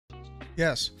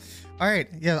Yes. All right.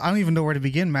 Yeah, I don't even know where to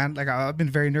begin, man. Like I've been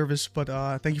very nervous, but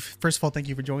thank you. First of all, thank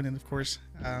you for joining, of course.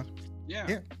 Yeah.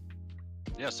 Yeah.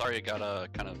 Yeah, sorry it got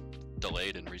kind of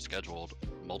delayed and rescheduled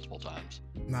multiple times.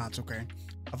 Nah, it's okay.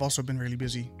 I've also been really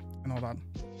busy and all that.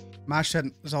 Mash said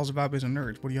it's all about being a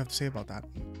nerd. What do you have to say about that?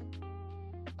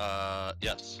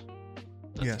 Yes.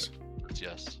 That's Yes. it. That's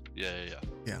yes. Yeah.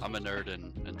 Yeah. I'm a nerd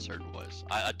in certain ways.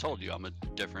 I told you I'm a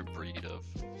different breed of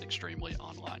extremely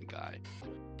online guy.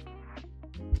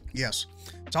 Yes.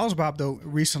 Charles Bob, though,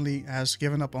 recently has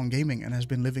given up on gaming and has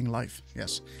been living life.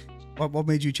 Yes. What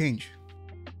made you change?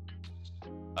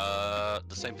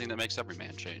 The same thing that makes every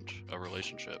man change, a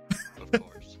relationship, of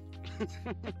course.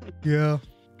 Yeah.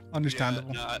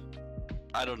 Understandable. Yeah, no,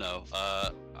 I don't know.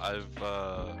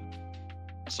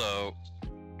 So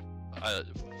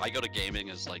I go to gaming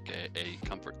as like a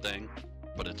comfort thing,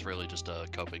 but it's really just a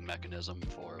coping mechanism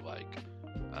for like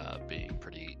being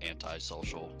pretty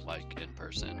antisocial, like in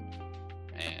person,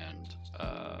 and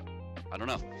I don't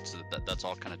know. So that's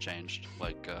all kind of changed.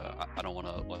 Like I don't want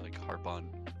to like harp on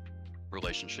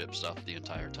relationship stuff the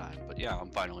entire time, but yeah, I'm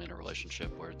finally in a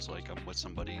relationship where it's like I'm with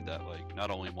somebody that like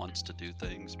not only wants to do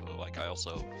things, but like I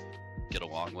also get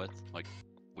along with. Like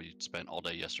we spent all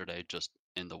day yesterday just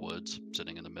in the woods,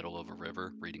 sitting in the middle of a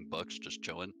river, reading books, just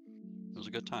chilling. It was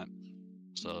a good time.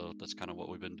 So that's kind of what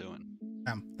we've been doing.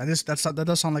 That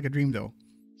does sound like a dream, though.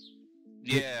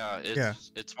 Yeah, Yeah.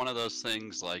 it's one of those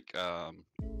things like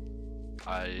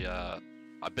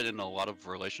I've been in a lot of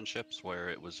relationships where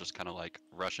it was just kind of like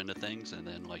rush into things, and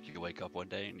then like you wake up one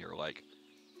day and you're like,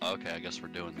 okay, I guess we're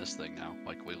doing this thing now.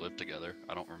 Like we live together.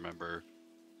 I don't remember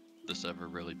this ever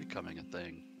really becoming a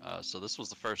thing. So this was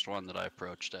the first one that I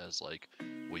approached as like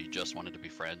we just wanted to be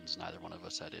friends. Neither one of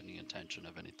us had any intention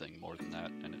of anything more than that,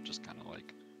 and it just kind of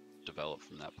like developed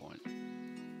from that point.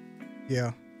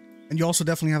 Yeah. And you also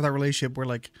definitely have that relationship where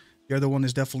like the other one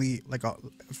is definitely like a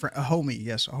homie.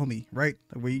 Yes, a homie, right?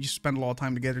 Like, where you just spend a lot of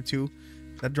time together too.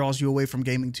 That draws you away from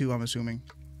gaming too, I'm assuming.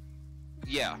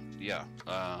 Yeah. Yeah,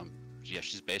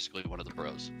 she's basically one of the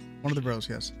bros. One of the bros,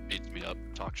 yes. Beats me up,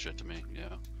 talks shit to me. Yeah.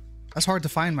 That's hard to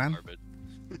find, man.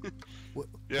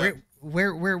 Yeah.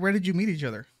 Where did you meet each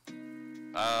other?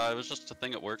 It was just a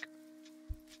thing at work.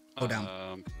 Oh,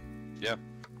 damn. Yeah.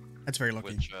 That's very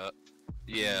lucky. Which,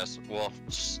 yes. Well,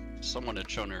 someone had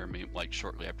shown her me like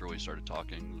shortly after we started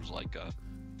talking. It was like,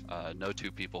 no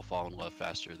two people fall in love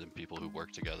faster than people who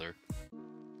work together.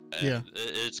 And Yeah.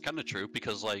 It's kind of true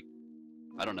because, like,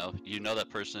 I don't know, you know that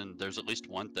person. There's at least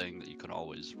one thing that you can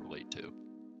always relate to.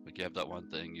 Like you have that one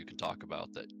thing you can talk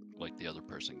about that like the other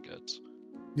person gets.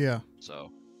 Yeah.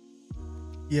 So.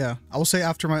 Yeah. I will say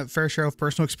after my fair share of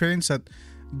personal experience that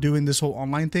doing this whole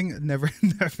online thing, never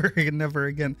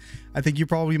again. I think you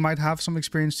probably might have some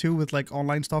experience too with like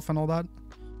online stuff and all that.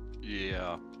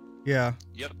 Yeah. Yeah.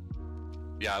 Yep.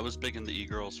 Yeah, I was big into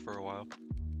e-girls for a while.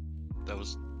 That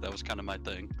was kind of my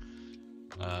thing.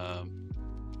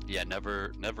 Yeah,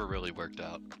 never really worked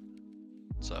out.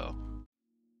 So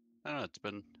I don't know. It's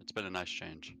been a nice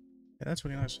change. Yeah, that's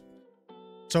really nice.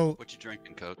 So What you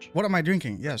drinking, Coach? what am I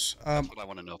drinking? Yes. That's what I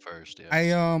want to know first.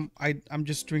 Yeah. I'm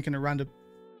just drinking a random.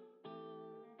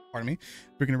 Pardon me.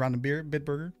 Drinking a random beer,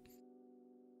 Bitburger.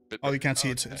 Oh, you can't see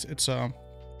it. Okay. It's Oh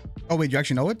wait, you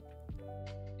actually know it?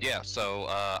 Yeah. So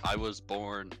I was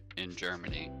born in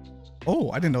Germany.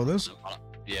 Oh, I didn't know this.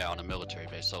 Yeah, on a military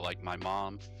base. So like my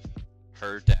mom,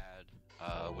 her dad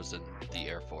was in the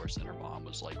Air Force, and her mom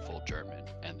was like full German.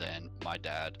 And then my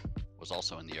dad was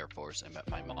also in the Air Force and met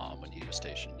my mom when he was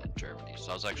stationed in Germany.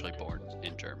 So I was actually born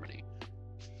in Germany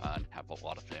and have a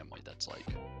lot of family that's like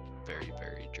very,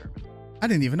 very German. I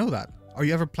didn't even know that. Are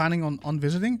you ever planning on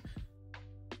visiting?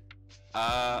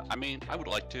 I mean, I would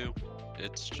like to.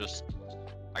 It's just,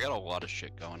 I got a lot of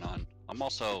shit going on. I'm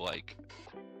also like,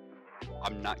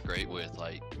 I'm not great with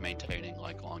like maintaining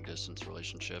like long distance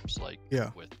relationships, like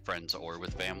with friends or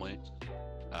with family.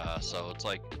 So it's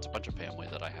like, it's a bunch of family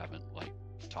that I haven't like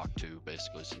talked to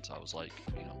basically since I was like,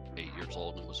 8 years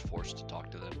old and was forced to talk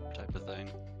to them type of thing.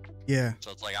 Yeah.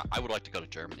 So it's like, I would like to go to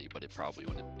Germany, but it probably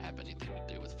wouldn't have anything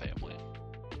to do with family.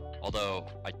 Although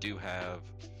I do have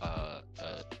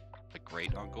a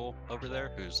great uncle over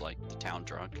there who's like the town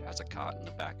drunk, has a cot in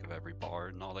the back of every bar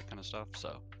and all that kind of stuff.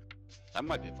 So that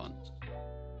might be fun.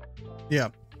 Yeah.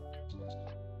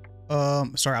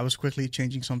 Sorry, I was quickly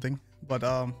changing something, but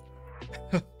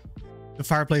the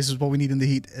fireplace is what we need in the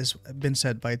heat, has been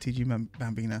said by TG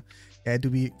Bambina. Yeah, it do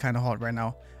be kind of hot right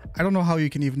now. I don't know how you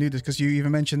can even do this because you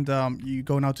even mentioned you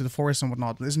going out to the forest and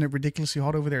whatnot. Isn't it ridiculously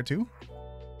hot over there too?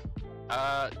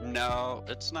 No,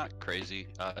 it's not crazy.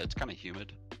 It's kind of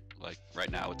humid. Like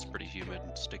right now, it's pretty humid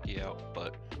and sticky out,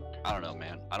 but I don't know,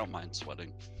 man. I don't mind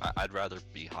sweating. I'd rather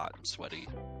be hot and sweaty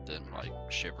than like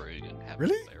shivering and having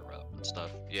Really? to flare up and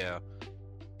stuff. Yeah.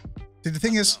 See, the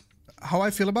thing is, how I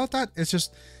feel about that, it's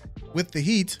just with the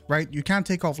heat, right? You can't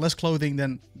take off less clothing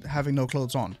than having no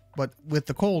clothes on. But with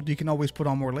the cold, you can always put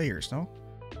on more layers, no?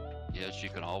 Yes, you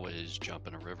can always jump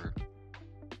in a river.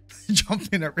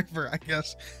 Jump in a river, I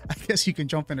guess. I guess you can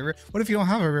jump in a river. What if you don't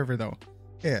have a river, though?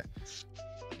 Yeah.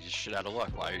 You're shit out of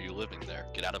luck. Why are you living there?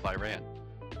 Get out of Iran.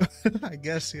 I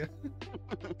guess, yeah.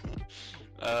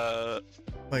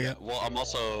 But yeah. Well, I'm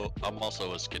also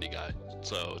a skinny guy,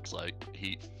 so it's like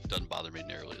heat doesn't bother me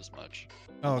nearly as much.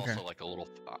 Oh, I'm okay. also like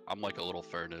I'm like a little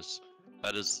furnace.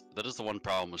 That is the one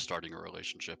problem with starting a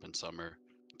relationship in summer.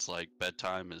 It's like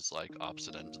bedtime is like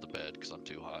opposite ends of the bed because I'm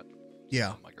too hot.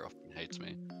 Yeah. So my girlfriend hates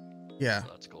me. Yeah. So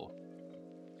that's cool.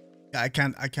 Yeah, I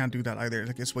can't do that either.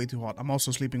 Like, it's way too hot. I'm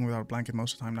also sleeping without a blanket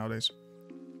most of the time nowadays.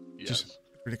 Yes. Just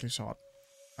ridiculous hot.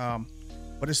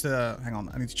 What is the... Hang on,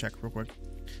 I need to check real quick.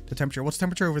 The temperature. What's the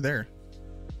temperature over there?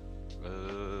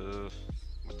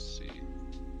 Let's see.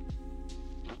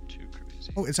 Not too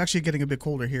crazy. Oh, it's actually getting a bit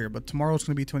colder here, but tomorrow it's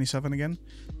going to be 27 again.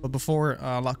 But before,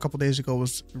 a couple days ago,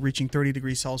 was reaching 30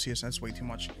 degrees Celsius. That's way too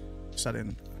much. Set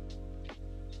in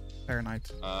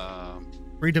Fahrenheit.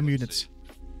 Freedom units.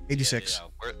 86.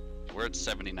 Yeah. We're at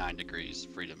 79 degrees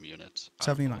freedom units.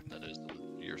 79. That is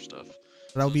your stuff.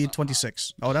 So that'll be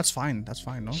 26. Oh, that's fine. That's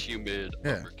fine, no? Humid,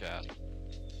 Yeah. overcast.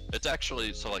 It's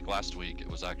actually, so like last week, it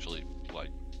was actually like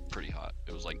pretty hot.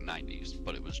 It was like 90s,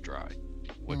 but it was dry,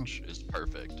 which is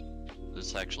perfect.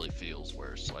 This actually feels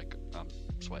worse. Like I'm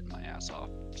sweating my ass off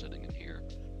sitting in here,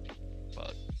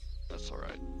 but that's all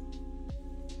right.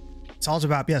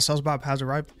 Salzabab, yeah, Salzabab has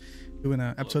arrived. Doing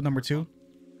episode number 2.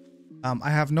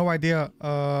 I have no idea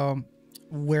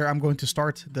where I'm going to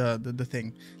start the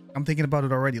thing. I'm thinking about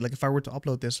it already. Like, if I were to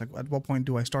upload this, like, at what point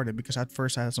do I start it? Because at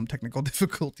first I had some technical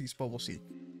difficulties, but we'll see.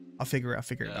 I'll figure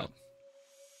it out.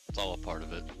 It's all a part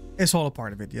of it. It's all a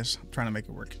part of it, yes. I'm trying to make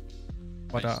it work.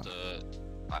 But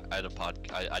I did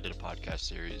a podcast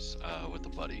series with a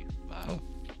buddy,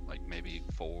 like maybe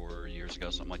 4 years ago,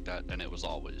 something like that, and it was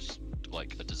always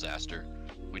like a disaster.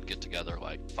 We'd get together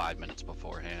like 5 minutes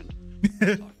beforehand,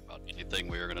 talk about anything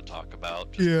we were going to talk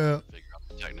about. Just figure out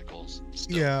the technicals.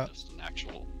 Still just an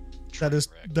actual.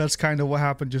 That's kind of what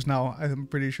happened just now. I'm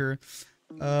pretty sure.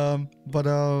 But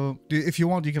if you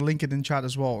want, you can link it in chat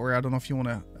as well, or I don't know if you want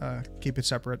to keep it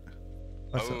separate.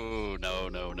 Oh, no.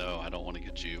 I don't want to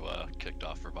get you kicked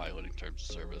off for violating terms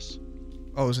of service.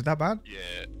 Oh, is it that bad?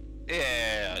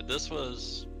 Yeah. This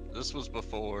was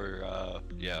before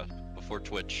before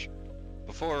Twitch.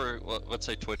 Let's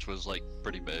say Twitch was like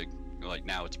pretty big. Like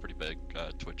now it's pretty big.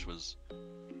 Twitch was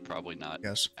probably not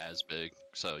as big,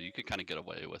 so you could kind of get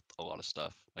away with a lot of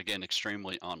stuff. Again,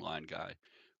 extremely online guy.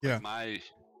 Like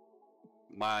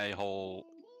my whole,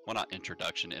 well, not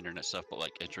introduction to internet stuff, but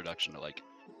like introduction to like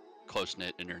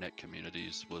close-knit internet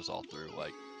communities was all through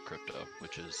like crypto,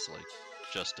 which is like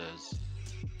just as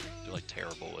like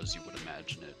terrible as you would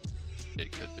imagine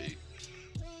it could be.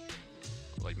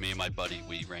 Like me and my buddy,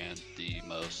 we ran the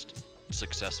most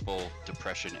successful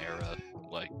depression era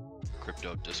like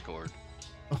crypto Discord,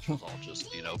 which was all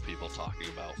just, you know, people talking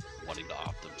about wanting to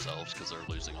off themselves because they're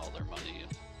losing all their money,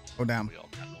 and oh damn, we all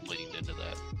kind of leaned into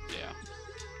that.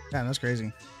 Yeah, that's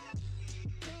crazy.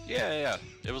 Yeah,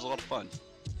 it was a lot of fun.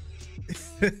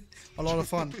 A lot of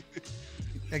fun,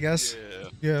 I guess.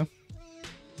 Yeah,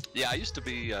 I used to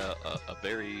be a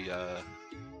very I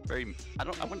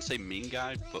wouldn't say mean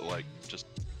guy, but like just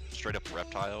straight up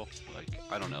reptile. Like,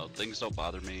 I don't know, things don't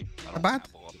bother me. I don't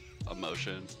have a lot of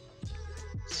emotion.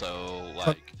 So like,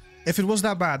 but if it was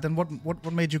that bad, then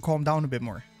what made you calm down a bit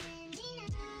more?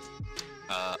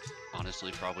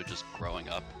 Honestly, probably just growing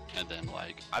up, and then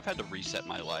like I've had to reset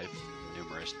my life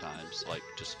numerous times, like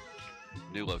just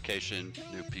new location,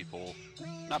 new people,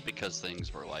 not because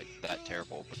things were like that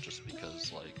terrible, but just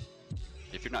because like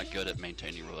if you're not good at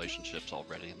maintaining relationships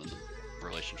already, and then the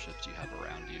relationships you have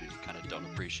around you kind of don't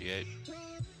appreciate,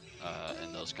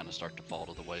 and those kind of start to fall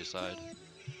to the wayside,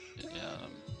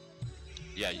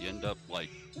 you end up like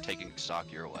taking stock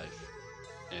of your life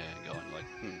and going like,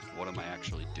 what am I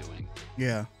actually doing?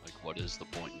 Yeah. Like, what is the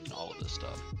point in all of this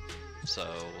stuff? So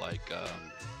like,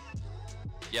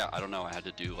 I don't know, I had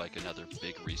to do like another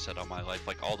big reset on my life.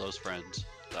 Like all those friends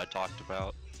that I talked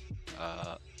about,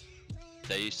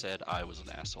 they said I was an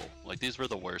asshole. Like these were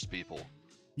the worst people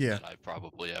that I've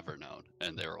probably ever known.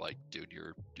 And they were like, dude,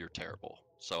 you're terrible.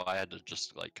 So I had to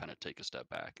just like kind of take a step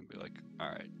back and be like, all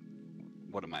right,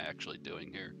 what am I actually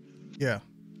doing here? Yeah,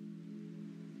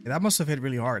 that must have hit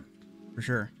really hard, for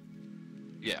sure.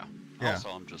 Yeah. Yeah. Also,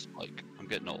 I'm just like, I'm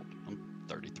getting old. I'm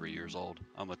 33 years old.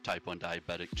 I'm a type 1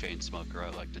 diabetic, chain smoker. I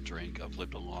like to drink. I've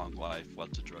lived a long life,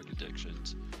 lots of drug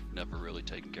addictions, never really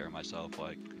taken care of myself.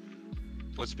 Like,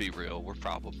 let's be real, we're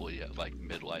probably at like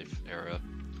midlife era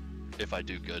if I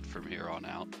do good from here on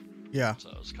out. Yeah.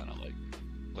 So it's kind of like,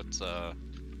 let's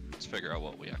figure out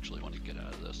what we actually want to get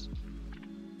out of this.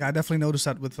 Yeah, I definitely noticed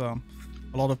that with a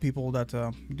lot of people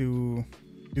that do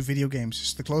video games.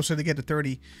 Just the closer they get to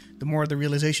 30, the more the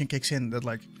realization kicks in that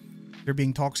like they're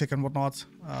being toxic and whatnot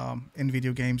in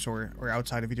video games or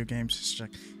outside of video games. It's just,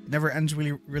 like, it never ends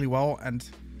really well, and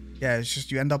yeah, it's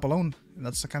just you end up alone, and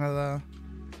that's the kind of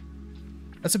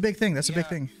that's a big thing. That's a big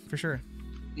thing for sure.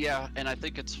 Yeah, and I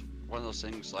think it's one of those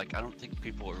things, like, I don't think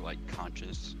people are like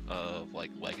conscious of like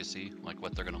legacy, like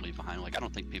what they're gonna leave behind. Like, I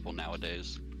don't think people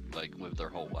nowadays like live their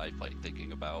whole life like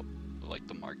thinking about like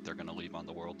the mark they're gonna leave on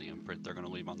the world, the imprint they're gonna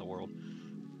leave on the world.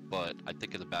 But I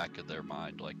think in the back of their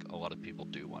mind, like, a lot of people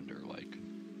do wonder, like,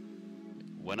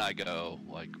 when I go,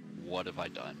 like, what have I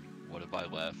done? What have I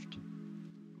left?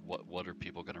 What are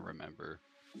people gonna remember?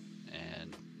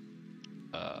 And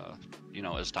you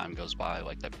know, as time goes by,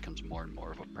 like, that becomes more and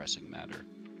more of a pressing matter.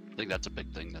 I think that's a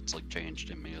big thing that's like changed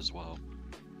in me as well.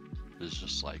 Is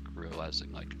just like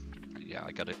realizing, like, yeah,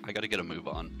 I gotta get a move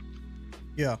on.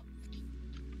 Yeah.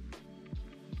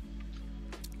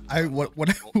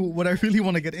 What I really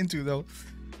want to get into though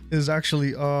is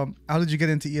actually how did you get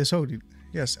into ESO, dude?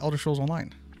 Yes, Elder Scrolls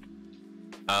Online.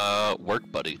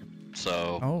 Work buddy.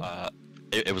 So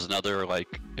it was another,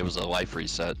 like, it was a life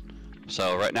reset.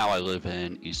 So right now I live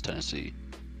in East Tennessee,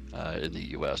 in the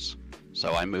U.S.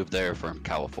 So I moved there from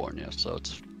California, so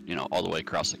it's, you know, all the way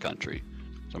across the country.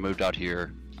 So I moved out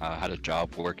here, had a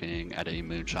job working at a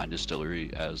moonshine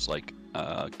distillery as like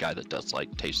a guy that does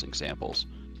like tasting samples.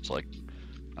 So like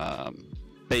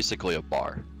basically a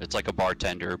bar. It's like a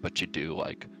bartender, but you do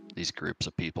like these groups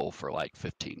of people for like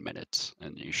 15 minutes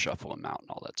and you shuffle them out and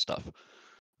all that stuff.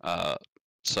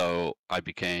 So I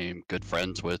became good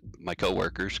friends with my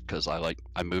coworkers because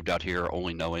I moved out here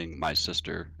only knowing my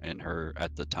sister and her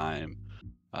at the time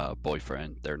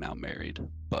boyfriend. They're now married,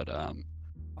 but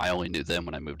I only knew them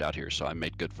when I moved out here. So I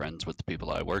made good friends with the people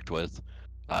that I worked with.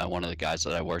 One of the guys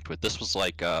that I worked with, this was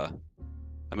like I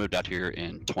moved out here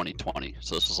in 2020,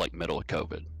 so this was like middle of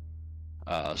COVID.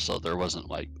 So there wasn't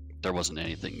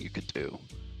anything you could do.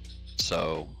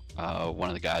 So one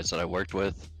of the guys that I worked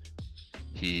with,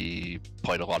 he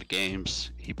played a lot of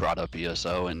games. He brought up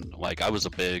ESO, and like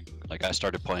I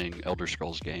started playing Elder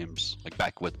Scrolls games like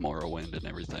back with Morrowind and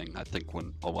everything. I think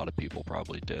when a lot of people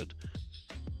probably did.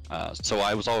 So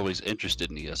I was always interested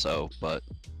in ESO, but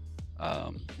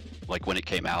like when it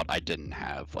came out, I didn't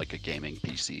have like a gaming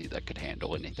PC that could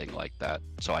handle anything like that.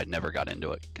 So I never got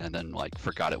into it, and then like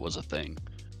forgot it was a thing.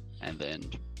 And then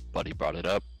Buddy brought it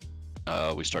up.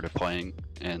 We started playing,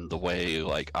 and the way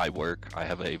like I work, I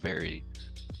have a very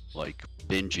like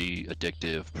bingey,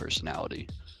 addictive personality.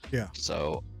 Yeah.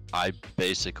 So I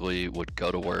basically would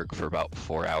go to work for about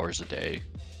 4 hours a day,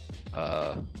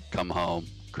 come home,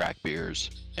 crack beers,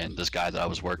 and this guy that I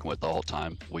was working with the whole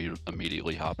time, we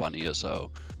immediately hop on ESO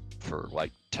for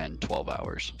like 10, 12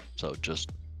 hours. So just,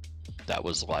 that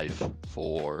was life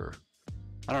for,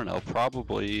 I don't know,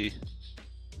 probably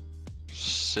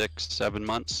 6, 7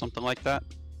 months, something like that.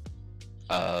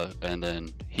 And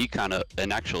then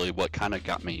actually what kind of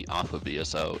got me off of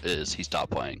ESO is he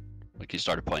stopped playing. Like, he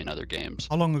started playing other games.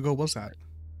 How long ago was that?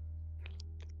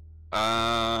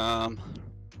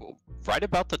 Right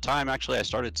about the time actually I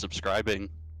started subscribing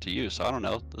to you. So I don't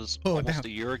know, this was almost a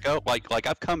year ago. Like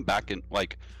I've come back and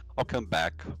like I'll come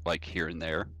back like here and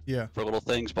there, yeah, for little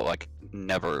things, but like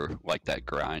never like that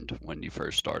grind when you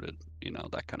first started, you know,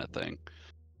 that kind of thing.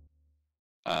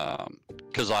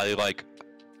 Because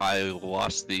I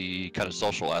lost the kind of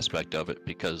social aspect of it,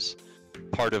 because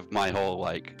part of my whole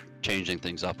like changing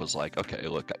things up was like, okay,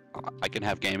 look, I can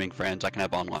have gaming friends, I can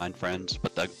have online friends,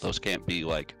 but those can't be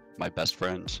like my best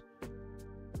friends.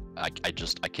 I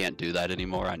can't do that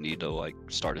anymore. I need to like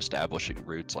start establishing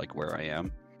roots like where I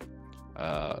am.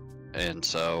 And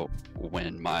so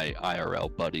when my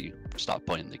IRL buddy stopped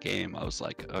playing the game, I was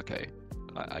like, okay,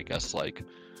 I guess like,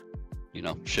 you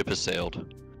know, ship has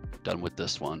sailed, done with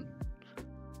this one.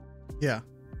 Yeah.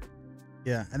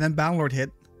 And then Bannerlord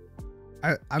hit.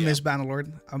 I miss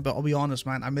Bannerlord. I'll be honest,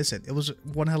 man. I miss it. It was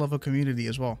one hell of a community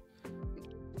as well.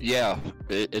 Yeah,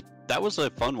 that was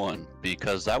a fun one,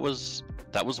 because that was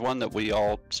one that we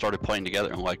all started playing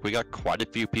together, and like we got quite a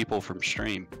few people from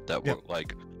stream that were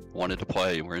like wanted to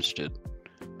play and were interested.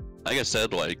 Like I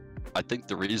said, like I think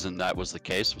the reason that was the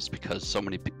case was because so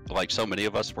many so many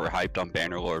of us were hyped on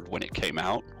Bannerlord when it came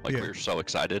out. Like Yeah. we were so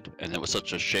excited, and it was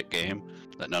such a shit game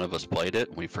that none of us played it,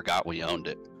 and we forgot we owned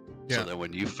it. Yeah. So then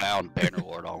when you found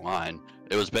Bannerlord online,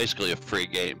 it was basically a free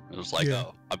game. It was like, Yeah.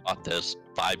 oh, I bought this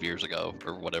 5 years ago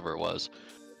or whatever it was.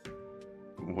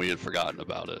 We had forgotten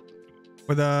about it.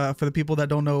 For the people that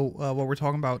don't know what we're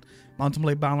talking about, Mountain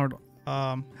Blade Bannerlord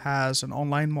has an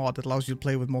online mod that allows you to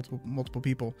play with multiple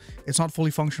people. It's not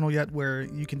fully functional yet, where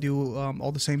you can do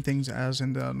all the same things as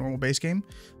in the normal base game,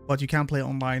 but you can play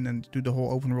online and do the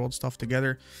whole open world stuff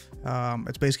together.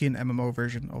 It's basically an MMO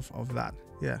version of that.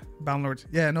 Yeah, Bannerlord.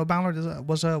 Yeah, no, Bannerlord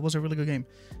was a really good game.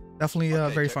 Definitely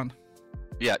very fun.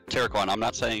 Yeah, Terraquan, I'm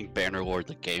not saying Bannerlord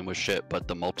the game was shit, but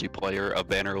the multiplayer of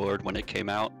Bannerlord when it came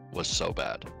out was so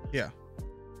bad. Yeah.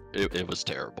 It was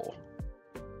terrible.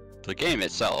 The game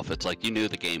itself, it's like you knew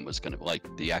the game was gonna, like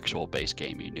the actual base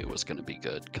game you knew was gonna be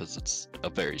good because it's a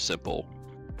very simple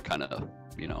kind of,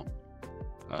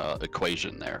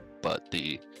 equation there. But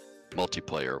the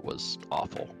multiplayer was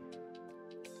awful.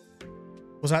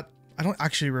 Was that? I don't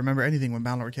actually remember anything when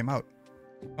Bannerlord came out.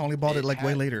 I only bought it like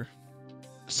way later.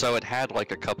 So it had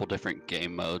like a couple different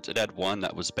game modes. It had one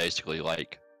that was basically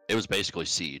like, it was basically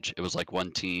Siege. It was like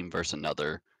one team versus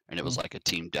another, and it was like a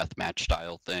team deathmatch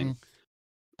style thing.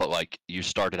 But like you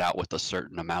started out with a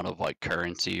certain amount of like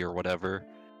currency or whatever,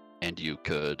 and you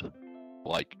could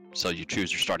so you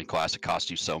choose your starting class, it cost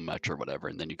you so much or whatever,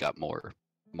 and then you got more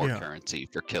currency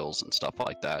for kills and stuff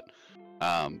like that.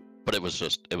 But it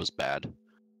was bad.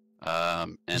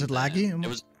 And was it laggy? It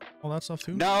was all that stuff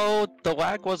too? No, the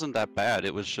lag wasn't that bad.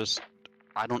 It was just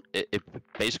it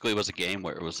basically was a game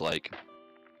where it was like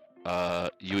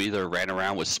you either ran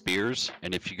around with spears,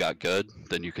 and if you got good,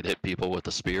 then you could hit people with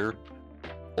a spear,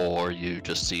 or you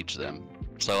just siege them.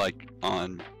 So like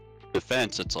on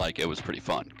defense, it's like it was pretty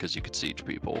fun because you could siege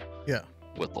people. Yeah.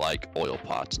 With like oil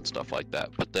pots and stuff like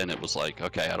that. But then it was like,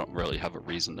 okay, I don't really have a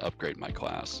reason to upgrade my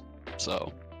class.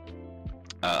 So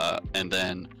and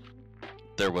then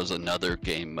there was another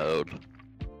game mode.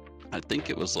 I think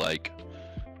it was like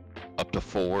up to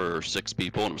 4 or 6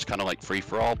 people, and it was kind of like free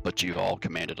for all, but you all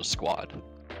commanded a squad.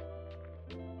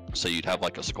 So you'd have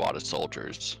like a squad of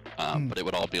soldiers, but it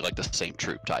would all be like the same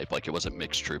troop type. Like it wasn't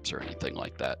mixed troops or anything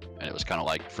like that. And it was kind of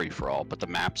like free for all, but the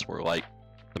maps were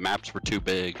too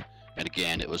big. And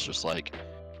again, it was just like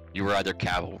you were either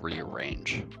cavalry or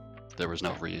range. There was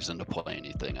no reason to play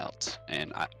anything else.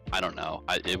 And I don't know.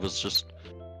 It was just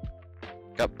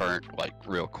got burnt like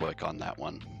real quick on that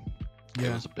one.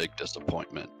 Yeah. It was a big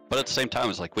disappointment. But at the same time,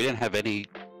 it's like we didn't have any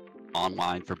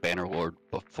online for Bannerlord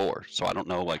before, so I don't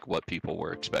know like what people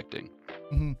were expecting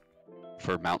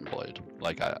for Mountain Blade.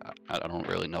 Like I don't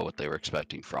really know what they were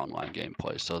expecting for online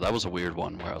gameplay. So that was a weird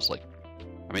one where I was like,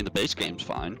 I mean the base game's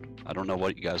fine. I don't know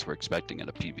what you guys were expecting in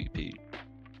a PvP.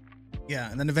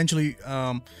 Yeah, and then eventually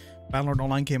Bannerlord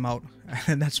Online came out,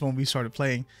 and that's when we started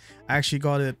playing. I actually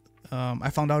got it. I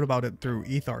found out about it through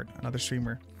Ethart, another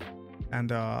streamer,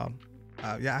 and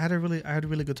yeah, I had a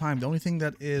really good time. The only thing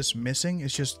that is missing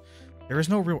is just there is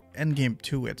no real end game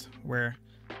to it. Where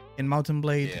in Mountain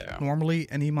Blade, normally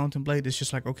any Mountain Blade is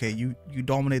just like, okay, you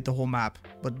dominate the whole map,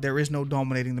 but there is no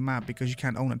dominating the map because you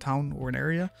can't own a town or an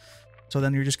area. So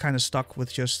then you're just kind of stuck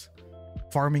with just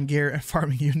farming gear and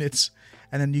farming units,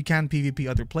 and then you can PvP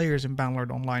other players in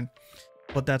Bannerlord Online,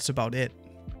 but that's about it.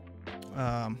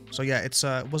 So yeah, it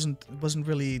wasn't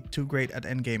really too great at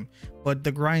endgame, but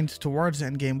the grind towards the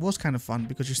endgame was kind of fun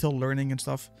because you're still learning and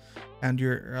stuff, and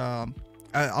you're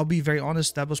I'll be very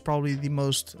honest, that was probably the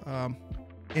most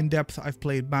in-depth I've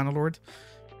played Bannerlord,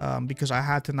 because I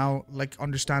had to now like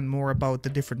understand more about the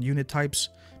different unit types,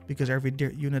 because every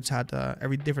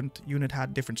different unit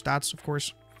had different stats, of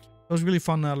course. It was really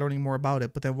fun learning more about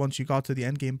it. But then once you got to the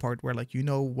endgame part where like you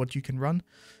know what you can run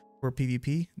for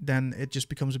PvP, then it just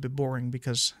becomes a bit boring,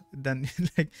 because then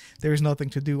like there is nothing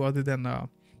to do other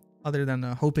than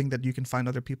hoping that you can find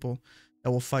other people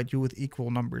that will fight you with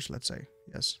equal numbers, let's say.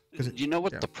 Yes. You know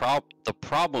what the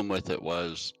problem with it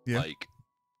was, like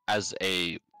as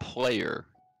a player,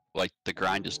 like the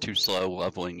grind is too slow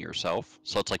leveling yourself.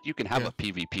 So it's like you can have a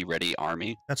PvP ready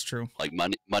army. That's true. Like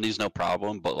money's no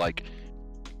problem, but like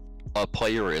a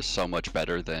player is so much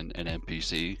better than an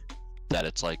NPC that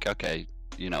it's like, okay,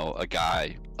 you know,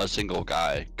 a single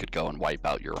guy could go and wipe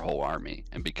out your whole army,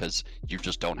 and because you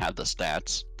just don't have the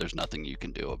stats, there's nothing you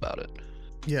can do about it.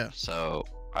 Yeah. So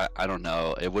I don't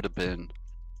know. It would have been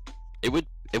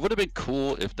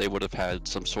cool if they would have had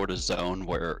some sort of zone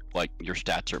where like your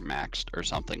stats are maxed or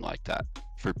something like that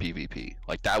for PvP.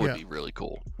 Like that would be really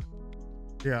cool.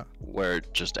 Yeah. Where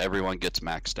just everyone gets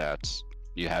max stats,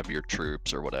 you have your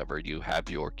troops or whatever, you have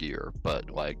your gear, but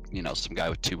like, you know, some guy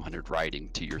with 200 riding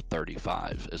to your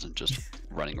 35 isn't just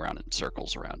running around in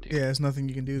circles around you. Yeah, there's nothing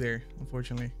you can do there,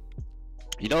 unfortunately.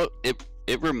 You know,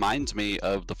 it reminds me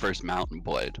of the first Mountain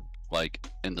Blade, like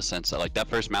in the sense that like that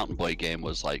first Mountain Blade game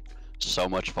was like so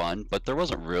much fun, but there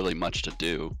wasn't really much to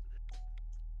do.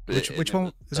 Which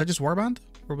one is that? Just Warband,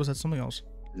 or was that something else?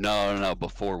 No,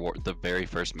 before the very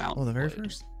first Mountain. Oh, the very Blade.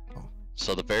 first. Oh.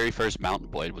 So the very first Mountain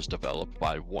Blade was developed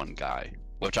by one guy,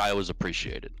 which I always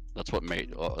appreciated. That's what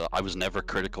made. I was never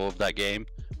critical of that game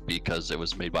because it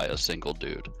was made by a single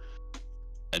dude,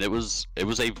 and it was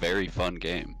a very fun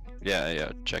game.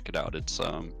 Yeah, check it out. It's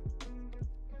I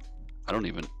don't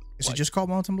even. Is it just called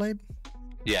Mountain Blade?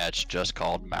 Yeah, it's just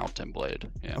called Mountain Blade.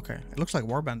 Yeah. Okay, it looks like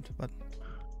Warband, but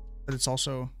it's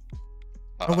also.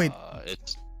 Oh wait.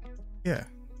 It's. Yeah.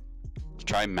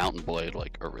 Try Mountain Blade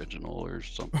like original or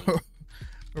something.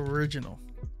 Original.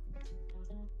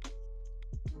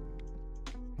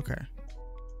 Okay.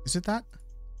 Is it that?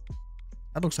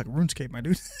 That looks like RuneScape, my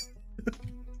dude.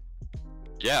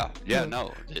 Yeah,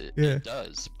 no, it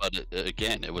does. But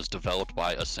again, it was developed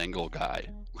by a single guy.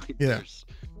 Like, yeah.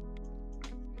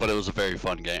 But it was a very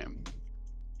fun game.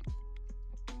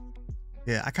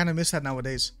 Yeah, I kind of miss that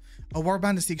nowadays. Oh,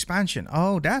 Warband is the expansion.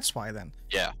 Oh, that's why then.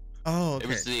 Yeah. Oh, okay. It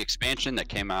was the expansion that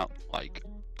came out like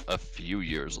a few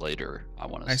years later, I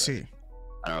want to say. I see.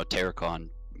 I don't know, Terracon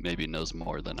maybe knows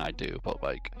more than I do, but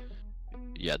like,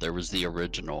 yeah, there was the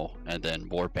original, and then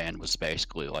Warband was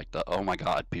basically like the, oh my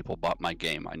god, people bought my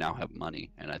game, I now have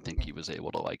money, and I think he was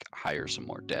able to like hire some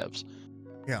more devs.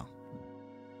 Yeah.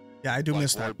 Yeah, I do like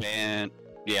miss that. Warband,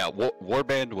 yeah,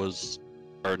 Warband was,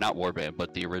 or not Warband,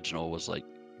 but the original was like,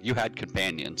 you had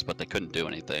companions, but they couldn't do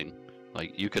anything.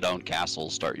 Like, you could own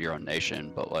castles, start your own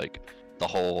nation, but like, the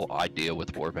whole idea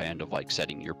with Warband of like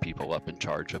setting your people up in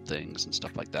charge of things and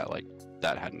stuff like that, like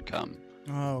that hadn't come.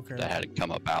 Oh, okay. That hadn't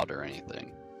come about or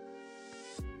anything.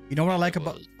 You know what I like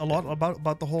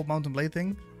about the whole Mountain Blade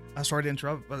thing? Sorry to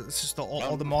interrupt, but it's just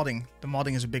all the modding. The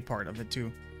modding is a big part of it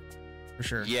too, for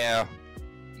sure. Yeah,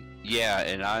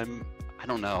 and I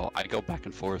don't know. I go back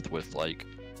and forth with like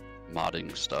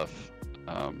modding stuff.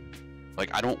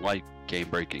 Like I don't like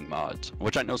game-breaking mods,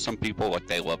 which I know some people like.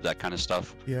 They love that kind of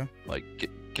stuff. Yeah. Like,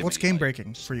 what's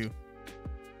game-breaking for you?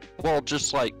 Well,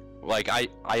 just like I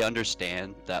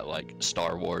understand that like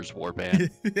Star Wars Warband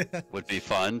yeah. would be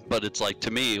fun, but it's like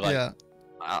to me like yeah.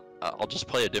 I'll just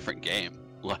play a different game.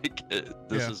 Like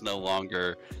this is no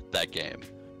longer that game.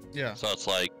 Yeah. So it's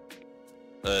like,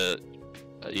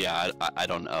 yeah, I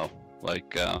don't know.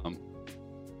 Like,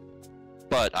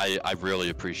 but I really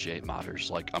appreciate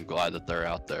modders. Like, I'm glad that they're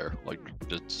out there. Like,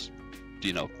 it's,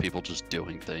 you know, people just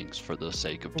doing things for the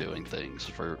sake of doing things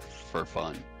for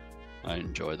fun. I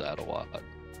enjoy that a lot.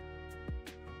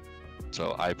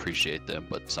 So I appreciate them,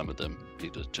 but some of them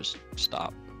need to just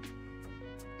stop.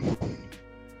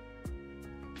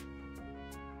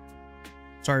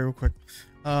 Sorry, real quick.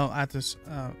 I have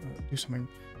to do something.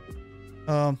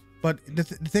 But the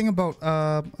thing about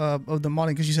of the modding,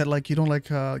 because you said like you don't like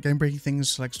game breaking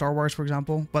things like Star Wars, for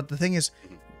example. But the thing is,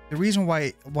 the reason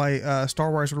why Star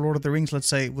Wars or Lord of the Rings, let's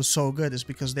say, was so good is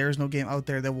because there is no game out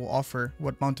there that will offer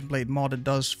what Mountain Blade modded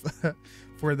does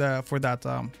for that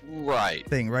right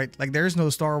thing, right? Like there is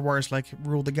no Star Wars like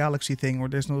Rule the Galaxy thing, or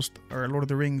there's no or Lord of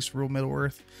the Rings Rule Middle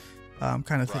Earth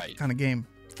kind of game.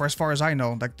 For as far as I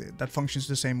know, like that functions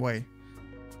the same way.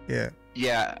 Yeah.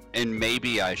 Yeah, and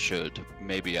maybe I should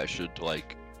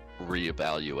like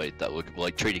reevaluate that look,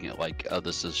 like treating it like, oh,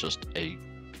 this is just a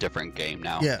different game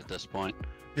now at this point.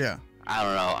 Yeah. I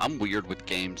don't know. I'm weird with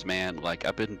games, man. Like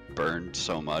I've been burned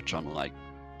so much on like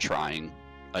trying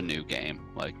a new game.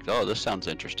 Like, oh, this sounds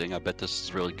interesting. I bet this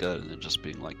is really good, and then just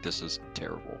being like, this is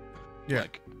terrible. Yeah.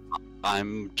 Like,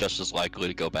 I'm just as likely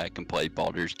to go back and play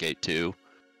Baldur's Gate 2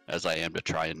 as I am to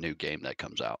try a new game that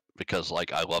comes out, because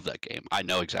like I love that game. I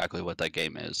know exactly what that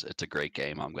game is. It's a great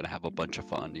game. I'm gonna have a bunch of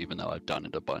fun, even though I've done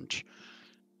it a bunch.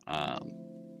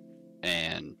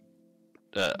 And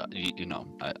you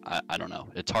know, I don't know.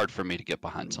 It's hard for me to get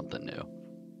behind something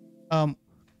new.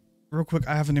 Real quick,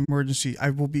 I have an emergency.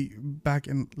 I will be back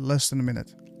in less than a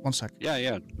minute. 1 sec.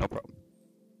 Yeah, no problem.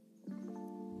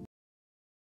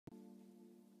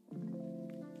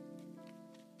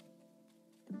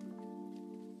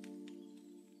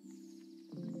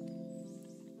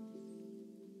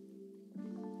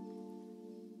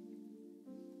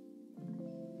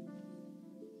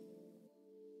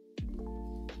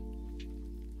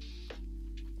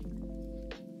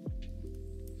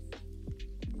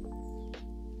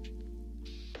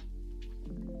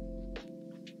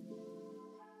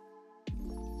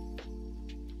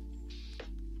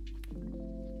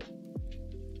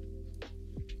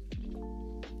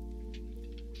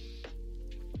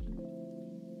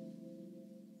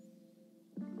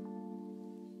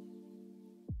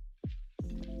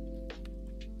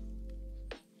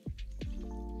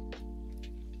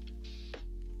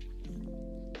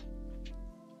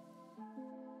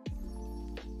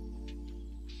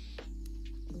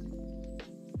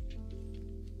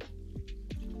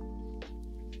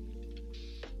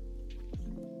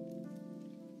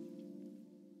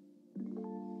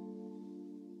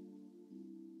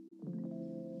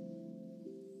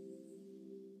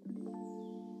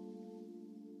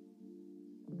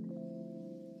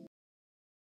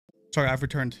 Sorry, I've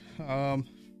returned.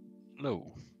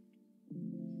 No.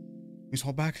 He's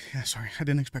all back. Yeah, sorry, I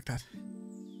didn't expect that.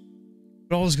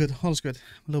 But all is good. All is good. A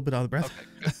little bit out of breath.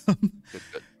 Okay,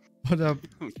 good.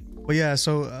 But yeah.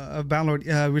 So Banlord.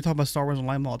 We were talking about Star Wars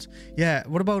Online mods. Yeah.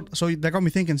 What about? So that got me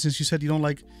thinking. Since you said you don't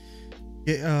like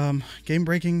game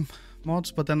breaking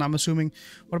mods, but then I'm assuming,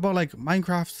 what about like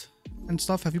Minecraft and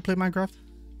stuff? Have you played Minecraft?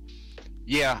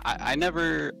 Yeah, I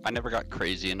never got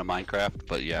crazy into Minecraft,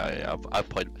 but yeah, I've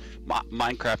played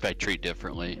Minecraft. I treat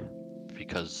differently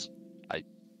because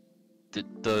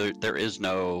there is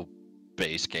no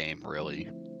base game really.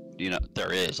 You know,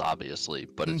 there is obviously,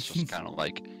 but it's just kind of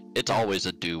like it's always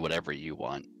a do whatever you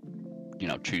want. You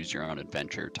know, choose your own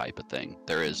adventure type of thing.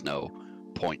 There is no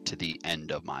point to the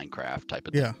end of Minecraft type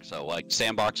of thing. So like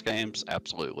sandbox games,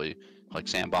 absolutely. Like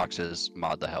sandboxes,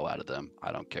 mod the hell out of them.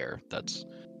 I don't care.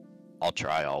 I'll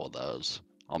try all of those.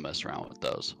 I'll mess around with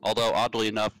those. Although oddly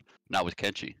enough, not with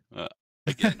Kenshi.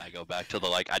 Again, I go back to the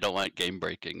I don't like game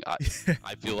breaking. I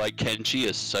feel like Kenshi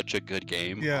is such a good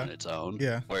game on its own.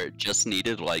 Where it just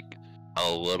needed like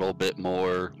a little bit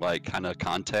more like kind of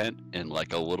content and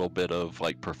like a little bit of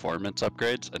like performance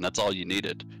upgrades, and that's all you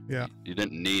needed. You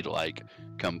didn't need like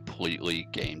completely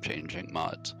game-changing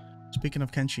mods. Speaking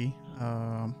of Kenshi,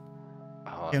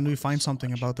 can we find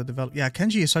something about the develop? Yeah,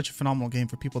 Kenshi is such a phenomenal game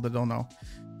for people that don't know.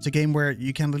 It's a game where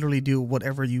you can literally do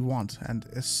whatever you want, and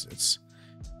it's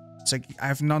like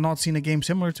I've not seen a game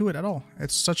similar to it at all.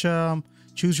 It's such a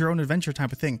choose your own adventure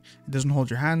type of thing. It doesn't hold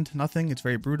your hand, nothing. It's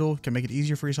very brutal. Can make it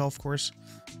easier for yourself, of course.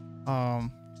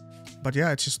 But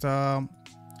yeah, it's just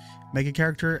make a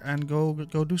character and go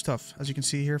do stuff. As you can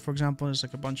see here, for example, there's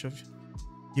like a bunch of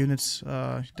units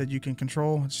that you can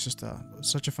control. It's just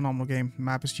such a phenomenal game.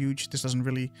 Map is huge. This doesn't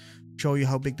really show you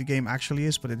how big the game actually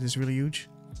is, but it is really huge.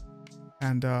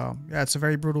 And yeah, it's a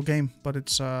very brutal game, but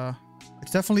it's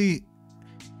definitely,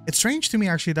 it's strange to me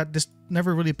actually that this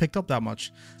never really picked up that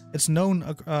much. It's known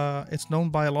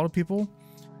by a lot of people,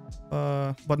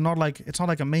 but not like, it's not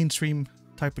like a mainstream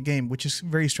type of game, which is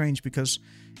very strange because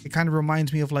it kind of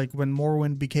reminds me of like when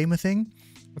Morrowind became a thing,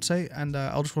 let's say, and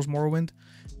Elder Scrolls Morrowind,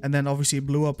 and then obviously it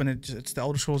blew up, and it's the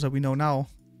Elder Scrolls that we know now.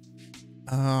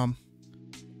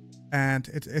 And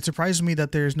it surprises me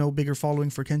that there's no bigger following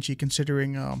for Kenshi,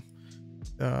 considering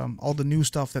all the new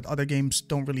stuff that other games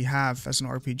don't really have as an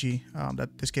RPG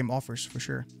that this game offers, for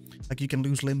sure. Like you can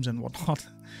lose limbs and whatnot.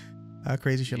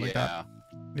 Crazy shit like that.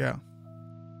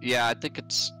 Yeah, I think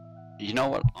it's, you know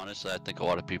what, honestly, I think a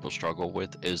lot of people struggle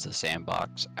with is the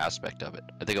sandbox aspect of it.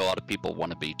 I think a lot of people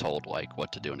want to be told like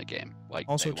what to do in a game. Like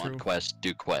also they want quest,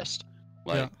 do quest.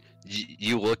 Like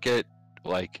you look at,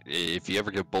 like, if you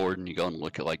ever get bored and you go and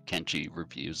look at like Kenshi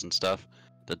reviews and stuff,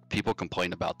 that people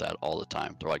complain about that all the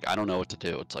time. They're like, I don't know what to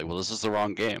do. It's like, well, this is the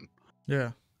wrong game.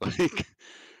 Yeah. Like,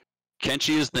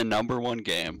 Kenshi is the #1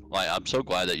 game. Like, I'm so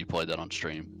glad that you played that on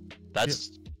stream.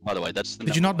 That's, by the way, that's the.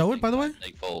 Did you not know it, by the way?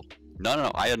 Thankful.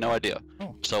 No, I had no idea.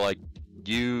 Oh. So like,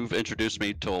 you've introduced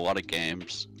me to a lot of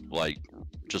games, like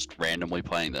just randomly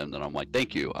playing them. And I'm like,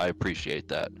 thank you, I appreciate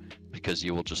that, because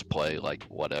you will just play like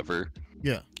whatever.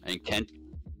 Yeah. And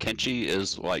Kenshi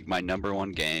is like my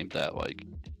 #1 game that, like,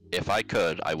 if I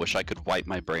could, I wish I could wipe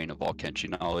my brain of all Kenshi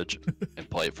knowledge and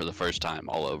play it for the first time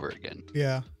all over again.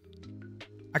 Yeah.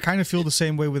 I kind of feel the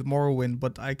same way with Morrowind,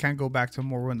 but I can't go back to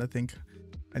Morrowind, I think,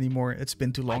 anymore. It's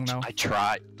been too long now. I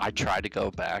try to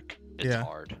go back. It's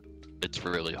hard. It's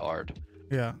really hard.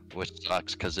 Yeah. Which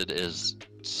sucks because it is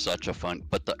such a fun,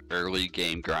 but the early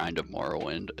game grind of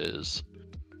Morrowind is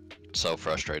so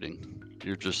frustrating.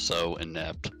 You're just so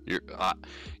inept.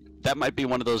 That might be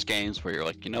one of those games where you're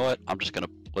like, you know what?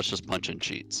 Let's just punch in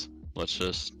cheats. Let's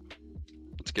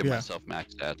give myself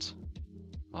max stats.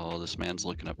 Oh, this man's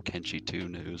looking up Kenshi 2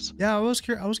 news. Yeah, I was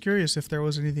curious if there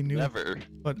was anything new. Never.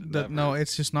 But no,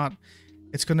 it's just not.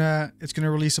 It's gonna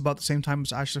release about the same time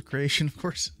as Ashes of Creation, of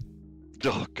course.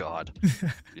 Oh God.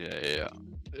 Yeah.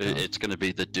 It's gonna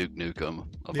be the Duke Nukem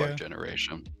of our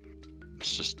generation.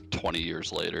 It's just 20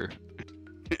 years later,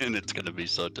 and it's gonna be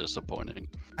so disappointing.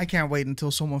 I can't wait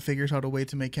until someone figures out a way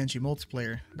to make Kenshi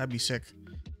multiplayer. That'd be sick.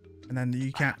 And then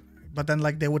you can't. But then,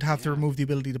 like, they would have to remove the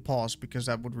ability to pause, because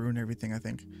that would ruin everything, I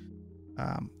think.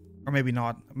 Or maybe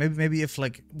not. Maybe if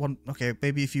like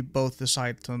maybe if you both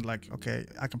decide to, like, okay,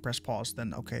 I can press pause,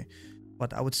 then okay.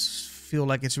 But I would feel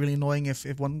like it's really annoying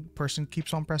if one person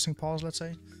keeps on pressing pause, let's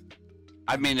say.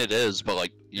 I mean, it is, but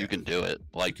like, you can do it.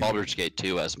 Like Baldur's Gate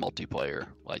 2 has multiplayer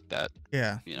like that.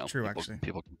 Yeah. You know, true. Actually,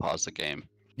 people can pause the game.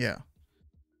 Yeah.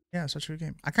 Yeah, such a good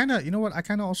game. I kind of, you know what? I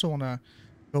kind of also want to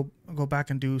go back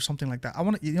and do something like that. I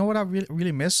want to, you know what I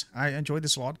really miss? I enjoyed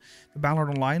this a lot, the Bannerlord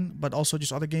Online, but also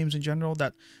just other games in general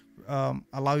that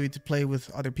allow you to play with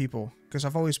other people. Because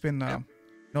I've always been,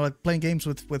 like playing games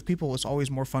with people is always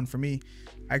more fun for me.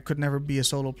 I could never be a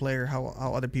solo player. How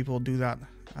other people do that.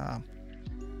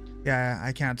 Yeah,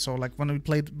 I can't. So like when we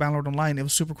played Bannerlord Online, it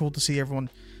was super cool to see everyone.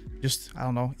 Just, I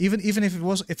don't know. Even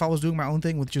if I was doing my own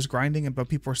thing with just grinding, but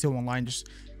people are still online, just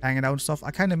hanging out and stuff.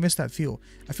 I kind of miss that feel.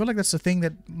 I feel like that's the thing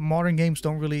that modern games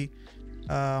don't really,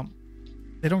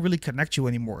 they don't really connect you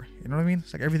anymore. You know what I mean?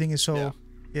 It's like everything is so,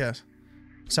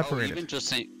 separated.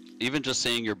 Even just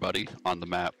seeing your buddy on the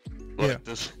map, like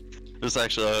this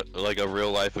actually like a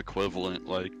real life equivalent.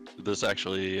 Like this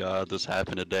actually this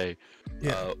happened today.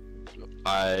 Yeah.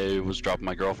 I was dropping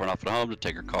my girlfriend off at home to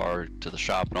take her car to the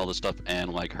shop and all this stuff,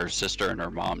 and like her sister and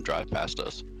her mom drive past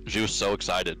us. She was so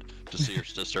excited to see her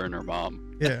sister and her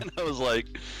mom. Yeah. And I was like,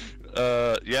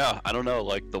 yeah, I don't know,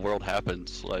 like the world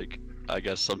happens. Like I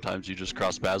guess sometimes you just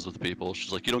cross paths with people.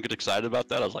 She's like, you don't get excited about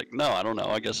that? I was like, no, I don't know.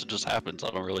 I guess it just happens.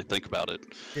 I don't really think about it.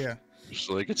 Yeah. It's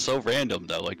like it's so random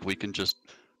though. Like we can just,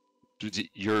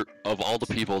 you're of all the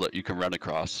people that you can run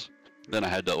across. Then I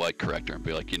had to like correct her and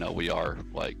be like, you know, we are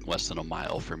like less than a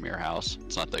mile from your house.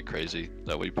 It's not that crazy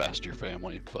that we passed your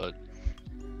family, but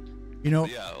you know,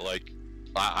 yeah, like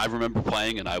I remember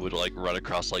playing and I would like run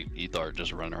across like Ethart,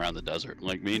 just run around the desert.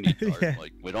 Like me and Ethart, Yeah.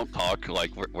 like we don't talk,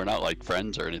 like we're not like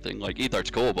friends or anything. Like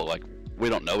Ethart's cool, but like we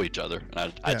don't know each other.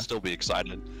 And I'd still be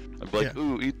excited. I'd be like,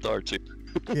 ooh, Ethart's here.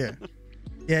 Yeah.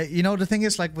 Yeah, you know, the thing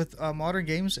is like with modern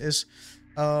games is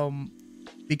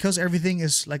because everything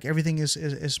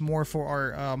is more for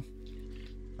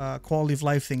our quality of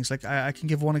life things. Like I can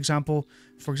give one example.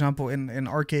 For example, in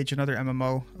Arcade, another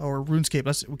MMO, or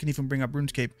RuneScape. We can even bring up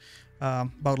RuneScape.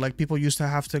 About like people used to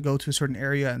have to go to a certain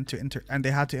area and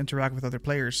they had to interact with other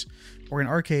players. Or in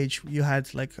Arcade, you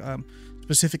had like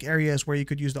specific areas where you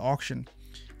could use the auction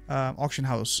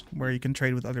house where you can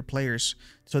trade with other players.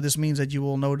 So this means that you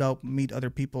will no doubt meet other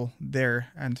people there,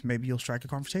 and maybe you'll strike a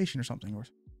conversation or something, or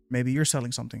maybe you're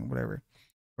selling something, whatever,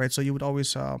 right? So you would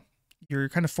always you're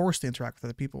kind of forced to interact with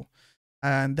other people.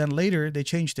 And then later they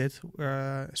changed it,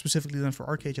 specifically then for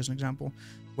Arcade as an example,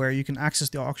 where you can access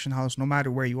the auction house no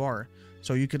matter where you are.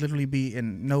 So you could literally be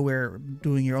in nowhere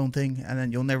doing your own thing, and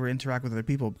then you'll never interact with other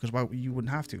people because you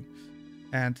wouldn't have to.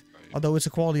 And although it's a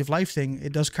quality of life thing,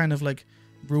 it does kind of like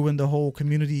ruin the whole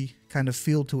community kind of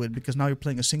feel to it, because now you're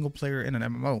playing a single player in an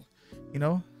MMO, you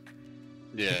know?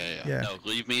 Yeah. No,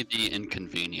 leave me the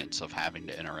inconvenience of having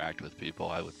to interact with people.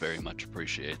 I would very much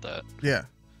appreciate that. Yeah,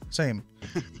 same.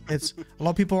 It's a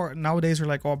lot of people nowadays are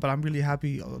like, oh, but I'm really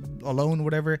happy alone,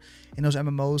 whatever, in those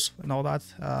MMOs and all that.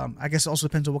 I guess it also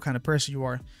depends on what kind of person you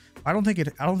are. I don't think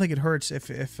it hurts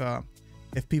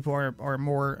if people are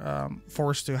more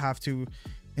forced to have to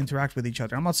interact with each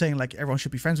other. I'm not saying like everyone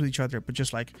should be friends with each other, but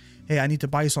just like, hey, I need to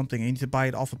buy something, I need to buy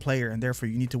it off a player, and therefore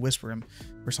you need to whisper him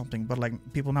or something. But like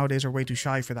people nowadays are way too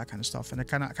shy for that kind of stuff, and it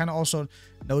kind of also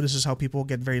notices how people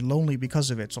get very lonely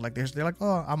because of it. So like they're like,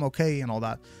 oh, I'm okay and all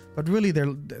that, but really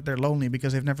they're lonely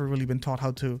because they've never really been taught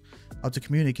how to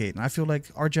communicate. And I feel like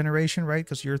our generation, right,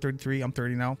 because you're 33, I'm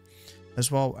 30 now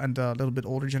as well, and a little bit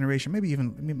older generation, maybe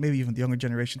even the younger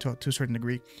generation to a certain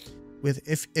degree, with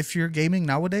if you're gaming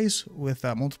nowadays with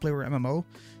multiplayer MMO,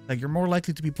 like you're more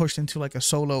likely to be pushed into like a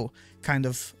solo kind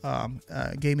of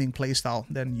gaming playstyle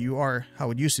than you are how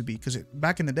it used to be. Because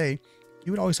back in the day,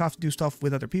 you would always have to do stuff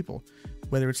with other people,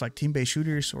 whether it's like team-based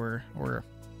shooters or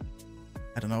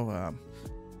I don't know,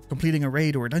 completing a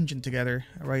raid or a dungeon together,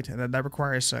 right? And that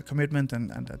requires commitment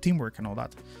and teamwork and all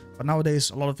that. But nowadays,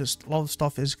 a lot of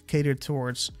stuff is catered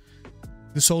towards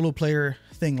the solo player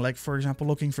thing. Like for example,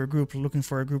 looking for a group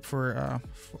for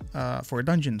a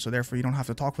dungeon. So therefore, you don't have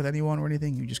to talk with anyone or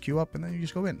anything. You just queue up and then you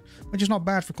just go in, which is not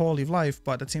bad for quality of life.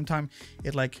 But at the same time,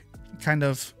 it like kind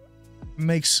of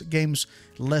makes games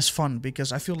less fun,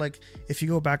 because I feel like if you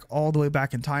go back all the way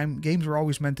back in time, games were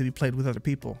always meant to be played with other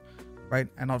people, right?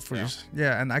 And not for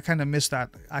and I kind of miss that.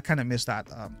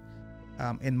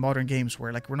 In modern games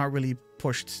where like we're not really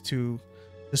pushed to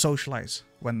socialize,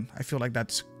 when I feel like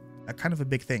that's a kind of a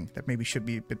big thing that maybe should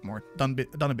be a bit more done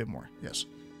a bit more. Yes.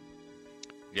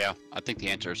 Yeah, I think the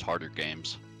answer is harder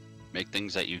games. Make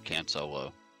things that you can't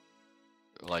solo.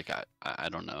 Like I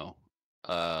don't know.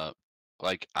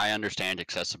 Like I understand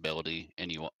accessibility,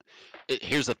 and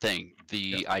here's the thing: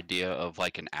 the idea of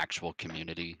like an actual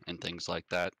community and things like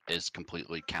that is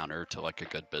completely counter to like a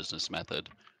good business method.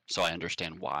 So I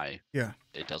understand why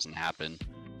it doesn't happen.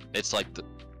 It's like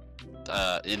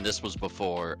and this was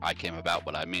before I came about,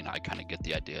 but I mean, I kind of get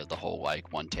the idea of the whole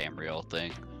like one Tamriel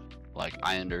thing. Like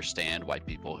I understand why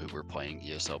people who were playing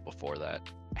ESO before that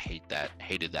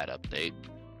hated that update,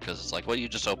 because it's like, well, you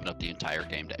just open up the entire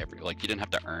game to like you didn't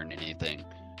have to earn anything.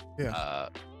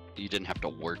 you didn't have to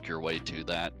work your way to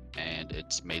that, and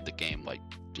it's made the game like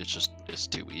it's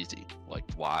too easy. Like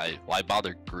why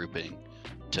bother grouping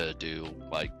to do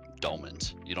like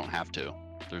dolmens? You don't have to.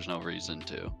 There's no reason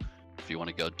to. If you want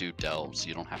to go do delves,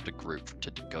 you don't have to group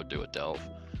to go do a delve.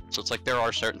 So it's like there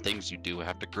are certain things you do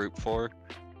have to group for,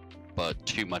 but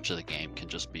too much of the game can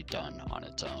just be done on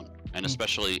its own. And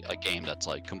especially a game that's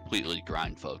like completely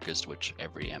grind focused, which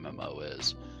every MMO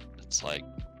is. It's like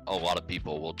a lot of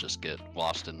people will just get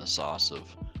lost in the sauce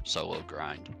of solo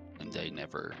grind, and they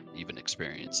never even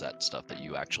experience that stuff that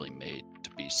you actually made to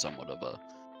be somewhat of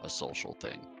a social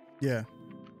thing. Yeah,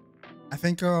 I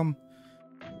think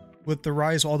with the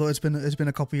rise, although it's been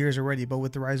a couple years already, but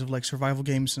with the rise of like survival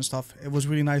games and stuff, it was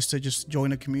really nice to just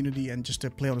join a community and just to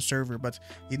play on a server. But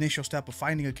the initial step of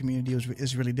finding a community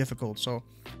is really difficult. So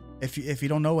if you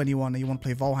don't know anyone and you want to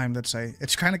play Valheim, let's say,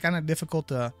 it's kind of difficult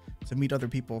to meet other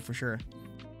people for sure.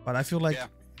 But I feel like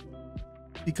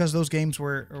because those games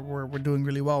were doing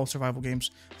really well, survival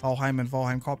games, Valheim and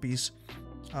Valheim copies,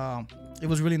 it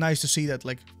was really nice to see that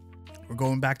like we're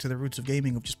going back to the roots of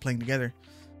gaming, of just playing together.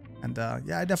 And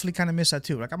yeah, I definitely kind of miss that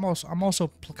too. Like I'm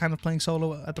also kind of playing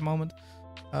solo at the moment,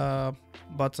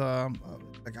 but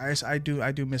like I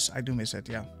do miss it.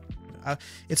 Yeah,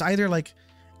 it's either like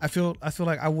I feel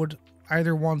like I would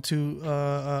either want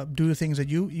to do the things that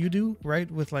you do,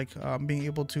 right, with like being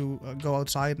able to go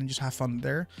outside and just have fun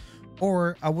there,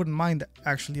 or I wouldn't mind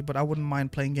actually, but I wouldn't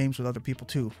mind playing games with other people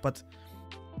too. But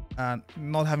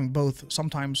not having both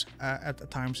sometimes at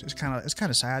times is kind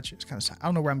of sad. It's kind of sad. I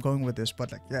don't know where I'm going with this,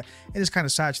 but like yeah, it is kind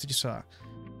of sad to just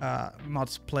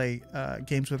not play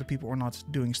games with other people or not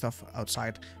doing stuff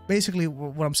outside. Basically,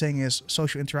 what I'm saying is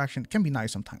social interaction can be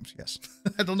nice sometimes. Yes,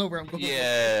 I don't know where I'm going.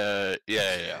 Yeah.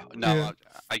 No, yeah.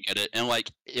 I get it. And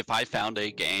like, if I found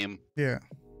a game,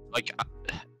 like,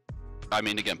 I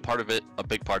mean, again, a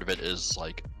big part of it is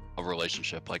like a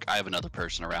relationship. Like I have another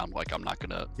person around, like I'm not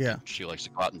gonna she likes to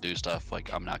go out and do stuff,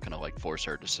 like I'm not gonna like force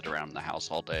her to sit around in the house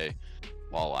all day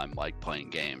while I'm like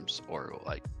playing games, or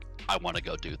like I want to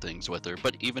go do things with her.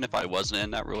 But even if I wasn't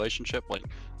in that relationship, like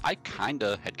I kind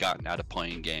of had gotten out of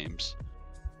playing games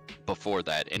before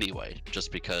that anyway,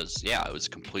 just because I was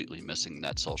completely missing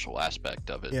that social aspect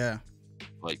of it.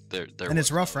 Like there and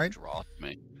it's rough, right? Draw to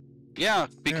me.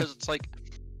 Because it's like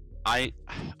I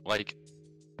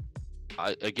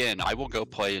will go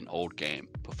play an old game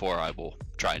before I will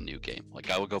try a new game. Like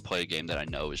I will go play a game that I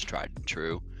know is tried and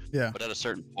true. Yeah. But at a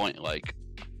certain point, like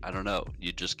I don't know,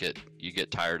 you get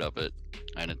tired of it,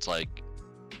 and it's like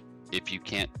if you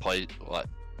can't play, like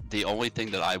the only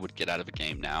thing that I would get out of a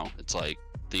game now, it's like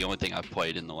the only thing I've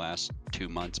played in the last 2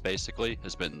 months basically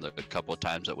has been the couple of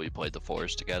times that we played The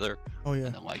Forest together. Oh yeah.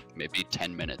 And then like maybe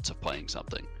 10 minutes of playing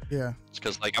something. Yeah. It's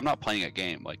because like I'm not playing a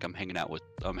game. Like I'm hanging out with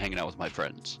my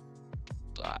friends.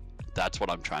 That's what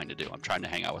I'm trying to do. I'm trying to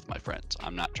hang out with my friends.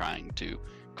 I'm not trying to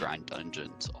grind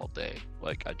dungeons all day.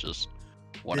 Like I just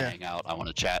want to hang out. I want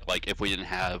to chat. Like if we didn't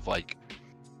have like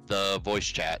the voice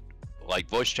chat, like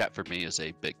voice chat for me is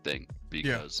a big thing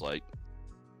because like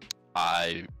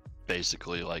I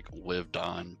basically like lived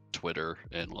on Twitter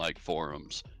and like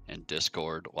forums and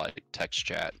Discord, like text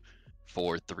chat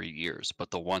for 3 years. But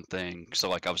the one thing, so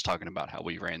like I was talking about how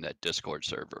we ran that Discord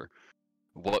server.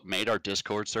 What made our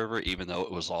Discord server, even though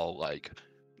it was all like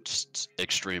just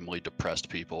extremely depressed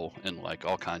people and like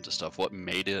all kinds of stuff, what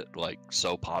made it like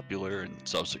so popular and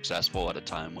so successful at a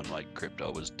time when like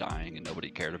crypto was dying and nobody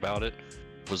cared about it,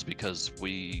 was because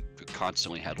we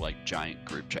constantly had like giant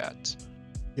group chats.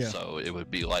 So it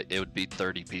would be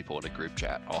 30 people in a group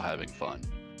chat all having fun,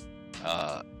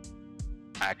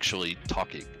 actually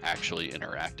talking, actually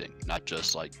interacting, not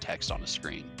just like text on a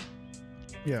screen.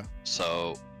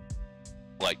 So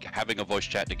like having a voice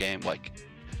chat in a game, like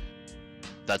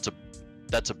that's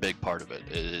a big part of it.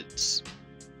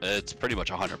 It's pretty much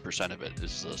 100% of it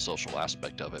is the social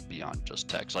aspect of it beyond just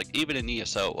text. Like even in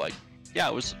ESO, like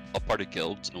it was a part of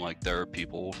guilds, and like there are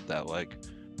people that like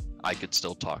I could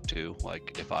still talk to.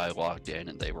 Like if I logged in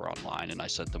and they were online and I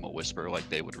sent them a whisper, like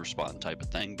they would respond, type of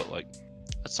thing. But like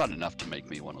that's not enough to make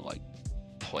me want to like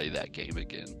play that game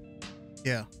again.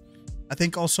 I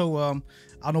think also I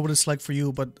don't know what it's like for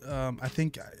you, but I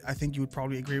think you would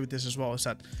probably agree with this as well, is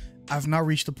that I've now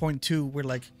reached the point too where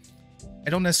like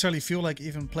I don't necessarily feel like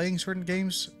even playing certain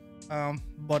games,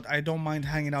 but I don't mind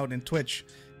hanging out in Twitch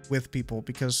with people,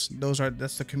 because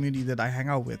that's the community that I hang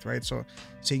out with, right? So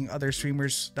seeing other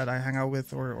streamers that I hang out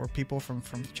with, or people from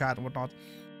chat and whatnot,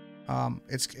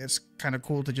 it's kind of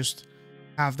cool to just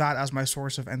have that as my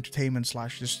source of entertainment /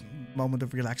 just moment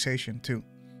of relaxation too.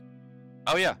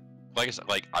 Oh yeah, like I said,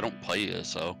 like I don't play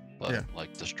ESO, but Yeah.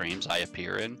 like the streams I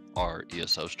appear in are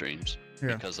ESO streams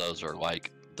Yeah. because those are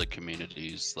like the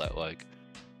communities that like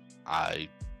I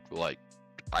like.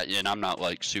 And I'm not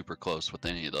like super close with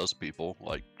any of those people.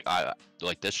 Like I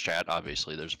like this chat.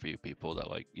 Obviously, there's a few people that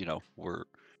like we're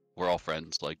all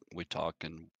friends. Like we talk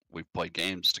and we've played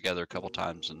games together a couple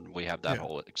times, and we have that Yeah.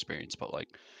 whole experience. But like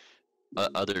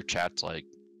other chats, like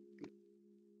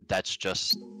that's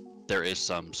just there is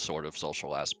some sort of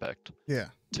social aspect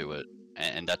Yeah. to it,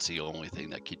 and that's the only thing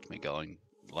that keeps me going.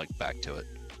 Like back to it.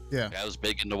 Yeah. I was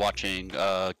big into watching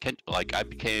like I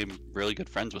became really good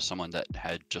friends with someone that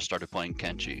had just started playing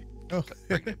Kenshi. Oh.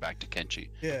 Bringing it back to Kenshi.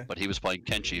 Yeah. But he was playing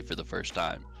Kenshi for the first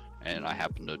time, and I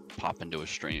happened to pop into a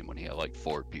stream when he had like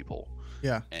 4 people,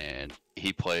 Yeah. and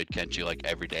he played Kenshi like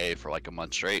every day for like a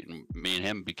month straight, and me and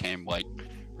him became like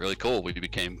really cool. We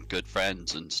became good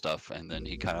friends and stuff, and then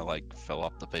he kind of like fell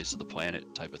off the face of the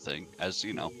planet type of thing, as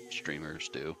you know streamers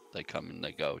do. They come and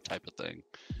they go type of thing.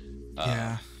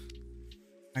 Yeah.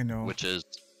 I know. Which is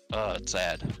it's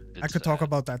sad. I could talk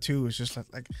about that too. It's just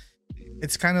like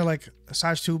it's kind of like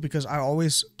sad too, because I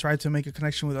always try to make a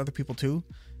connection with other people too.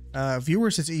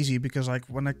 Viewers, it's easy because like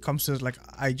when it comes to like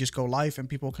I just go live and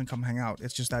people can come hang out.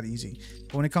 It's just that easy.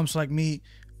 But when it comes to like me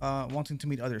wanting to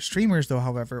meet other streamers though,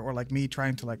 however, or like me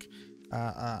trying to like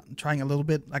trying a little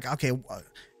bit like okay,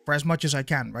 for as much as I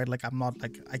can, right? Like I'm not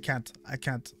like I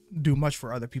can't do much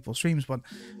for other people's streams, but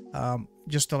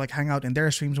just to like hang out in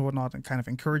their streams and whatnot and kind of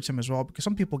encourage them as well, because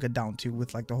some people get down too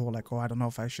with like the whole like, oh, I don't know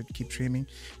if I should keep streaming.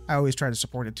 I always try to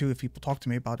support it too if people talk to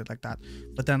me about it like that.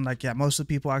 But then like yeah, most of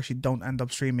the people actually don't end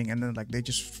up streaming, and then like they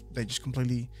just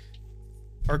completely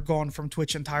are gone from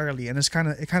Twitch entirely, and it kind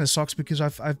of sucks because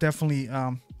I've definitely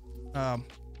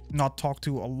not talked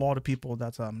to a lot of people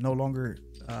that no longer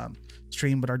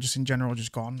stream but are just in general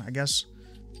just gone, I guess.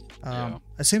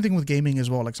 Same thing with gaming as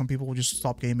well. Like some people will just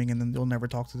stop gaming and then you'll never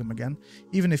talk to them again,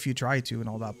 even if you try to and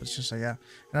all that. But it's just like yeah,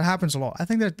 and that happens a lot. I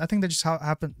think that just how it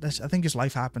happened. I think just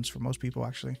life happens for most people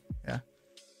actually. Yeah,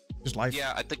 just life.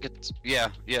 Yeah, I think it's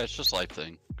it's just life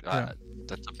thing. Yeah.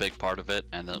 That's a big part of it.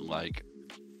 And then like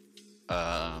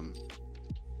I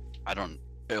don't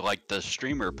like the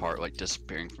streamer part, like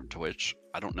disappearing from Twitch.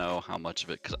 I don't know how much of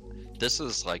it, because this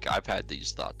is like I've had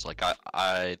these thoughts. Like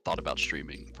I thought about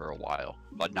streaming for a while,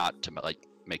 but not to like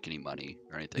make any money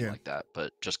or anything like that.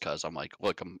 But just because I'm like,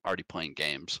 look, I'm already playing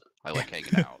games. I like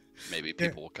hanging out. Maybe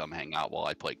people will come hang out while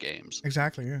I play games.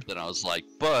 Exactly. Yeah. Then I was like,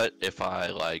 but if I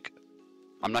like,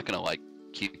 I'm not gonna like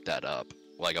keep that up.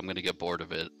 Like I'm gonna get bored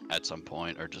of it at some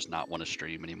point, or just not want to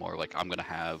stream anymore. Like I'm gonna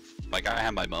have like I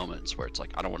have my moments where it's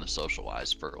like I don't want to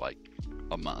socialize for like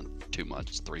a month, 2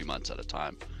 months, 3 months at a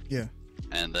time. Yeah.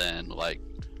 And then like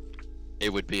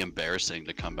it would be embarrassing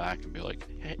to come back and be like,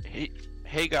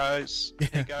 hey guys,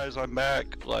 hey guys, I'm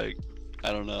back. Like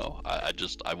I don't know.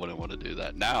 I wouldn't want to do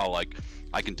that. Now like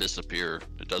I can disappear.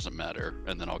 It doesn't matter,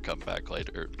 and then I'll come back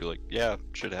later and be like, yeah,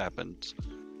 shit happens.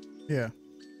 Yeah.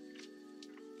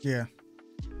 Yeah.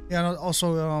 Yeah, and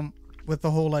also with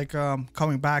the whole like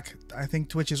coming back, I think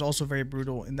Twitch is also very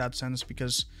brutal in that sense,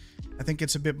 because I think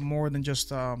it's a bit more than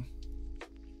just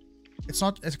it's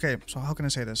okay, so how can I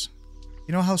say this?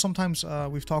 You know how sometimes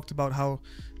we've talked about how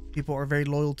people are very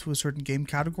loyal to a certain game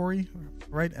category,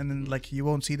 right? And then like you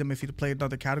won't see them if you play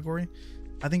another category.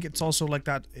 I think it's also like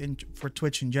that for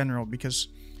Twitch in general, because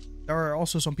there are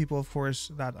also some people, of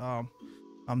course, that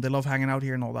they love hanging out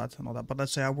here and all that. But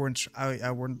let's say I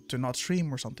weren't to not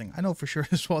stream or something, I know for sure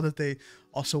as well that they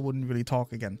also wouldn't really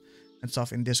talk again and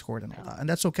stuff in Discord and all that. And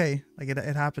that's okay. Like it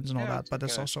happens and all that. But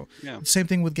that's also the same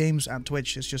thing with games and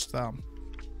Twitch. It's just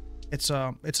it's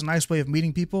a nice way of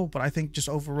meeting people, but I think just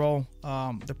overall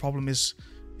the problem is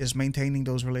maintaining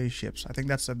those relationships. I think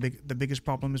that's the biggest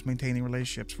problem, is maintaining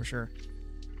relationships for sure.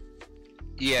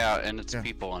 Yeah, and it's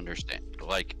people understand.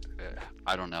 Like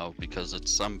I don't know, because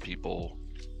it's some people.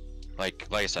 Like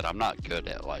I said, I'm not good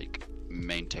at like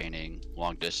maintaining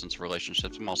long distance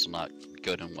relationships. I'm also not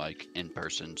good in like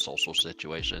in-person social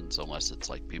situations unless it's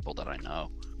like people that I know.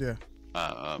 Yeah.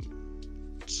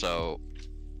 So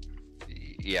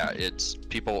yeah, it's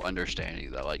people understanding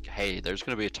that like, hey, there's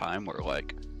gonna be a time where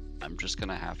like I'm just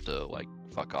gonna have to like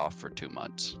fuck off for 2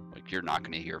 months. Like you're not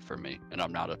gonna hear from me, and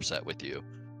I'm not upset with you.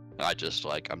 I just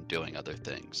like I'm doing other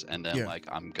things, and then like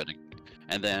I'm gonna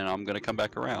come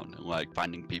back around, and like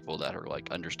finding people that are like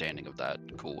understanding of that,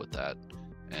 cool with that,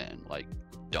 and like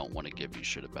don't want to give you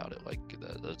shit about it. Like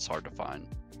that's hard to find.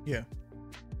 Yeah.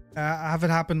 I have it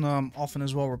happen often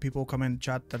as well, where people come in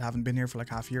chat that haven't been here for like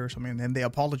half a year or something, and then they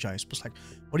apologize. But it's like,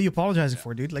 what are you apologizing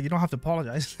for, dude? Like you don't have to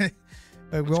apologize. Like,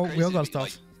 we all got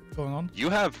stuff going on. You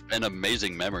have an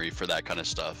amazing memory for that kind of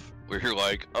stuff. where you're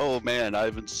like, oh man, I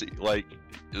haven't seen like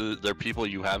there are people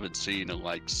you haven't seen in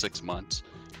like 6 months.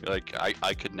 You're like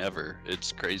I could never.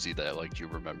 It's crazy that like you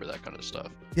remember that kind of stuff.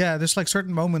 Yeah, there's like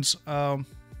certain moments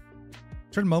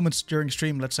during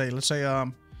stream. Let's say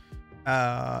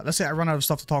I run out of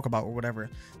stuff to talk about or whatever.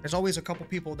 There's always a couple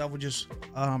people that would just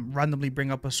randomly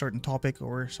bring up a certain topic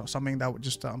or something that would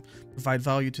just provide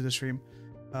value to the stream,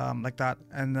 like that.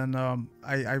 And then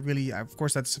I really, of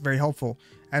course, that's very helpful.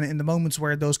 And in the moments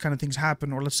where those kind of things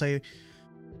happen, or let's say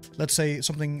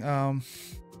something,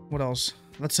 what else?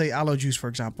 Let's say aloe juice, for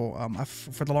example.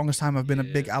 For the longest time, I've been a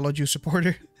big aloe juice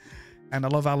supporter. And I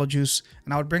love aloe juice,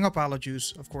 and I would bring up aloe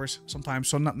juice, of course, sometimes.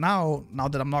 So now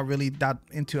that I'm not really that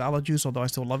into aloe juice, although I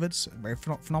still love it, it's a very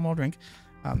phenomenal drink,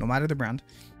 no matter the brand.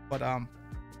 But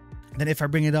then if I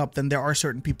bring it up, then there are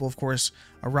certain people, of course,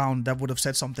 around that would have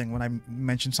said something when I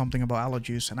mentioned something about aloe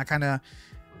juice, and I kind of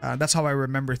that's how I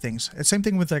remember things. It's same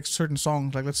thing with like certain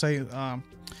songs, like let's say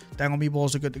Dangle Meatball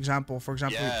is a good example. For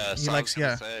example, he likes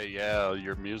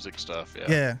your music stuff.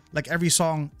 Like every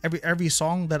song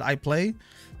that I play.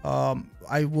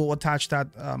 I will attach that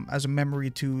as a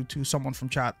memory to someone from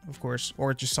chat, of course,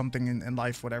 or just something in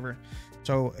life, whatever.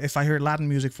 So if I hear Latin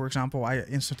music, for example, I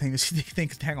instantaneously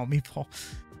think Dangle Meatball,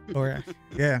 or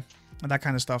and that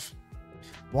kind of stuff.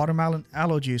 Watermelon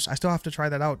aloe juice. I still have to try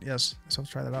that out. Yes, I still have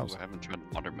to try that out. I haven't tried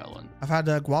watermelon. I've had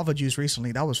guava juice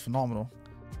recently. That was phenomenal,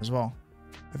 as well.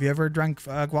 Have you ever drank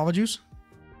guava juice?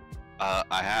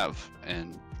 I have,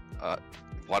 and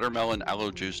watermelon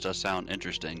aloe juice does sound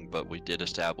interesting, but we did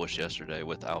establish yesterday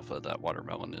with Alpha that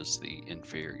watermelon is the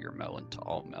inferior melon to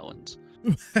all melons.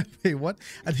 Wait, what?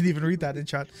 I didn't even read that in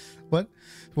chat. What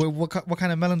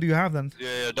kind of melon do you have then?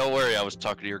 Yeah, don't worry. I was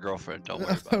talking to your girlfriend. Don't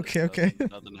worry about okay, it. okay.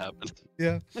 Nothing happened.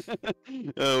 Yeah.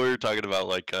 We were talking about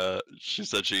like she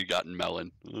said she had gotten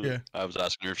melon. Yeah. I was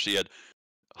asking her if she had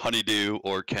honeydew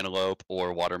or cantaloupe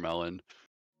or watermelon.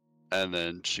 And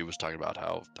then she was talking about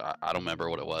how, I don't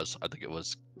remember what it was. I think it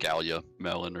was Gaia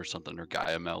melon or something, or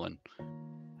Gaia melon.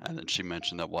 And then she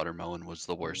mentioned that watermelon was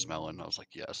the worst melon. I was like,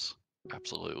 yes,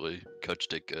 absolutely. Coach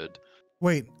did good.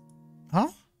 Wait, huh?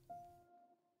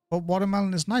 But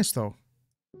watermelon is nice though.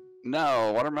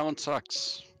 No, watermelon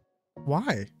sucks.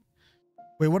 Why?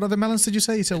 Wait, what other melons did you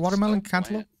say? You said watermelon,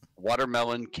 cantaloupe?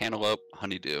 Watermelon, cantaloupe,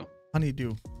 honeydew.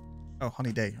 Honeydew. Oh,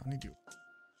 honeydew.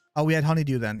 Oh, we had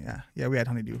honeydew then. Yeah, we had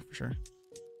honeydew for sure.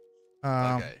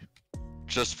 Okay.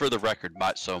 Just for the record,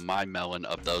 my melon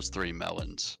of those 3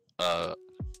 melons,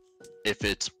 if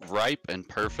it's ripe and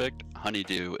perfect,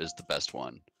 honeydew is the best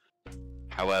one.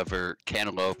 However,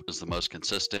 cantaloupe is the most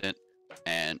consistent,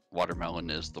 and watermelon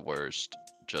is the worst,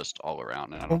 just all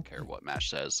around. And I don't care what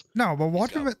Mash says. No, but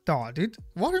watermelon, dude.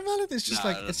 Watermelon is just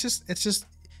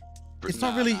it's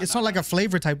not really. It's not like a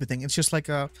flavor type of thing. It's just like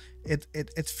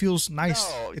it feels nice.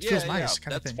 No, it feels nice.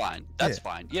 Kind of thing. Fine. That's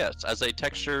fine. Yes, as a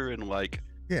texture and like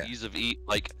ease of eat.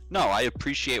 Like no, I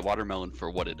appreciate watermelon for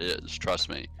what it is. Trust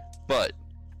me. But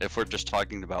if we're just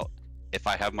talking about if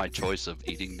I have my choice of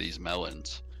eating these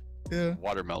melons,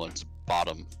 watermelon's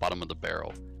bottom of the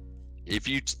barrel. If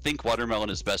you think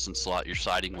watermelon is best in slot, you're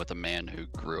siding with a man who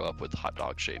grew up with hot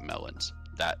dog shaped melons.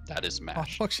 That is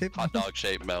Mash. Hot dog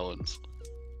shaped melons.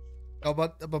 Oh,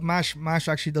 but Mash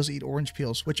actually does eat orange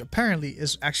peels, which apparently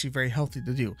is actually very healthy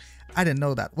to do. I didn't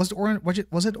know that. Was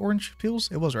it orange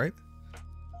peels? It was, right?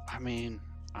 I mean,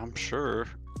 I'm sure.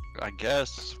 I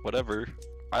guess whatever.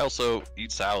 I also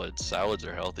eat salads. Salads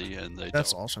are healthy and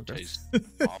That's also taste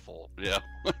awful. Yeah.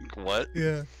 Like what?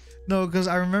 Yeah. No, because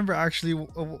I remember actually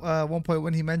one point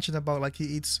when he mentioned about like he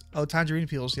eats tangerine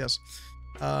peels. Yes.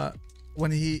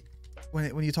 When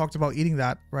you talked about eating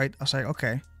that, right? I was like,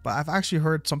 okay. But I've actually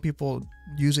heard some people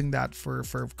using that for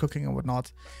cooking and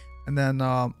whatnot. And then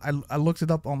I looked it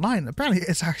up online. Apparently,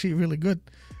 it's actually really good.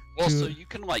 Well, so you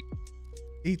can like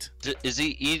eat. Is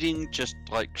he eating just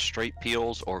like straight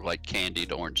peels or like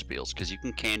candied orange peels? Because you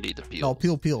can candy the peels.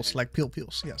 No, peels, like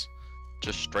peels. Yes.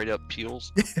 Just straight up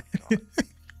peels. Oh,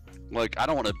 like I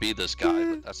don't want to be this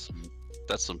guy, but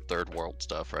that's some third world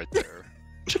stuff right there.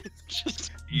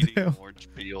 Just eating orange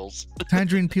peels.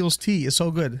 Tangerine peels tea is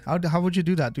so good. How would you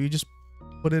do that? Do you just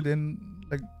put it in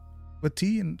like with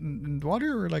tea and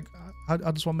water, or like how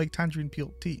does one make tangerine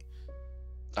peel tea?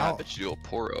 I bet you do a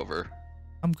pour over.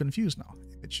 I'm confused now.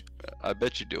 I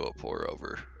bet you do a pour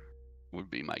over.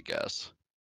 Would be my guess.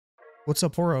 What's a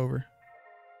pour over?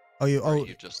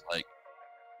 You just like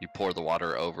you pour the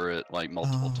water over it like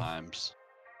multiple times.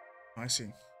 I see.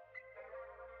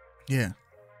 Yeah.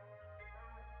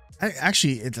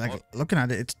 Actually, it's like looking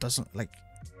at it, it doesn't like.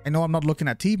 I know I'm not looking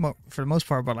at tea for the most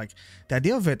part, but like the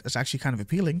idea of it is actually kind of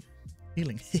appealing.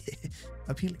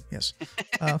 Appealing, yes.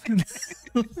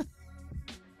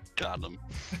 Got them.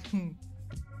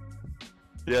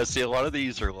 Yeah, see, a lot of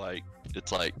these are like,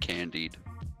 it's like candied.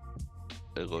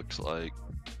 It looks like.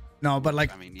 No, but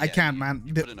like I mean, I yeah, can't, you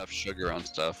man. put enough sugar on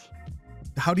stuff.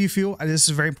 How do you feel? This is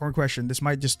a very important question. This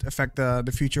might just affect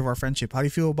the future of our friendship. How do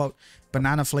you feel about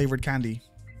banana flavored candy?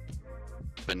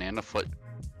 Banana foot.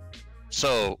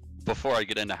 So before I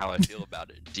get into how I feel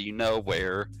about it, do you know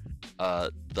where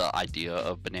the idea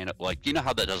of banana, like, you know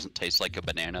how that doesn't taste like a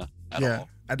banana at all?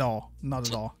 At all. Not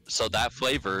at all. So that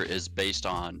flavor is based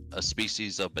on a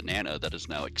species of banana that is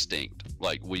now extinct.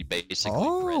 Like, we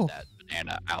basically bred that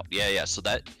banana out. Yeah. So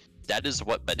that is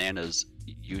what bananas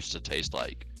used to taste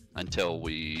like until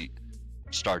we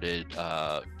started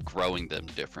growing them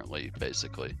differently,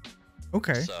 basically.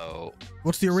 Okay. So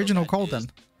what's the original called then?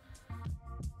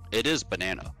 It is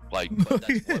banana. Like, but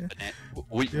that's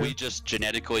what we just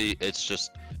genetically, it's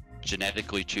just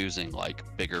genetically choosing like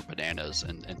bigger bananas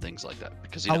and things like that,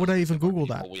 because how would I even Google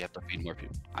that? We have to feed more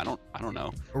people. I don't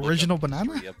know. Original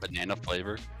banana? Banana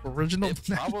flavor. Original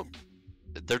banana.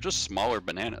 They're just smaller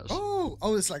bananas. Oh,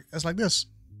 it's like this.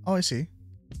 Oh, I see.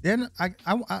 Yeah, I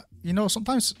you know,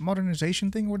 sometimes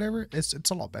modernization thing, or whatever, it's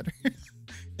a lot better.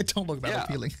 It don't look that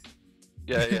appealing.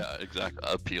 Yeah, exactly.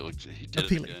 Appealing. He did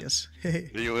appealing, it again.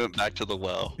 yes. He went back to the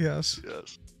well. Yes.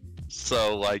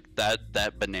 So like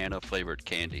that banana flavored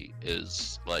candy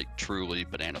is like truly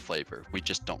banana flavor. We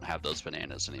just don't have those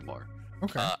bananas anymore.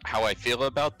 Okay. How I feel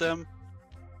about them?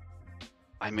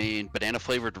 I mean, banana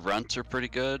flavored runts are pretty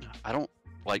good. I don't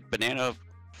like banana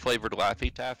flavored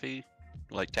Laffy Taffy.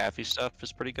 Like taffy stuff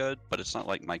is pretty good, but it's not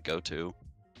like my go-to.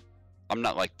 I'm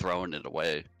not like throwing it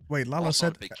away. Wait, Lala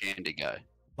said a big candy guy.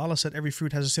 Lala said every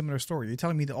fruit has a similar story. You're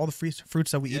telling me that all the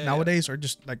fruits that we eat nowadays are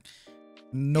just like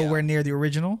nowhere near the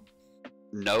original?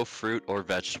 No fruit or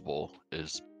vegetable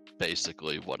is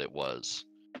basically what it was.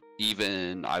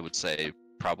 Even, I would say,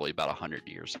 probably about 100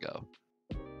 years ago.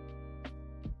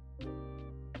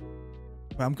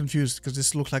 Well, I'm confused because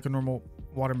this looks like a normal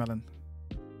watermelon.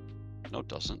 No, it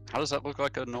doesn't. How does that look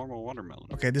like a normal watermelon?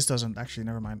 Okay, this doesn't. Actually,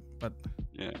 never mind. But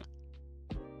yeah.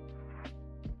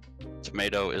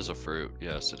 Tomato is a fruit.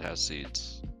 Yes, it has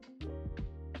seeds.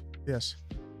 Yes.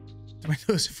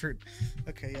 Tomato is a fruit.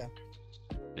 Okay, yeah.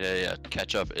 Yeah.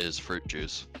 Ketchup is fruit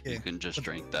juice. Yeah. You can just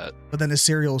drink that. But then it's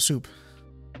cereal soup.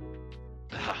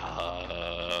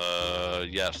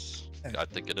 Yes. Yeah. I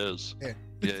think it is. Yeah.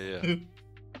 Yeah.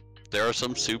 There are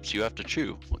some soups you have to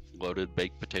chew. Loaded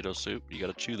baked potato soup, you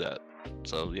gotta chew that.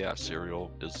 So yeah,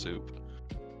 cereal is soup.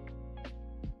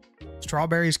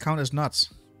 Strawberries count as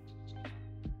nuts.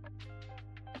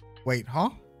 Wait, huh?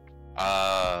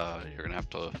 You're gonna have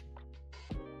to.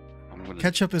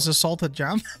 Ketchup is a salted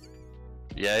jam.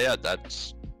 Yeah,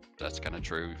 that's kind of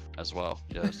true as well.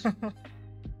 Yes.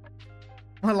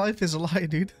 My life is a lie,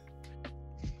 dude.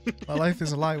 My life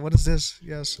is a lie. What is this?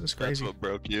 Yes, it's crazy. That's what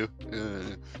broke you.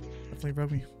 Yeah. Definitely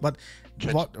broke me. But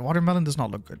watermelon does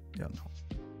not look good. Yeah, no.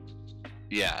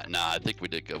 Yeah, I think we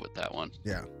did good with that one.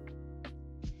 Yeah.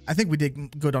 I think we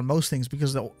did good on most things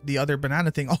because the other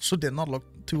banana thing also did not look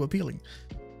too appealing.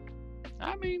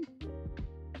 I mean,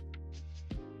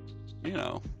 you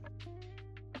know,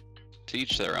 to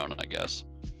each their own, I guess.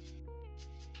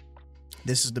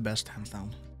 This is the best, hands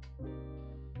down.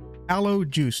 Aloe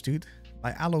juice, dude.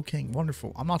 By Aloe King.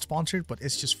 Wonderful. I'm not sponsored, but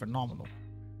it's just phenomenal.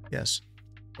 Yes.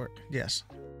 Yes.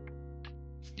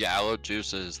 Yeah, aloe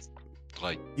juice is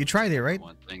like... You tried it, right?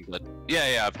 One thing, but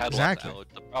yeah, I've had lots of aloe.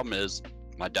 The problem is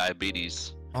my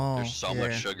diabetes. Oh, there's so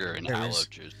much sugar in aloe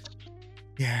juice.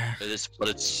 Yeah. It is, but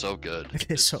it's so good.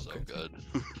 It's so good.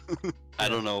 I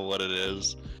don't know what it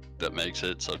is that makes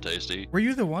it so tasty. Were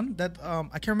you the one that I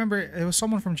can't remember? It was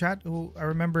someone from chat who I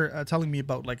remember telling me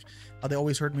about, like, how they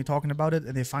always heard me talking about it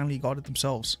and they finally got it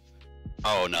themselves.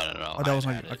 Oh no! Oh, that was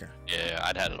like okay. Yeah,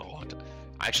 I'd had it a long time.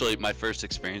 Actually, my first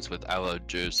experience with aloe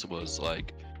juice was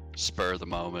like spur of the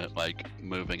moment, like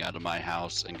moving out of my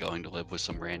house and going to live with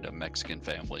some random Mexican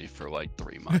family for like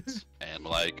 3 months. And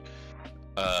like,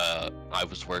 I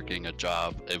was working a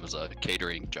job. It was a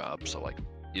catering job. So like,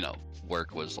 you know,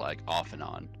 work was like off and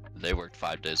on. They worked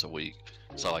 5 days a week.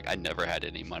 So like, I never had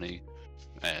any money,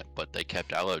 but they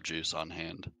kept aloe juice on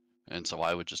hand. And so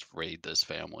I would just raid this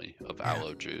family of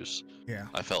aloe juice. Yeah.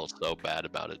 I felt so bad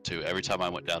about it too. Every time I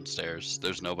went downstairs,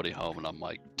 there's nobody home, and I'm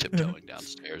like tiptoeing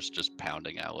downstairs, just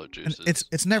pounding aloe juice.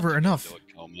 It's never enough.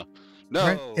 No,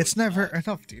 right? It's never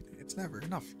enough, dude. It's never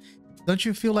enough. Don't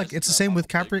you feel like it's the same with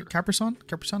Capri-Sun?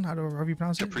 Capri-Sun? How do you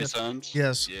pronounce it? Capri-Suns?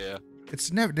 Yes. Yeah.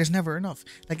 There's never enough.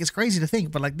 Like, it's crazy to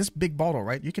think, but like this big bottle,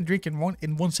 right? You can drink in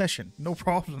one session, no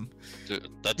problem. Dude,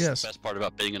 that's the best part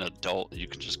about being an adult. You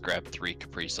can just grab 3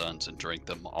 Capri Suns and drink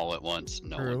them all at once.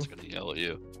 No one's gonna yell at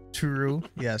you. True.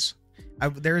 Yes.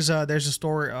 There's a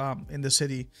store in the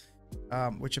city,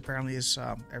 which apparently is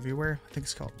everywhere. I think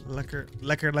it's called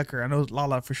Lekker. I know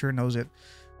Lala for sure knows it,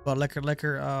 but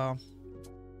Lekker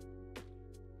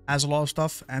has a lot of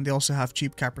stuff, and they also have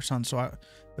cheap Capri Sun. So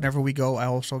whenever we go, I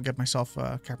also get myself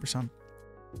Capri Sun.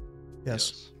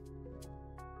 Yes.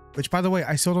 Which, by the way,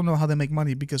 I still don't know how they make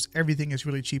money because everything is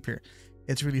really cheap here.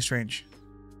 It's really strange.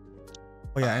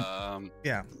 Oh yeah.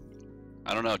 Yeah.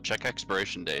 I don't know. Check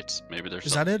expiration dates. Maybe there's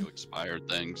Is some that it? new expired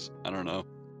things. I don't know.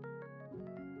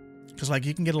 Because like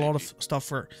you can get a lot of stuff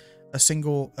for a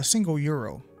single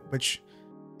euro, which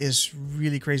is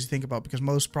really crazy to think about because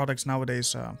most products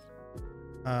nowadays,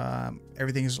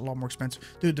 everything is a lot more expensive.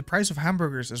 Dude, the price of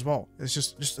hamburgers as well. It's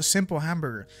just a simple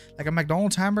hamburger, like a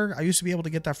McDonald's hamburger. I used to be able to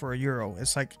get that for €1.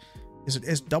 It's like,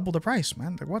 it's double the price,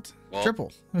 man. Like what? Well,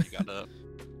 Triple. you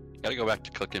gotta go back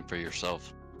to cooking for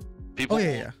yourself. People, Oh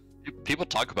yeah. people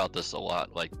talk about this a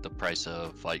lot, like the price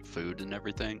of like food and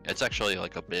everything. It's actually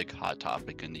like a big hot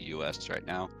topic in the U.S. right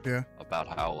now. Yeah. About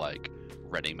how like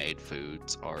ready-made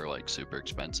foods are like super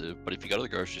expensive, but if you go to the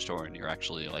grocery store and you're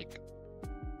actually like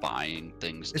buying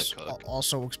things It's to cook,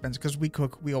 also expensive because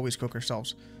we always cook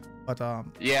ourselves. But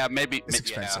yeah, maybe it's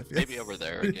expensive. Yeah. maybe over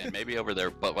there again, maybe over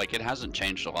there, but like it hasn't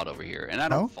changed a lot over here. And I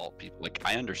don't No? fault people. Like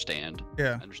I understand.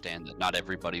 Yeah. I understand that not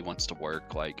everybody wants to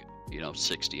work like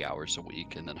 60 hours a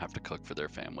week and then have to cook for their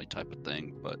family type of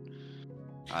thing. But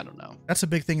I don't know. That's a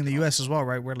big thing in the US as well,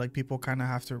 right? Where like people kind of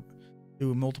have to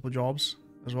do multiple jobs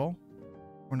as well,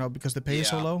 or no, because the pay is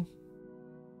so Yeah. low.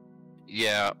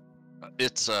 Yeah,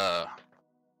 it's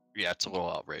it's a little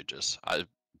outrageous.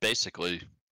 Basically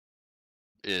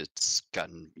it's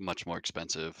gotten much more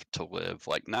expensive to live.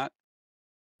 Like not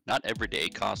everyday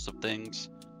costs of things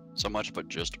so much, but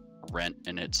just rent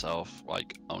in itself,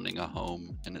 like owning a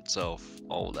home in itself,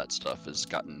 all of that stuff has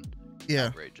gotten Yeah.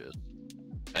 outrageous.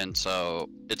 And so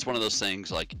it's one of those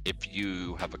things like if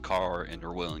you have a car and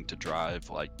are willing to drive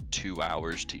like 2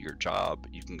 hours to your job,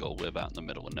 you can go live out in the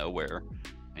middle of nowhere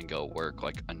and go work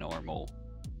like a normal,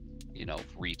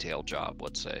 retail job,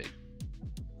 let's say,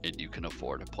 and you can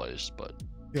afford a place. But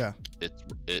Yeah.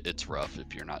 it's rough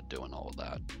if you're not doing all of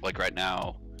that. Like right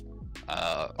now,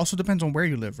 Also depends on where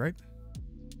you live, right?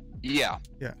 yeah.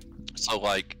 Yeah. So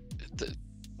like the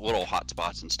little hot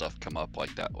spots and stuff come up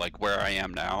like that. Like where I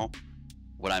am now,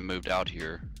 when I moved out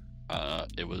here,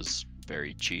 it was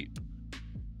very cheap.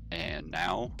 And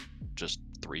now, just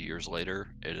 3 years later,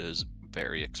 it is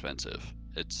very expensive.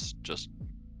 It's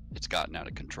gotten out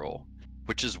of control,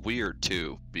 which is weird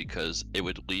too, because it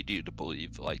would lead you to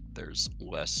believe like there's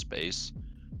less space.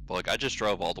 But like I just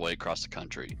drove all the way across the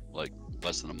country like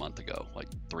less than a month ago, like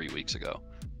 3 weeks ago.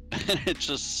 And it's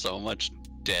just so much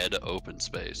dead open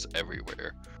space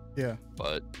everywhere. Yeah.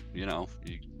 But you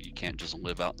can't just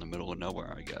live out in the middle of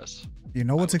nowhere, I guess. You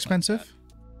know what's would like that. expensive?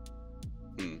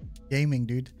 Hmm. Gaming,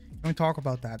 dude. Can we talk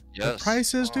about that? The Yes.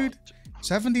 prices, Oh, dude.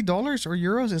 $70 or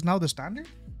euros is now the standard?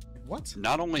 What?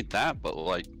 Not only that, but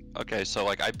like, okay, so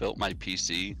like I built my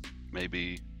PC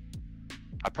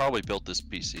I probably built this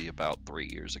PC about 3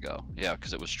 years ago. Yeah,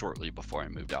 because it was shortly before I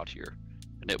moved out here.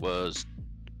 And it was,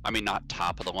 not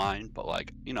top of the line, but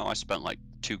like, I spent like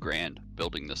 $2,000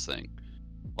 building this thing.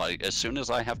 Like, as soon as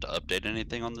I have to update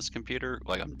anything on this computer,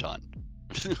 like, I'm done.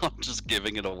 I'm just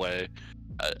giving it away.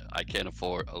 I can't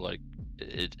afford, like,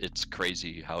 it's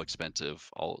crazy how expensive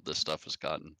all of this stuff has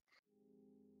gotten.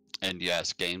 And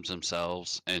yes, games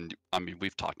themselves, and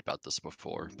we've talked about this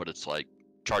before, but it's like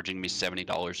charging me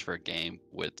 $70 for a game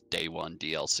with day one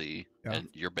DLC, Yeah. and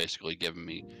you're basically giving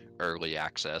me early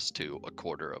access to a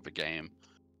quarter of a game.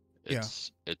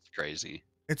 It's crazy.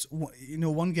 It's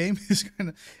one game is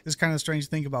kind of strange to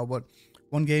think about, but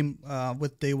one game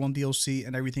with day one DLC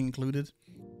and everything included,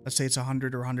 let's say it's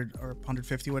 100 or 100 or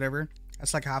 150, whatever.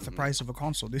 That's like half the price of a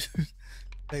console, dude.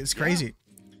 It's crazy.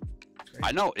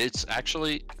 I know, it's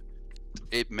actually,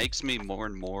 it makes me more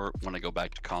and more want to go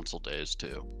back to console days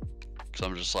too. Because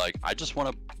I'm just like, I just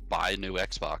want to buy a new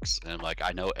Xbox, and like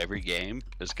I know every game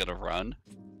is gonna run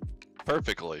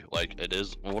perfectly. Like it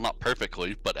is, well, not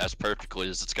perfectly, but as perfectly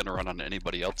as it's gonna run on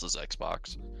anybody else's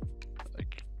Xbox.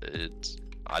 Like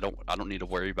I don't need to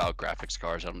worry about graphics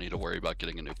cards. I don't need to worry about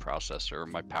getting a new processor or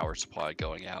my power supply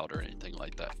going out or anything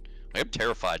like that. Like, I'm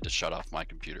terrified to shut off my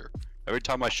computer. Every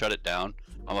time I shut it down,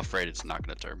 I'm afraid it's not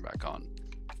going to turn back on.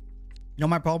 You know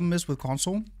my problem is with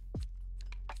console?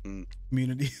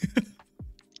 Community.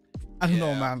 I don't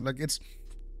know, man. Like it's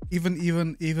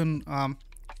even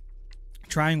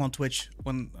trying on Twitch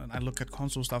when I look at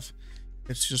console stuff,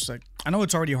 it's just like, I know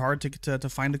it's already hard to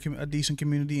find a decent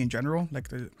community in general, like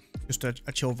just a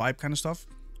chill vibe kind of stuff,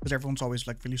 because everyone's always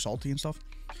like really salty and stuff.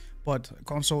 but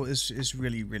console is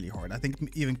really really hard. I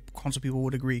think even console people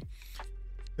would agree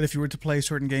that if you were to play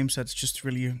certain games, that's just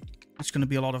really, it's going to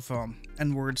be a lot of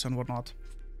n words and whatnot.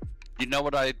 You know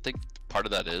what I think part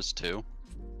of that is too?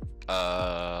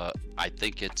 I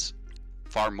think it's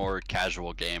far more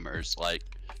casual gamers. Like,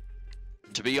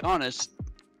 to be honest,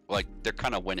 like they're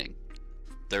kind of winning.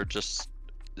 They're just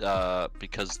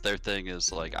because their thing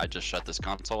is like, I just shut this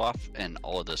console off and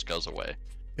all of this goes away.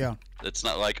 Yeah. It's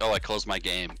not like, oh, I close my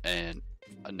game and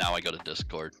now I go to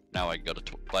Discord. Now I go to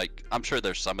like, I'm sure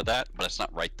there's some of that, but it's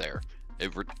not right there.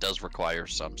 It does require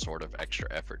some sort of extra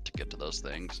effort to get to those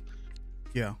things.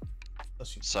 Yeah.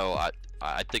 So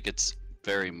I think it's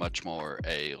very much more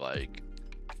a like,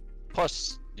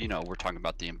 plus, you know, we're talking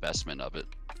about the investment of it.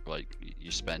 Like,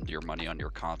 you spend your money on your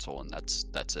console and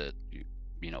that's it.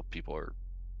 You know, people are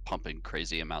pumping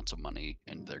crazy amounts of money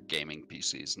in their gaming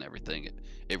PCs and everything.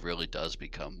 It really does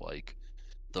become like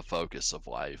the focus of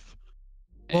life.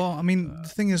 Well, I mean, the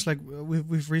thing is, like,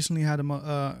 we've recently had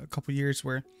a couple years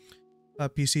where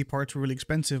PC parts were really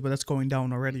expensive, but that's going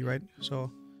down already, right?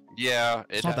 So yeah,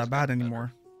 it's not that bad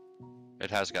anymore.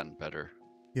 It has gotten better.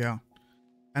 Yeah,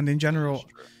 and in general,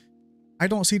 I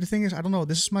don't see, the thing is, I don't know.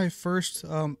 This is my first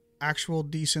actual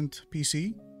decent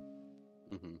PC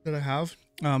that I have.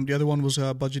 The other one was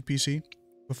a budget PC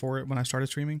before when I started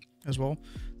streaming as well.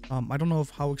 I don't know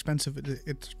how expensive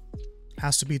it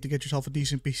has to be to get yourself a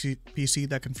decent PC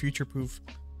that can future-proof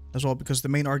as well, because the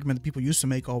main argument that people used to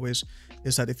make always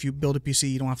is that if you build a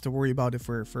PC, you don't have to worry about it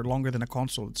for longer than a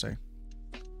console, let's say.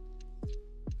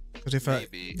 Because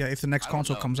if the next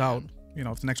console comes out, you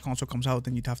know, if the next console comes out,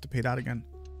 then you'd have to pay that again.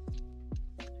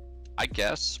 I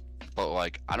guess, but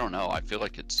like, I don't know. I feel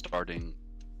like it's starting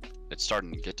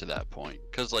to get to that point,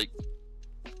 because like,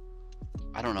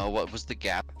 I don't know, what was the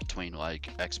gap between like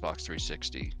Xbox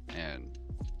 360 and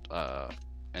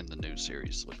the new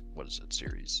series, like, what is it,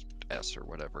 Series S or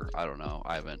whatever? I don't know.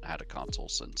 I haven't had a console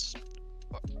since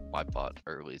I bought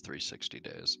early 360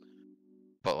 days,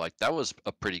 but like, that was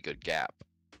a pretty good gap.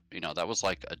 You know, that was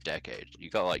like a decade. You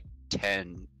got like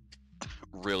 10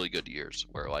 really good years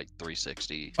where like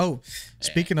 360. Oh,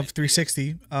 speaking of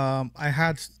 360, I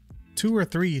had 2 or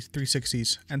 3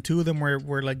 360s, and 2 of them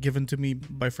were like given to me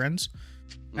by friends,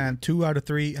 and 2 out of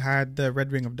 3 had the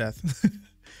Red Ring of Death.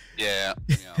 Yeah,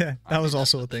 that was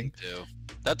also a thing too.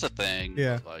 That's a thing.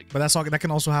 Yeah, but that's all. That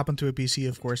can also happen to a PC,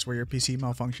 of course, where your PC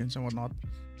malfunctions and whatnot.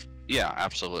 Yeah,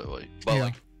 absolutely.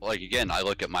 But like again, I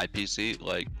look at my PC,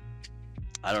 like,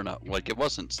 I don't know, like, it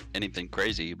wasn't anything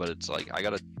crazy, but it's like, I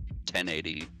got a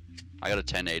 1080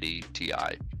 Ti.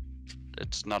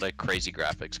 It's not a crazy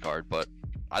graphics card, but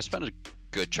I spent a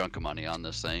good chunk of money on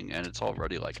this thing, and it's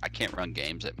already like, I can't run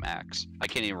games at max. I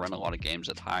can't even run a lot of games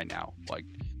at high now, like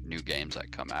new games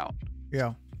that come out.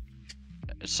 Yeah.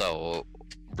 So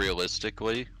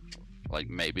realistically, like,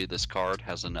 maybe this card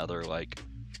has another like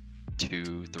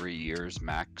 2-3 years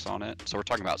max on it. So we're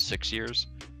talking about 6 years.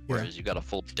 Whereas you got a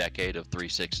full decade of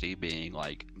 360 being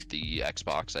like the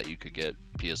Xbox that you could get,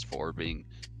 PS4 being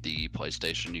the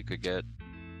PlayStation you could get.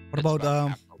 What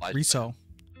about resale?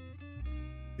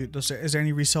 Is there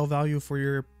any resale value for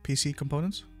your PC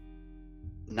components?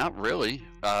 Not really.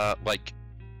 Like,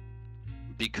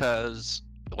 because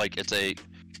like it's a,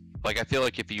 like, I feel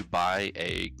like if you buy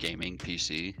a gaming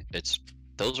PC,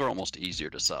 those are almost easier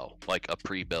to sell, like a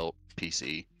pre-built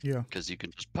PC. Yeah. Because you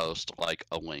can just post like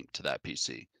a link to that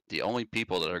PC. The only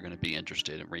people that are going to be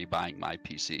interested in rebuying my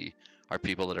PC are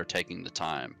people that are taking the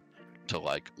time to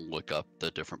like look up the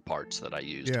different parts that I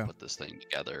use to put this thing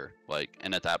together. Like,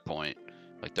 and at that point,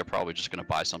 like, they're probably just going to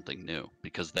buy something new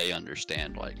because they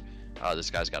understand, like, this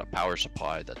guy's got a power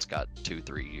supply that's got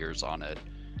 2-3 years on it.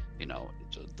 You know,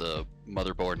 the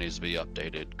motherboard needs to be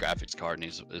updated. Graphics card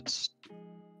it's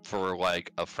for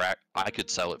like I could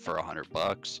sell it for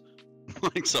 $100.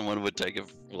 Like, someone would take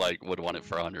it, like, would want it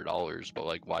for $100, but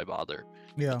like, why bother?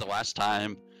 Yeah. But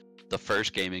the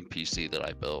first gaming PC that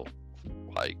I built,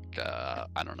 like,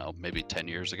 I don't know, maybe 10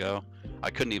 years ago, I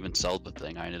couldn't even sell the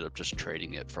thing. I ended up just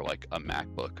trading it for like a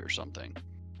MacBook or something,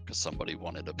 because somebody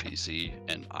wanted a PC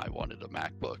and I wanted a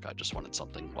MacBook. I just wanted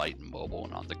something light and mobile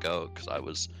and on the go, because I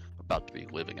was about to be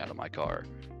living out of my car.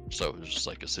 So it was just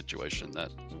like a situation that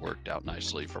worked out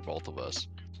nicely for both of us.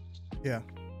 Yeah.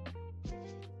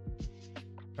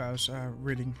 I was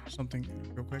reading something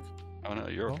real quick. Oh no,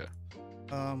 you're okay.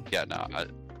 Yeah, no,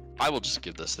 I will just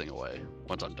give this thing away.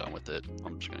 Once I'm done with it,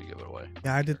 I'm just gonna give it away.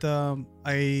 Yeah, I did.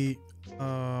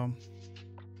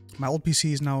 My old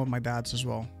PC is now at my dad's as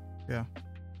well. Yeah.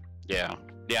 Yeah.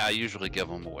 I usually give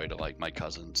them away to like my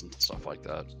cousins and stuff like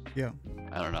that. Yeah.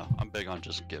 I don't know. I'm big on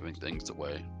just giving things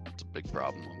away. It's a big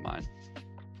problem of mine.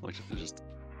 Like, just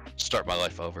start my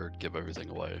life over, give everything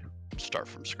away, start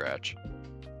from scratch.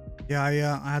 Yeah,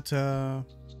 I had to.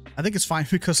 I think it's fine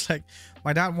because like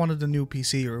my dad wanted a new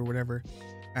PC or whatever,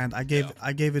 and I gave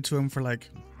it to him for like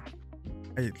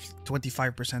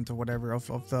 25% or whatever of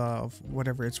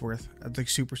whatever it's worth, like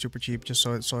super cheap, just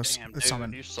so it's Damn, dude,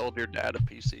 something. you sold your dad a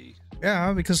PC.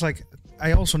 Yeah, because like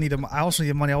I also needed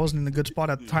money. I wasn't in a good spot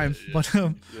at the time, but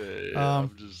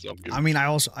I mean, I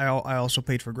also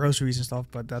paid for groceries and stuff,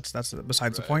 but that's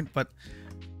besides the point. But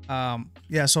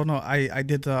yeah, so no, I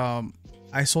did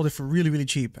I sold it for really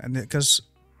cheap, and because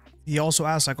he also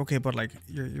asked like, okay, but like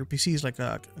your PC is like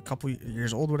a couple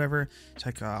years old, whatever. It's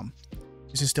like,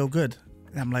 is it still good?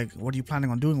 And I'm like, what are you planning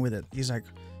on doing with it? He's like,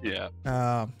 yeah,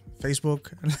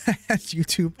 Facebook and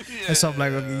YouTube and stuff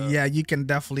like, okay, yeah, you can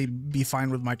definitely be fine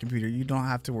with my computer. You don't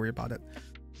have to worry about it.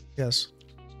 Yes.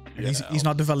 And he's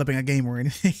not developing a game or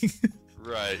anything.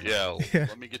 Right, yeah.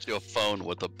 Let me get you a phone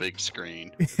with a big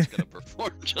screen. It's gonna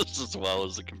perform just as well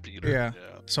as the computer. Yeah.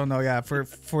 So no, yeah,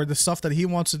 for the stuff that he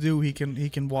wants to do, he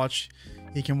can watch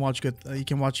good. He can watch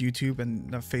YouTube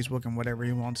and Facebook and whatever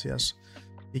he wants. Yes,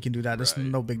 he can do that. It's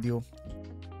no big deal.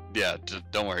 Yeah,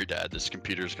 don't worry, Dad. This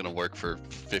computer's gonna work for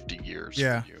 50 years.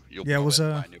 Yeah. You'll it was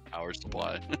buy a new power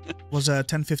supply. Was a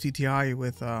 1050 Ti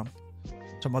with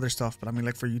some other stuff, but I mean,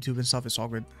 like for YouTube and stuff, it's all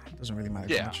good. It doesn't really matter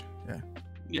too much.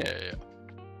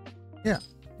 Yeah,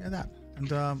 that.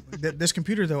 And this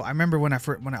computer though, I remember when I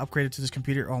upgraded to this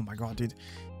computer. Oh my god, dude,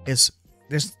 it's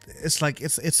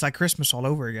like Christmas all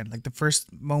over again. Like the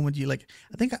first moment you like,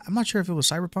 I'm not sure if it was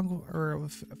Cyberpunk or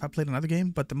if I played another game,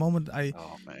 but the moment I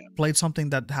played something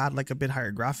that had like a bit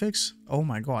higher graphics, oh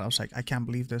my god, I was like, I can't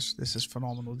believe this. This is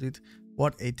phenomenal, dude.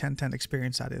 What a 1010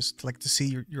 experience that is. To, like, to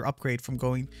see your upgrade from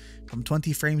going from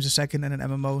 20 frames a second in an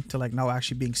MMO to like now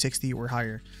actually being 60 or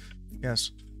higher.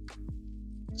 Yes.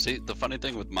 See, the funny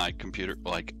thing with my computer,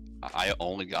 like, I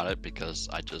only got it because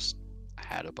I just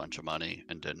had a bunch of money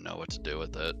and didn't know what to do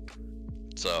with it.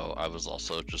 So I was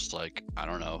also just like, I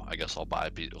don't know, I guess I'll buy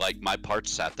a like my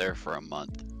parts sat there for a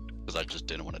month because I just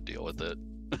didn't want to deal with it.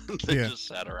 They just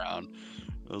sat around.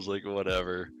 I was like,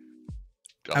 whatever.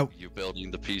 You building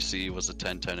the PC was a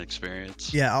 1010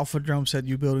 experience. Yeah, Alpha Drum said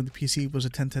you building the PC was a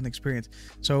 1010 experience.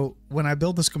 So when I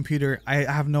built this computer, I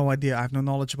have no idea. I have no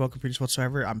knowledge about computers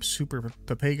whatsoever. I'm super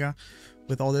papega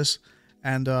with all this.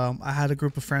 And I had a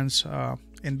group of friends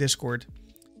in Discord.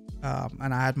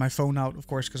 And I had my phone out, of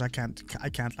course, because I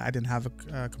didn't have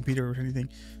a computer or anything.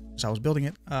 So I was building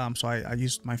it. So I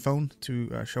used my phone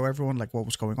to show everyone like what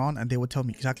was going on. And they would tell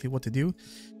me exactly what to do.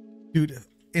 Dude,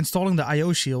 installing the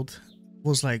IO shield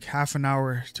was like half an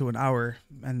hour to an hour,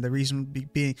 and the reason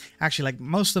being actually, like,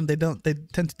 most of them they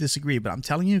tend to disagree, but I'm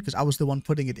telling you, because I was the one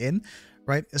putting it in,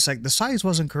 right? It's like the size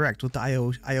wasn't correct with the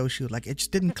IO shield. Like, it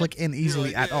just didn't click in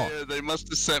easily at all. Yeah, they must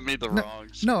have sent me the wrong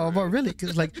script. No, but really,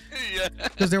 because like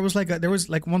because there was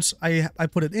like once I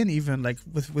put it in, even like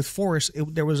with force,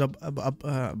 there was a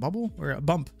bubble or a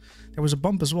bump. There was a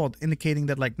bump as well, indicating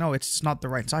that like, no, it's not the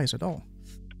right size at all.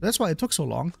 That's why it took so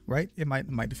long, right? In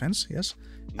my defense, yes.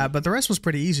 But the rest was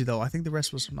pretty easy, though. I think the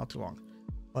rest was not too long.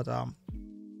 But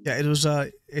yeah, it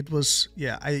was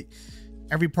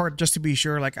every part, just to be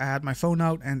sure. Like, I had my phone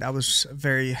out, and I was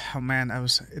very, oh man,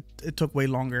 it took way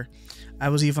longer. I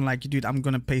was even like, dude, I'm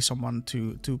gonna pay someone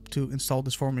to install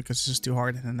this for me because this is too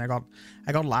hard. And then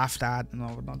I got laughed at, and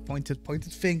all pointed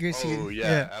fingers. Oh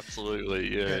yeah,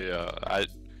 absolutely,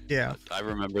 yeah. I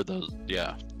remember those.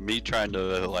 Yeah, me trying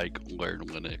to like learn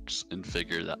Linux and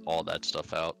figure all that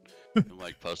stuff out, and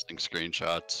like posting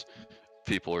screenshots.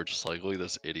 People were just like, "Look at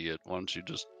this idiot! Why don't you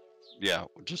just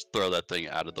throw that thing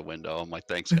out of the window?" I'm like,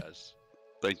 "Thanks, guys.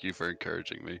 Thank you for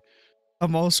encouraging me."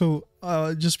 I'm also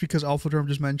just because Alpha Drum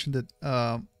just mentioned it.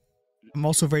 I'm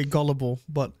also very gullible,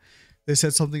 but they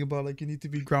said something about like you need to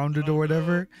be grounded or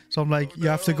whatever. So I'm like, you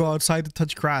have to go outside to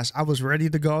touch grass. I was ready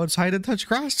to go outside and touch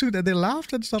grass too, and they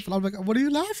laughed and stuff. And I'm like, what are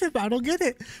you laughing about? I don't get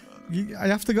it. I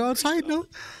have to go outside, no?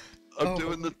 I'm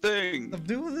doing the thing. I'm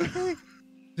doing the thing,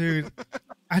 dude.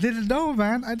 I didn't know,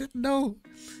 man. I didn't know.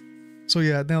 So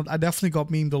yeah, no, I definitely got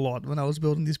memed a lot when I was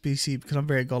building this PC because I'm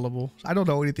very gullible. I don't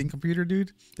know anything computer,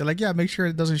 dude. They're like, yeah, make sure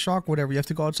it doesn't shock, whatever. You have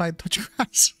to go outside and touch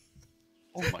grass.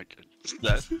 Oh my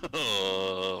goodness.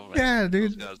 Oh, man. Yeah,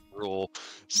 dude. Those guys rule.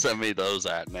 Send me those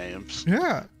names.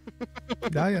 Yeah.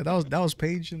 Yeah, that was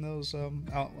Paige and those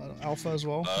Alpha as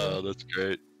well. Oh, that's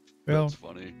great. Well, that's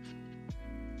funny.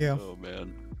 Yeah. Oh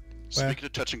man. Speaking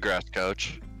of touching grass,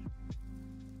 Coach,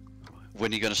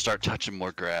 when are you gonna start touching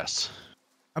more grass?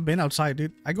 I've been outside,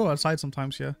 dude. I go outside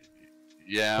sometimes, yeah.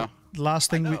 Yeah. The last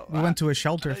thing we went to a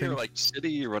shelter thing. You're like city,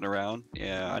 you run around.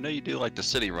 Yeah, I know you do like the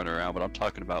city run around, but I'm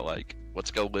talking about like, let's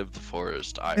go live the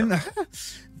forest.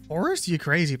 Forest? You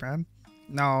crazy, man.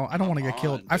 No, I don't want to get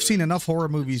killed. on, I've seen dude. enough horror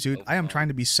movies, dude. so I am fun. trying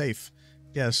to be safe.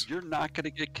 Yes. You're not gonna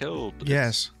get killed.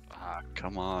 Yes.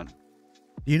 Come on.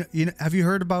 You know, have you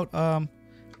heard about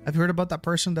that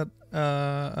person that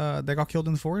that got killed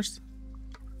in the forest?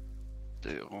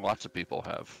 Dude, lots of people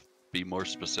have. Be more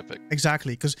specific.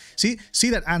 Exactly, because see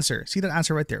that answer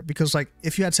right there. Because like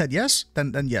if you had said yes,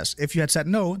 then yes. If you had said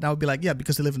no, that would be like, yeah,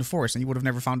 because they live in the forest, and you would have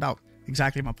never found out.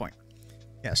 Exactly my point.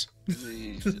 Yes.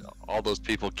 All those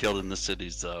people killed in the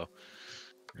cities, though.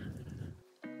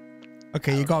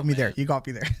 Okay, you got me there. You got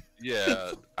me there.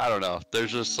 Yeah, I don't know.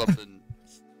 There's just something.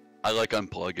 I like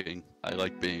unplugging. I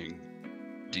like being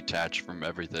detached from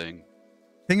everything.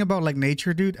 Thing about like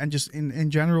nature, dude, and just in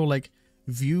general, like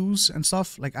views and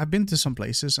stuff. Like I've been to some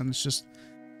places, and it's just,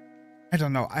 I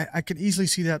don't know. I could easily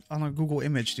see that on a Google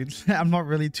image, dude. I'm not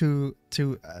really too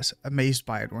amazed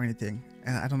by it or anything.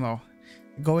 And I don't know.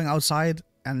 Going outside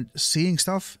and seeing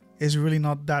stuff is really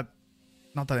not that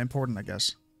important, I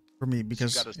guess, for me,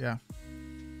 because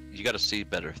you got to see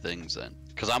better things then.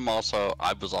 Because I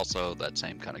was also that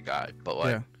same kind of guy, but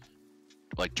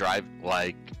like drive,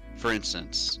 like for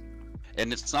instance,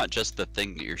 and it's not just the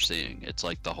thing that you're seeing, it's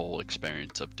like the whole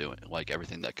experience of doing it, like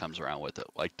everything that comes around with it.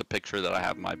 Like the picture that I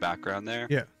have in my background there,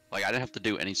 like I didn't have to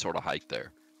do any sort of hike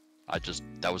there.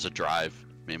 That was a drive.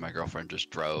 Me and my girlfriend just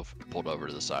drove, pulled over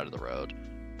to the side of the road,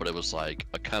 but it was like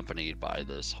accompanied by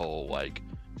this whole like,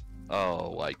 oh,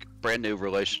 like brand new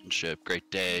relationship, great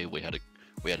day. We had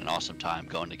an awesome time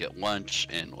going to get lunch,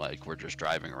 and like we're just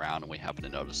driving around, and we happen to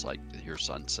notice like your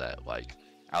sunset like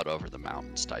out over the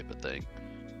mountains type of thing.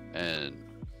 And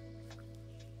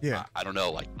I don't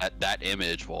know, like that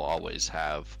image will always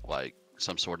have like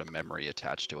some sort of memory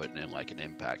attached to it and like an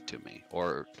impact to me.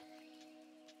 Or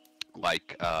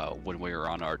like when we were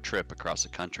on our trip across the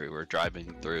country, we were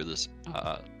driving through this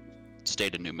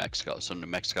state of New Mexico. So New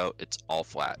Mexico, it's all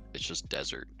flat, it's just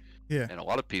desert. And a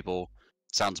lot of people,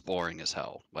 it sounds boring as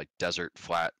hell, like desert,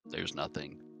 flat, there's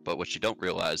nothing. But what you don't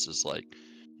realize is like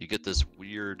you get this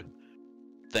weird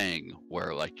thing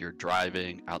where like you're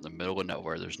driving out in the middle of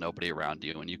nowhere, there's nobody around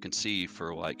you, and you can see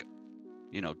for like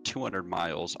 200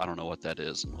 miles, I don't know what that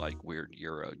is in like weird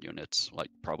Euro units, like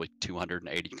probably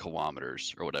 280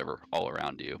 kilometers or whatever, all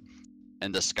around you,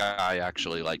 and the sky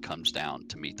actually like comes down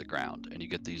to meet the ground, and you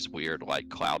get these weird like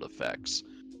cloud effects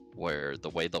where the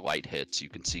way the light hits, you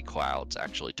can see clouds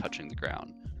actually touching the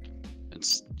ground,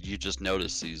 and you just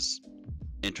notice these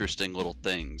interesting little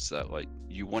things that like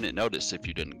you wouldn't notice if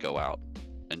you didn't go out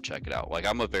and check it out. Like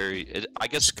I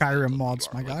guess Skyrim mods,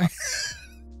 my guy.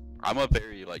 I'm a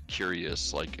very like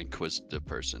curious, like inquisitive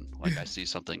person. Like I see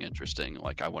something interesting,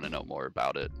 like I want to know more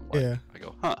about it. Like, I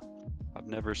go, I've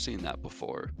never seen that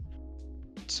before.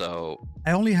 So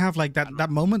I only have like that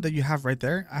moment that you have right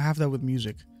there. I have that with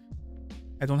music.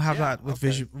 I don't have that with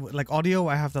visual, like audio.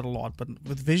 I have that a lot, but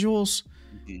with visuals,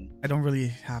 I don't really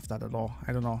have that at all.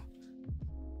 I don't know.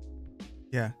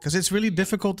 Yeah, because it's really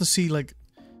difficult to see like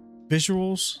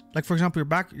visuals. Like for example,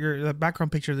 your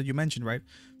background picture that you mentioned, right?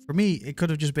 For me, it could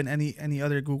have just been any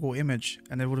other Google image,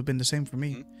 and it would have been the same for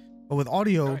me. But with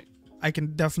audio, I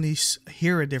can definitely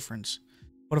hear a difference.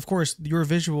 But of course, your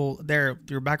visual there,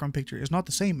 your background picture is not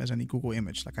the same as any Google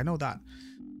image. Like I know that,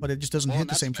 but it just doesn't hit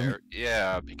the same for me.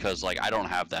 Yeah, because like I don't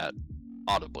have that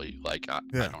audibly. Like I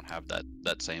don't have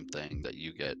that same thing that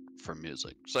you get from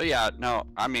music. So yeah, no,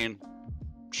 I mean,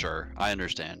 sure, I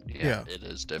understand. Yeah, it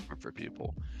is different for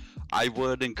people. I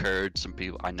would encourage some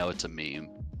people. I know it's a meme,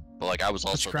 but like I was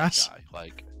also that guy.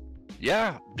 Like,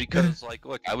 yeah, because like,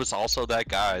 look, I was also that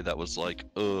guy that was like,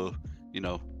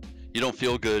 you don't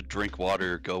feel good, drink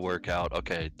water, go work out.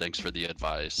 Okay, thanks for the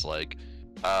advice. Like,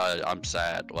 I'm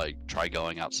sad. Like, try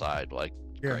going outside. Like,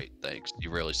 great, thanks.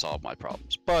 You really solved my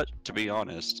problems. But to be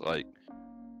honest, like,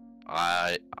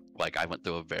 I went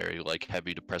through a very like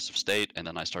heavy depressive state, and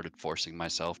then I started forcing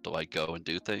myself to like go and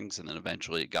do things, and then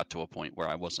eventually it got to a point where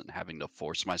I wasn't having to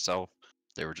force myself.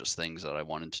 They were just things that I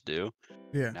wanted to do.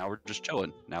 Now we're just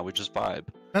chilling. Now we just vibe.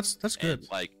 That's good.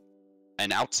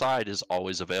 And outside is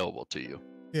always available to you.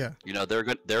 Yeah. There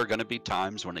are going to be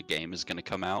times when a game is going to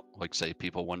come out. Like say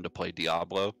people wanted to play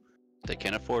Diablo, they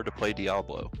can't afford to play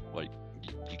Diablo. Like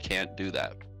you can't do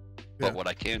that. But what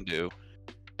I can do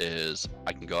is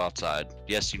I can go outside.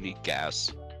 Yes, you need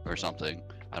gas or something.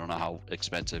 I don't know how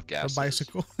expensive gas is. A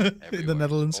bicycle in the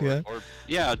Netherlands, or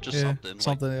something.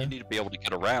 Something. You need to be able to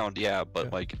get around,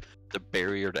 but like the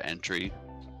barrier to entry.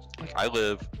 Like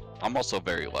I'm also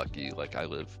very lucky. Like I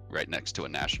live right next to a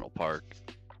national park.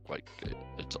 Like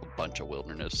it's a bunch of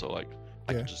wilderness, so like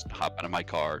I can just hop out of my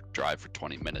car, drive for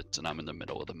 20 minutes, and I'm in the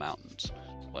middle of the mountains,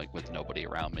 like with nobody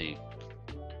around me.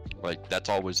 Like that's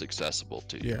always accessible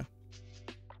to you. Yeah.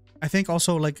 I think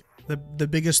also like the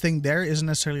biggest thing there isn't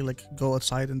necessarily like go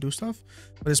outside and do stuff,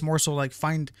 but it's more so like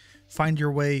find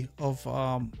your way of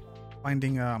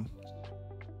finding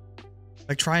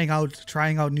like trying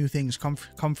out new things,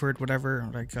 comfort, whatever,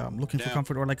 like looking for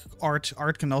comfort, or like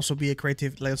art can also be a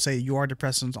creative. Let's say you are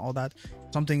depressed and all that,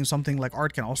 something like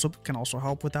art can also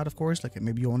help with that, of course. Like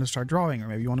maybe you want to start drawing, or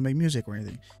maybe you want to make music or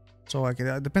anything. So like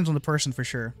it depends on the person for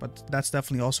sure, but that's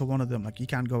definitely also one of them. Like you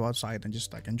can't go outside and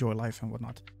just like enjoy life and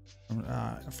whatnot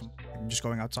from just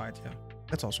going outside. Yeah,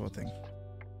 that's also a thing.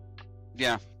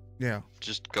 Yeah,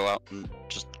 just go out and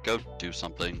just go do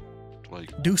something.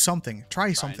 Like do something,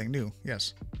 try something new.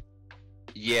 Yes.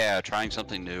 Yeah, trying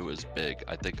something new is big.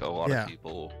 I think a lot of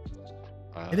people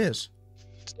it is.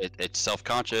 It's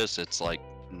self-conscious. It's like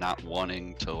not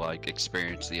wanting to like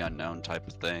experience the unknown type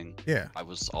of thing. Yeah. I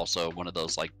was also one of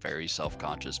those like very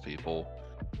self-conscious people,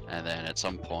 and then at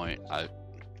some point I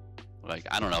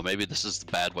don't know, maybe this is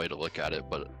the bad way to look at it,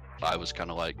 but I was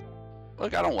kind of like,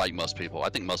 look, I don't like most people. I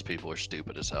think most people are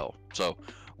stupid as hell. So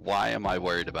why am I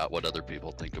worried about what other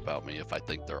people think about me if I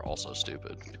think they're also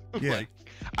stupid? Yeah. Like,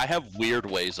 I have weird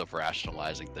ways of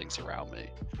rationalizing things around me.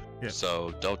 Yeah.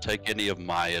 So don't take any of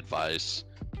my advice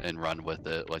and run with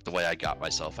it. Like the way I got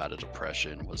myself out of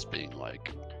depression was being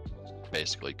like,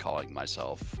 basically calling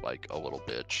myself like a little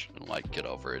bitch and like get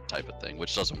over it type of thing,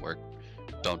 which doesn't work.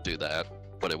 Don't do that.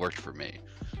 But it worked for me.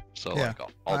 So yeah. like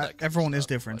all that. Everyone is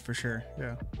stuff, different like, for sure.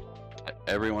 Yeah.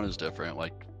 Everyone is different.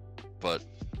 Like, but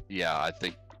yeah, I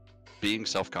think being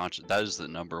self-conscious, that is the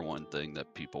number one thing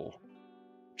that people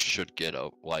should get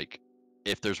over. Like,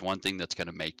 if there's one thing that's going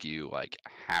to make you like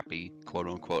happy, quote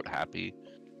unquote happy,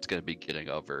 it's going to be getting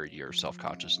over your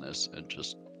self-consciousness and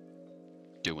just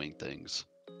doing things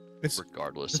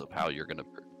regardless of how you're going to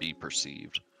be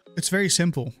perceived. It's very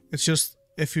simple. It's just,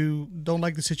 if you don't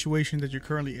like the situation that you're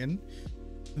currently in,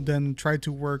 then try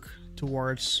to work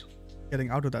towards getting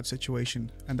out of that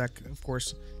situation. And that, of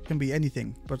course, can be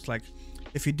anything. But like,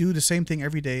 if you do the same thing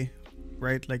every day,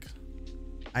 right? Like,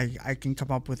 I can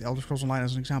come up with Elder Scrolls Online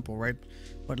as an example, right?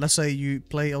 But let's say you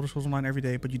play Elder Scrolls Online every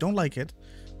day, but you don't like it,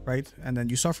 right? And then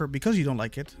you suffer because you don't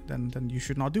like it, then you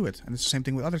should not do it. And it's the same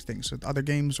thing with other things, with other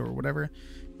games or whatever,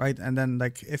 right? And then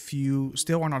like, if you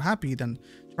still are not happy, then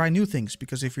try new things,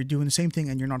 because if you're doing the same thing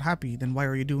and you're not happy, then why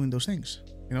are you doing those things?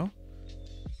 You know?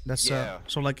 That's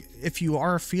so like, if you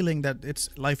are feeling that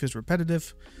life is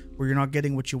repetitive, or you're not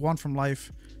getting what you want from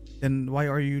life, then why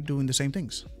are you doing the same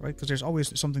things, right? Because there's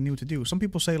always something new to do. Some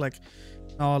people say like,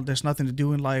 oh, there's nothing to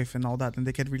do in life and all that, and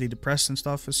they get really depressed and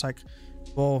stuff. It's like,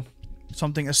 well,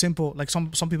 something as simple, like some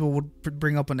people would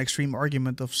bring up an extreme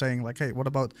argument of saying like, hey, what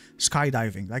about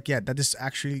skydiving? Like, yeah, that is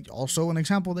actually also an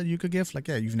example that you could give. Like,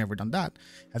 yeah, you've never done that.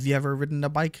 Have you ever ridden a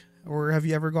bike, or have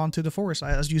you ever gone to the forest,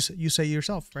 as you say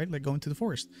yourself, right? Like going to the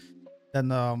forest.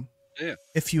 Then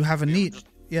if you have a need,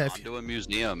 if to a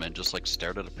museum and just like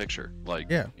stared at a picture,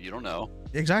 like, you don't know,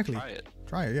 exactly,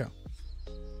 try it,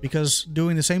 because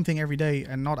doing the same thing every day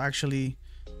and not actually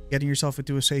getting yourself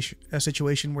into a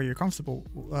situation where you're comfortable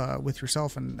with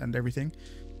yourself and everything,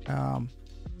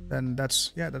 then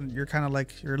then you're kind of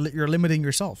like, you're limiting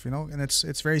yourself, you know. And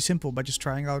it's very simple by just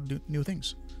trying out new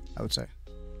things, I would say.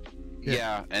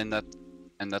 And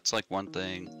that's like one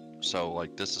thing. So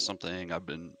like, this is something I've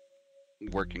been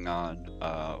working on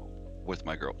with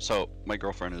my girl. So my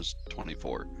girlfriend is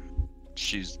 24.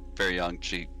 She's very young.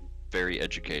 She very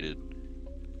educated.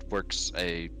 Works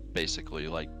a basically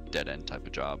like dead end type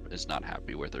of job. Is not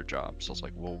happy with her job. So it's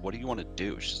like, well, what do you want to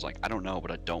do? She's like, I don't know, but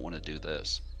I don't want to do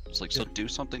this. It's like, so do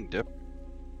something different.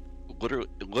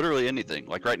 Literally anything.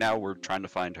 Like right now, we're trying to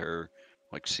find her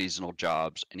like seasonal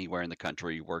jobs anywhere in the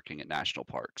country, working at national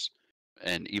parks,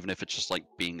 and even if it's just like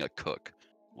being a cook,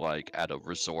 like at a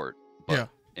resort, but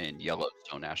in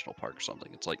Yellowstone National Park or something.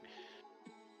 It's like,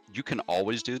 you can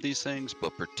always do these things,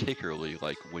 but particularly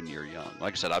like when you're young.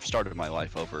 Like I said, I've started my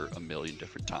life over a million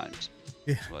different times.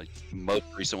 Like most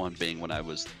recent one being when I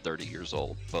was 30 years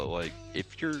old. But like,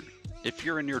 if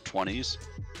you're in your 20s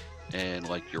and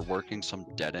like you're working some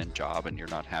dead end job and you're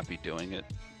not happy doing it,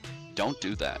 don't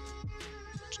do that.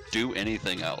 Do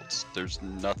anything else. There's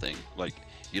nothing like,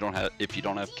 if you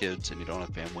don't have kids and you don't have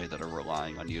family that are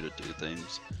relying on you to do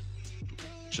things,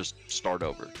 just start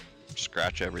over.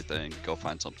 Scratch everything, go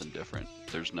find something different.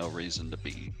 There's no reason to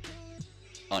be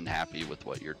unhappy with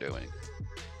what you're doing,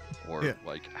 or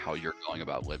like how you're going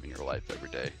about living your life every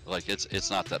day. Like,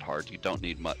 it's not that hard. You don't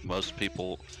need much. I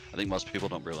think most people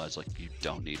don't realize like, you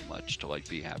don't need much to like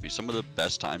be happy. Some of the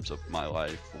best times of my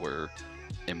life were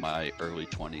in my early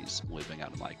 20s, living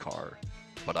out of my car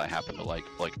but I happened to like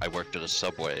I worked at a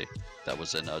Subway that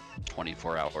was in a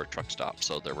 24-hour truck stop,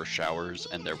 so there were showers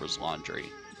and there was laundry,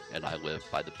 and I lived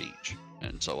by the beach,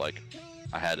 and so like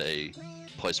I had a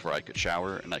place where I could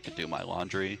shower and I could do my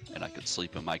laundry and I could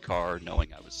sleep in my car knowing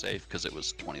I was safe because it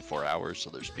was 24 hours, so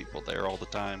there's people there all the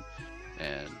time.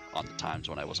 And on the times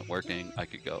when I wasn't working, I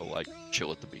could go like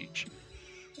chill at the beach.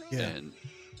 Yeah. And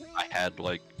I had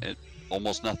like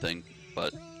almost nothing,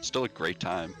 but still a great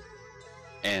time.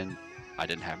 And I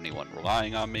didn't have anyone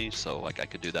relying on me, so like I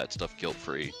could do that stuff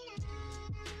guilt-free.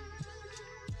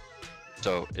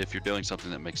 So if you're doing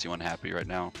something that makes you unhappy right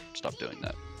now, stop doing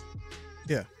that.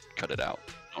 Yeah. Cut it out.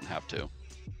 Don't have to.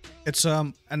 It's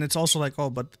and it's also like, oh,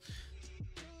 but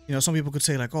you know, some people could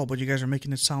say like, oh, but you guys are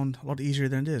making it sound a lot easier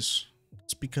than it is.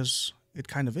 It's because it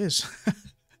kind of is.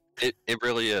 It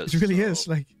really is. It really is.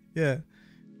 Like, yeah.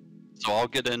 So I'll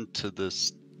get into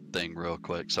this thing real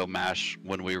quick. So Mash,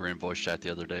 when we were in voice chat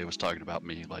the other day, was talking about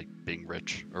me like being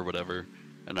rich or whatever,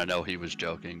 and I know he was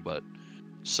joking, but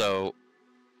so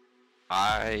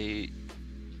I've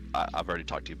already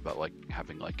talked to you about like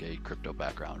having like a crypto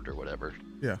background or whatever.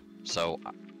 Yeah. So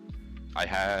I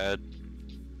had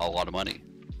a lot of money,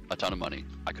 a ton of money.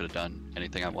 I could have done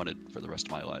anything I wanted for the rest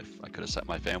of my life. I could have set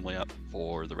my family up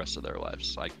for the rest of their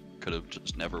lives. I could have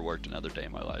just never worked another day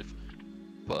in my life,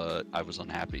 but I was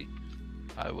unhappy.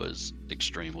 I was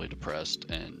extremely depressed,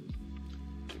 and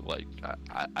like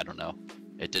I don't know,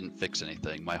 it didn't fix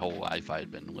anything. My whole life I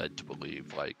had been led to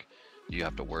believe like you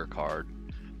have to work hard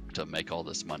to make all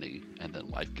this money and then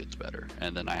life gets better,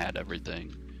 and then I had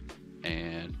everything,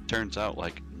 and turns out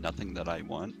like nothing that I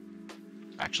want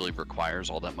actually requires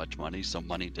all that much money, so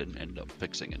money didn't end up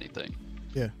fixing anything.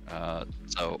 Yeah.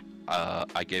 So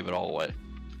I gave it all away.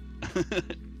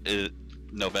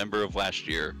 November of last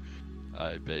year,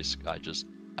 I just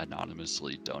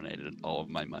anonymously donated all of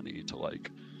my money to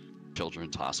like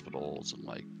children's hospitals and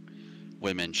like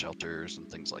women's shelters and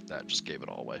things like that. Just gave it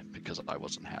all away because I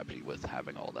wasn't happy with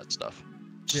having all that stuff.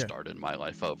 Yeah. Started my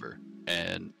life over,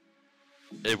 and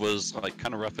it was like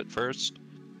kind of rough at first,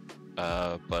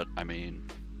 but I mean,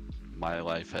 my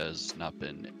life has not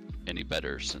been any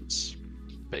better since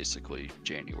basically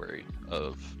January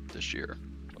of this year.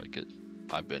 Like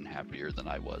I've been happier than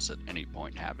I was at any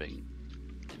point, having,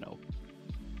 you know,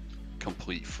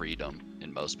 complete freedom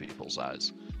in most people's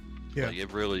eyes. Yeah. Like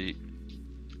it really,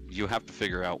 you have to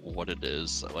figure out what it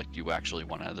is like you actually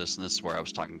want out of this, and this is where I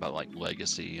was talking about like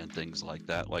legacy and things like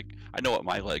that. Like I know what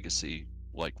my legacy,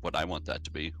 like what I want that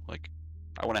to be. Like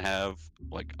I want to have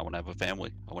a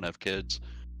family. I want to have kids.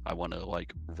 I want to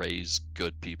like raise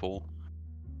good people,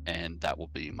 and that will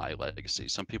be my legacy.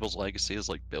 Some people's legacy is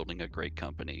like building a great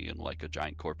company and like a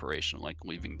giant corporation, like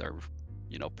leaving their,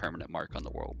 you know, permanent mark on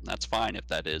the world. And that's fine if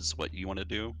that is what you want to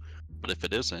do, but if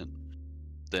it isn't,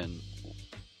 then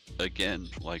again,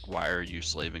 like, why are you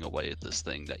slaving away at this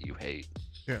thing that you hate?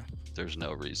 Yeah. There's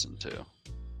no reason to.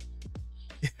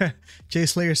 Yeah. Jay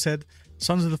Slayer said,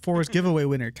 Sons of the Forest giveaway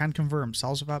winner. Can confirm.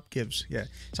 Salzavap gives. Yeah.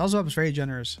 Salzavap is very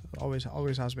generous. Always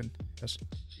has been. Yes.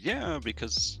 Yeah,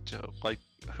 because like,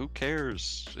 who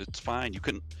cares? It's fine. You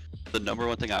can. The number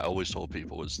one thing I always told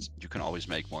people was you can always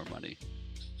make more money.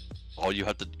 All you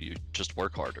have to do, just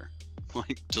work harder.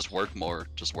 Like, just work more,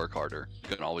 just work harder.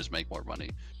 You can always make more money.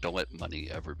 Don't let money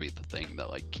ever be the thing that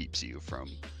like keeps you from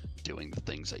doing the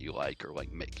things that you like or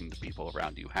like making the people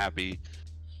around you happy.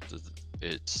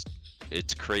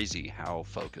 It's crazy how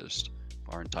focused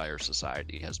our entire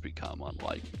society has become on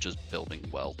like just building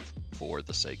wealth for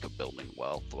the sake of building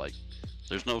wealth. Like,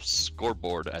 there's no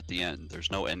scoreboard at the end.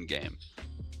 There's no end game.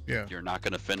 Yeah. You're not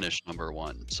going to finish number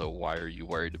one, so why are you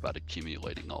worried about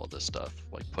accumulating all of this stuff?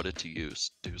 Like, put it to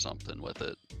use, do something with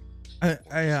it.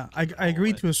 I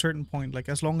agree to a certain point. Like,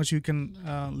 as long as you can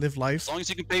live life. As long as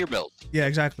you can pay your bills. Yeah,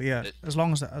 exactly. Yeah, as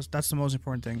long as that's the most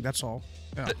important thing. That's all.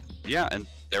 Yeah. Yeah, and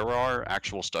there are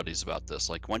actual studies about this.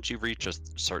 Like, once you reach a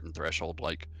certain threshold,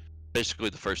 like, basically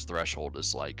the first threshold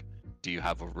is like, do you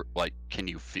have can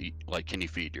you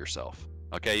feed yourself?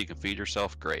 Okay, you can feed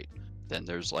yourself, great. Then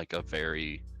there's like a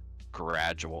very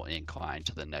gradual incline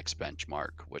to the next benchmark,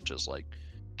 which is like,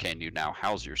 can you now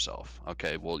house yourself?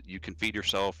 Okay, well, you can feed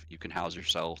yourself, you can house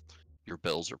yourself, your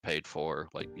bills are paid for,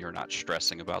 like, you're not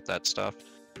stressing about that stuff.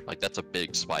 Like, that's a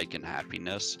big spike in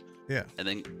happiness. Yeah. And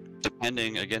then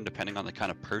depending on the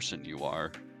kind of person you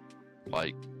are,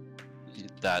 like,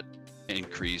 that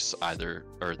increase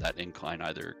that incline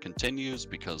either continues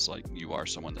because like you are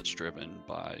someone that's driven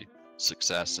by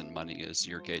success and money is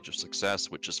your gauge of success,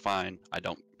 which is fine. I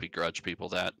don't begrudge people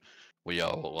that. We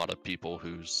owe a lot of people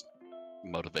whose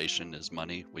motivation is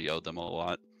money. We owe them a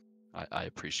lot. I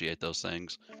appreciate those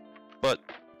things. But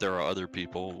there are other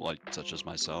people like such as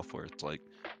myself where it's like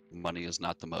money is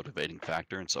not the motivating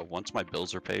factor, and so once my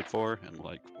bills are paid for and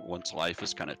like once life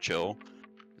is kind of chill,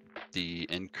 the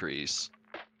increase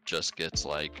just gets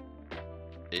like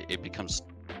it becomes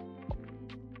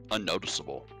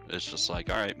unnoticeable. It's just like,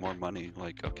 all right, more money,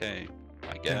 like okay,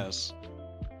 I guess.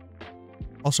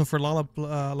 Also for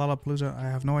Lollapalooza, I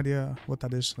have no idea what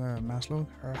that is. Maslow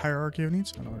or hierarchy of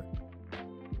needs. I don't know.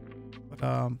 But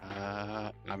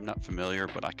I'm not familiar,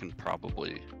 but I can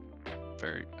probably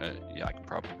I can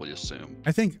probably assume.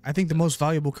 I think the most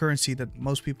valuable currency that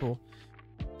most people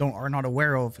are not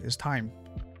aware of is time.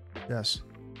 Yes.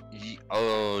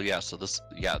 Oh yeah, so this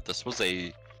was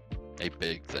a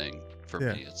big thing for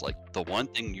me. It's like the one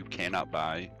thing you cannot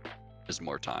buy is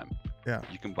more time. Yeah.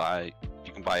 You can buy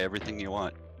everything you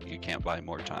want. You can't buy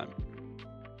more time.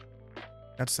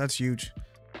 That's huge.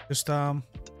 Just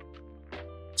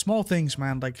small things,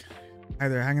 man, like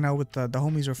either hanging out with the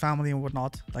homies or family and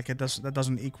whatnot. Like that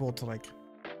doesn't equal to like,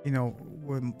 you know,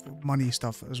 with money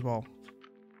stuff as well.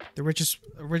 The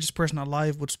richest person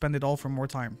alive would spend it all for more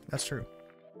time. That's true.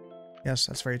 Yes,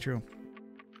 that's very true.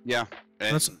 Yeah,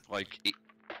 and like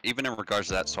even in regards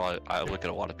to that, so I look at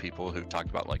a lot of people who talk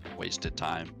about like wasted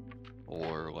time,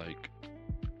 or like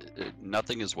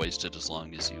nothing is wasted as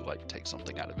long as you like take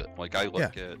something out of it. Like I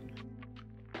look at,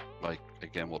 like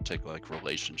again, we'll take like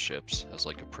relationships as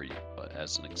like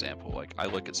as an example. Like I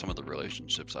look at some of the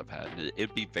relationships I've had, and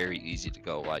it'd be very easy to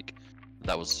go like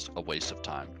that was a waste of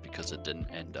time because it didn't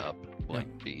end up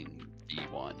like being the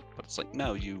one. But it's like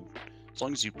no, as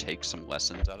long as you take some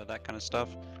lessons out of that kind of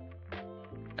stuff.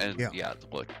 And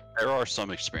look, there are some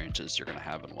experiences you're going to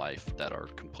have in life that are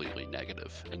completely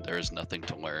negative, and there is nothing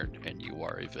to learn, and you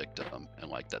are a victim, and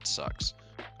like that sucks.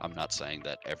 I'm not saying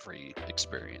that every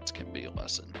experience can be a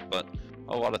lesson, but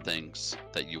a lot of things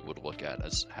that you would look at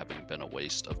as having been a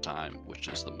waste of time, which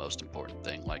is the most important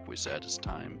thing, like we said, is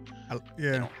time.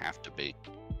 They don't have to be.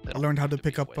 I learned how to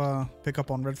pick up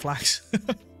on red flags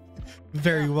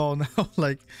very well now.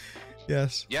 Like,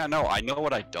 yes. Yeah, no, I know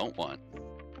what I don't want.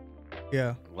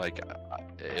 Yeah. Like,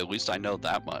 at least I know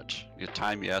that much. Your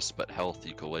time, yes, but health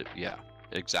equally. Yeah,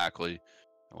 exactly.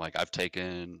 Like, I've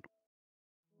taken.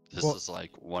 This is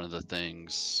like one of the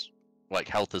things. Like,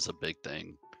 health is a big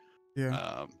thing.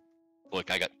 Yeah.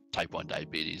 Look, I got type 1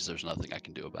 diabetes. There's nothing I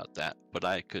can do about that. But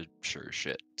I could sure as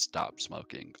shit stop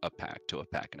smoking a pack to a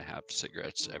pack and a half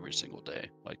cigarettes every single day.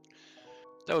 Like,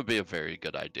 that would be a very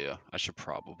good idea. I should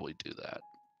probably do that.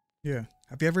 Yeah.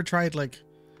 Have you ever tried like?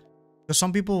 Because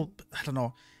some people, I don't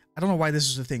know why this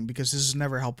is a thing, because this has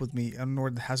never helped with me, and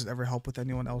nor has it ever helped with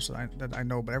anyone else that I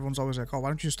know. But everyone's always like, "Oh, why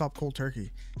don't you stop cold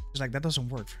turkey?" It's like that doesn't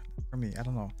work for me. I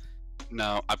don't know.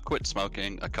 No, I've quit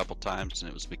smoking a couple times, and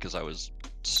it was because I was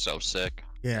so sick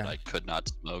that I could not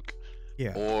smoke.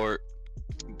 Yeah.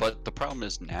 But the problem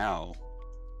is now,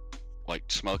 like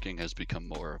smoking has become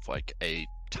more of like a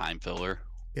time filler.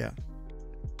 Yeah.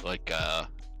 Like I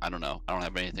don't know. I don't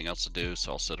have anything else to do,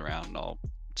 so I'll sit around and I'll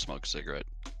smoke a cigarette.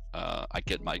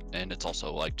 And it's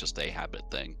also like just a habit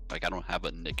thing. Like I don't have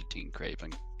a nicotine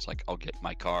craving. It's like I'll get in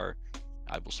my car,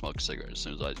 I will smoke a cigarette as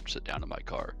soon as I sit down in my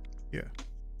car. Yeah.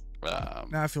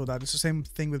 I feel that it's the same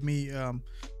thing with me.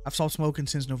 I've stopped smoking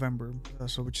since November,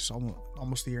 so which is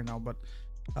almost a year now. But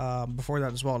before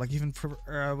that as well, like even for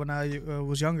when I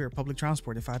was younger, public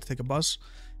transport, if I had to take a bus,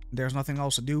 there's nothing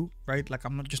else to do, right? Like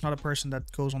I'm not a person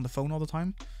that goes on the phone all the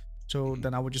time, so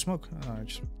then I would just smoke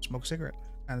a cigarette.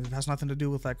 And it has nothing to do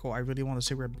with like, oh, I really want a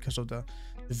cigarette because of the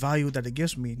value that it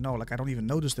gives me. No, like I don't even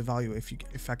notice the value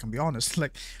if I can be honest.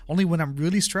 Like only when I'm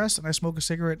really stressed and I smoke a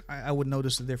cigarette, I would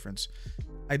notice the difference.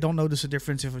 I don't notice a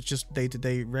difference if it's just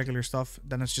day-to-day regular stuff.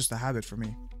 Then it's just a habit for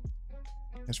me.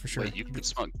 That's for sure. Wait, you can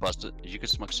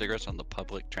smoke cigarettes on the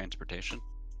public transportation?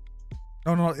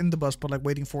 No, not in the bus, but like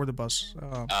waiting for the bus.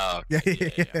 Yeah,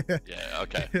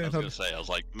 okay. I was gonna say, I was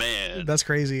like, man, that's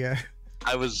crazy. Yeah.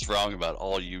 I was wrong about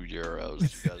all you Euros.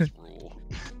 You guys rule.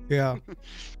 Yeah.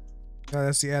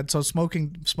 That's the ad. So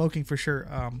smoking for sure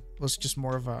was just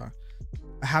more of a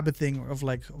habit thing of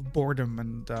like boredom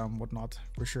and whatnot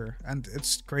for sure. And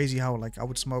it's crazy how like I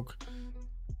would smoke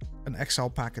an XL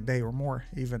pack a day or more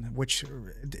even, which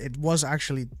it was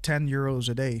actually 10 euros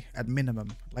a day at minimum.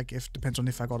 Like if depends on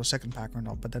if I got a second pack or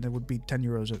not, but then it would be 10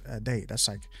 euros a day. That's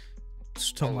like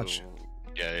so much.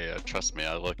 Yeah, trust me,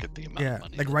 I look at the amount of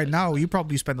money. Like right now, you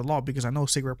probably spend a lot because I know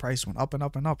cigarette price went up and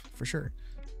up and up for sure.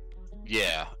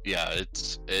 Yeah,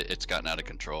 it's gotten out of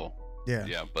control.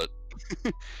 Yeah, but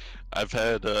I've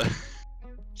had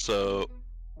for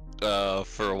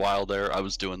a while there, I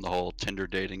was doing the whole Tinder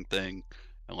dating thing,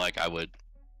 and like I would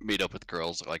meet up with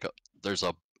girls. Like there's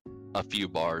a a few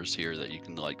bars here that you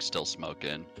can like still smoke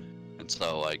in, and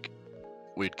so like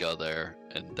we'd go there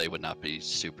and they would not be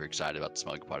super excited about the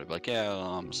smoking part. I'd be like, yeah,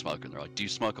 I'm a smoker. And they're like, do you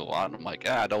smoke a lot? And I'm like,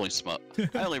 I'd only smoke.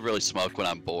 I only really smoke when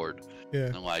I'm bored. Yeah.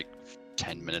 And like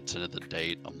 10 minutes into the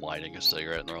date, I'm lighting a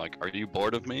cigarette, and they're like, are you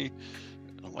bored of me?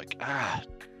 And I'm like,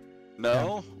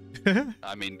 no. Yeah.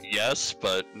 I mean, yes,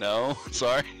 but no.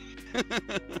 Sorry.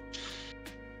 It's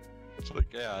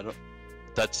like, yeah, I don't.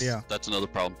 That's another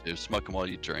problem too. Smoking while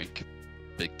you drink,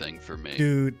 big thing for me.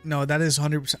 Dude, no, that is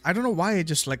 100%. I don't know why it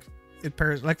just like it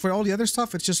pairs. Like for all the other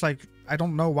stuff, it's just like I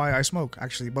don't know why I smoke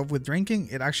actually, but with drinking,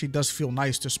 it actually does feel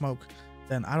nice to smoke.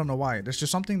 Then I don't know why. There's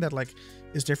just something that like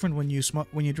is different when you smoke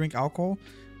when you drink alcohol,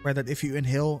 where that if you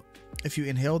inhale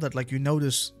that like you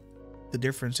notice the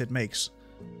difference it makes.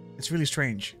 It's really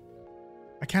strange.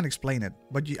 I can't explain it,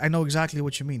 but I know exactly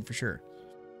what you mean for sure.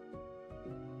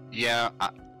 Yeah,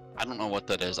 I don't know what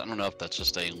that is. I don't know if that's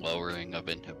just a lowering of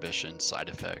inhibition side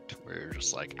effect, where you're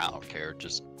just like, I don't care,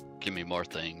 just give me more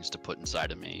things to put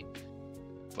inside of me.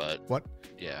 But what?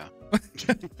 Yeah.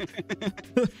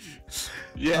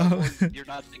 Yeah, well, you're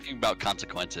not thinking about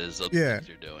consequences of the things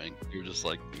you're doing. You're just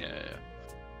like, yeah.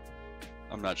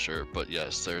 I'm not sure, but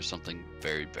yes, there's something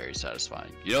very, very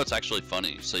satisfying. You know, it's actually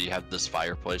funny. So you have this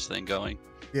fireplace thing going.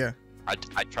 Yeah.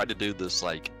 I tried to do this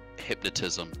like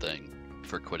hypnotism thing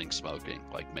for quitting smoking,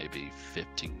 like maybe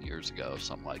 15 years ago,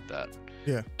 something like that.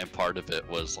 Yeah. And part of it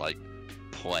was like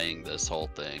playing this whole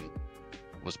thing,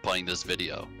 was playing this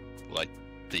video, like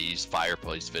these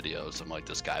fireplace videos, and like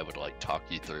this guy would like talk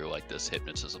you through like this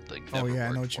hypnotism thing. Oh yeah,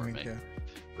 I know what you mean. Yeah.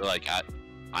 Like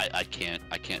I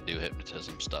can't do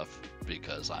hypnotism stuff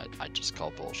because I just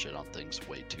call bullshit on things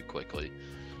way too quickly.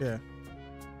 Yeah.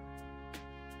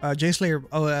 Jay Slayer,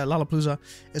 Lollapalooza.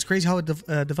 It's crazy how it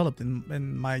developed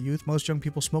in my youth. Most young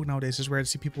people smoke nowadays. It's rare to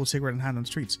see people with cigarette in hand on the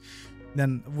streets.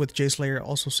 Then with Jay Slayer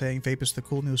also saying vape is the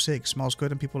cool new cig, smells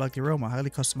good and people like the aroma, highly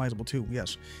customizable too.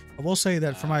 Yes, I will say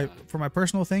that for my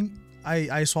personal thing,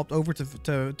 I swapped over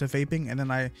to vaping, and then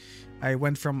I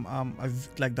went from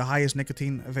like the highest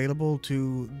nicotine available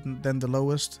to then the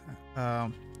lowest.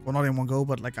 Well, not in one go,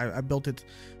 but like I built it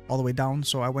all the way down.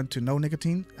 So I went to no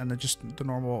nicotine and then just the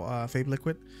normal vape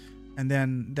liquid, and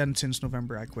then since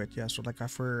November I quit. Yeah, so like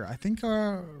for I think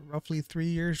roughly 3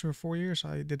 years or 4 years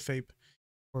I did vape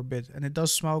for a bit, and it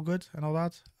does smell good and all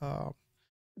that.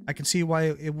 I can see why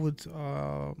it would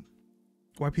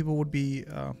why people would be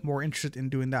more interested in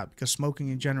doing that, because smoking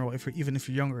in general, even if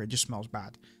you're younger, it just smells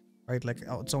bad, right? Like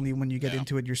it's only when you get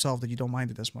into it yourself that you don't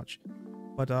mind it as much.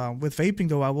 But with vaping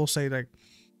though, I will say like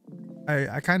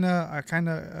I kind of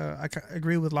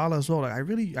agree with Lala as well. Like I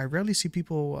rarely see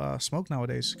people smoke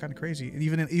nowadays. Kind of crazy. And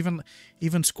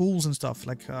even schools and stuff.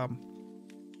 Like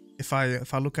if I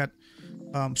look at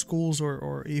schools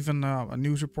or even a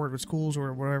news report with schools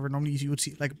or whatever, normally you would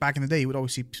see, like back in the day, you would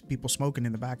always see people smoking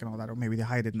in the back and all that, or maybe they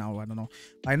hide it now, I don't know.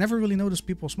 But I never really noticed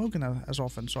people smoking as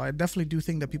often, so I definitely do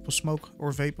think that people smoke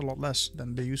or vape a lot less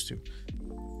than they used to.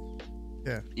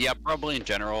 Yeah, probably in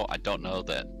general. I don't know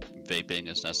that vaping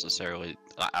is necessarily,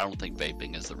 I don't think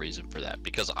vaping is the reason for that,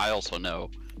 because I also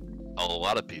know a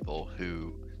lot of people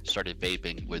who started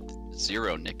vaping with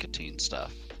zero nicotine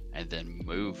stuff and then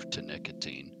moved to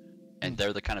nicotine, and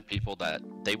they're the kind of people that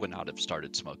they would not have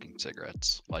started smoking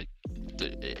cigarettes like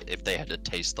if they had to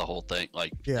taste the whole thing.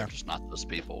 Like they're just not those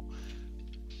people.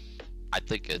 I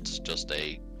think it's just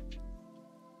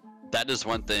that is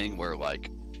one thing where like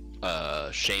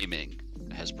shaming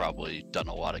has probably done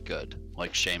a lot of good,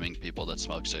 like shaming people that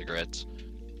smoke cigarettes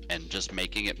and just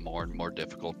making it more and more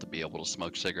difficult to be able to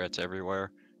smoke cigarettes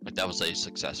everywhere. Like that was a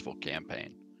successful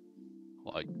campaign.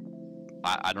 Like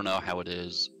I don't know how it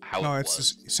is.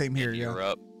 It's the same here.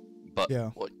 Europe, but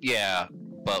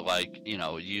but like, you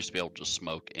know, you used to be able to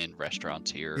smoke in restaurants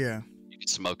here. Yeah, you could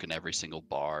smoke in every single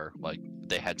bar. Like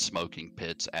they had smoking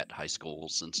pits at high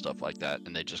schools and stuff like that,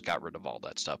 and they just got rid of all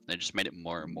that stuff. They just made it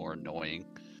more and more annoying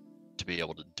to be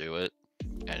able to do it,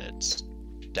 and it's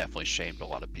definitely shamed a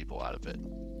lot of people out of it.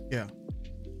 Yeah.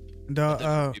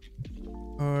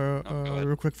 And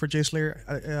real quick for Jay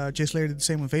Slayer, Jay Slayer did the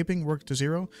same with vaping, worked to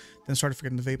zero, then started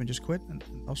forgetting the vape and just quit, and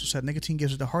also said nicotine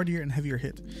gives it a hardier and heavier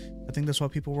hit. I think that's why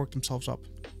people work themselves up.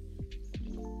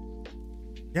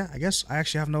 Yeah, I guess I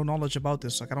actually have no knowledge about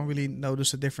this. Like I don't really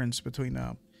notice a difference between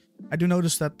I do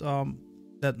notice that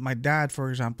that my dad, for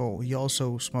example, he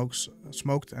also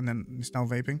smoked and then he's now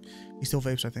vaping. He still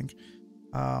vapes, I think.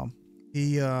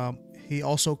 He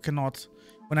also cannot,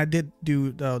 when I did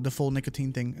do the full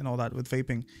nicotine thing and all that with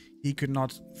vaping, he could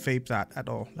not vape that at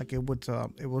all. Like it would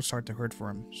start to hurt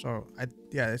for him. So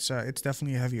it's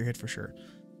definitely a heavier hit for sure.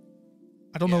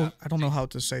 I don't know how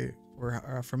to say,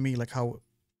 or for me, like how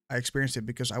I experienced it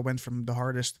because I went from the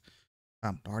hardest.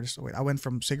 Wait, I went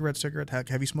from cigarette,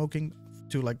 heavy smoking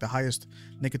to like the highest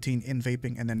nicotine in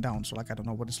vaping and then down. So like I don't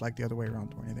know what it's like the other way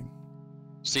around or anything.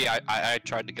 See, I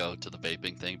tried to go to the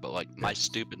vaping thing, but like my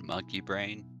stupid monkey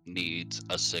brain needs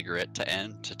a cigarette to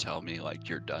end to tell me like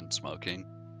you're done smoking.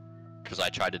 Because I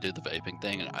tried to do the vaping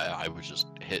thing and I was just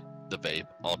hit the vape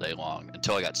all day long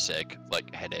until I got sick,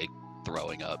 like headache,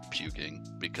 throwing up, puking,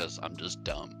 because I'm just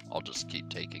dumb. I'll just keep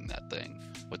taking that thing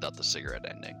without the cigarette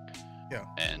ending. Yeah.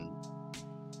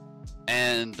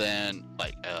 And then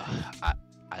like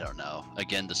I don't know.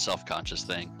 Again, the self-conscious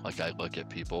thing. Like I look at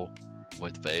people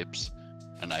with vapes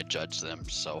and I judge them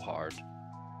so hard.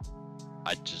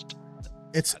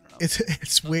 It's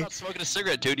weird. I'm not smoking a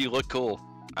cigarette, dude. You look cool.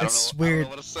 I don't weird. know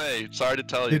what to say. Sorry to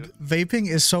tell Dude, you. vaping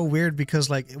is so weird because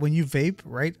like when you vape,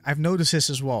 right? I've noticed this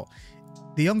as well.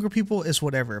 The younger people is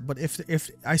whatever, but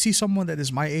if I see someone that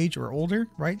is my age or older,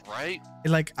 right? Right?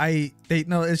 Like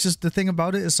it's just the thing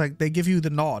about it is like they give you the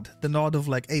nod of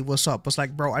like, hey, what's up? It's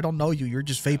like, bro, I don't know you. You're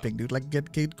just vaping, dude. Like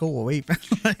go away.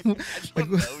 I don't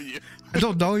know you. I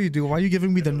don't know you, dude. Why are you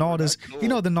giving me the nod? Is cool. you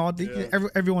know the nod? Yeah.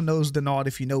 Everyone knows the nod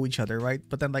if you know each other, right?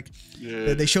 But then like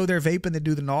they show their vape and they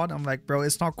do the nod. I'm like, bro,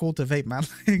 it's not cool to vape, man.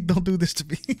 Don't do this to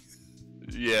me.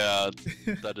 Yeah,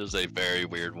 that is a very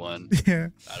weird one. Yeah,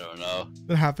 I don't know.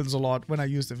 that happens a lot when I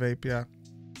use the vape. Yeah,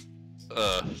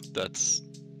 that's.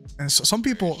 and so some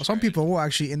people will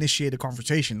actually initiate a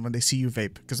conversation when they see you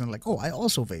vape because they're like, oh, I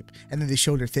also vape, and then they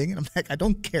show their thing, and I'm like, I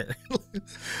don't care.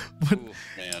 But Ooh,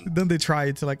 man. then they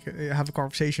try to like have a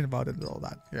conversation about it and all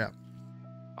that. Yeah.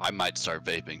 I might start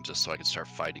vaping just so I can start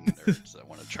fighting nerds that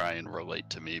want to try and relate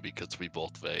to me because we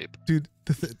both vape. Dude,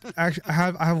 actually, I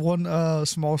have one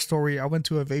small story. I went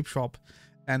to a vape shop,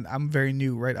 and I'm very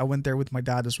new, right? I went there with my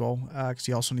dad as well, because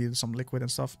he also needed some liquid and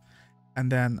stuff.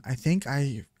 And then I think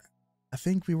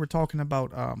we were talking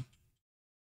about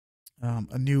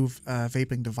a new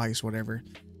vaping device, whatever.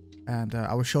 And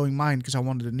I was showing mine because I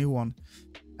wanted a new one,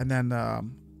 and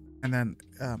then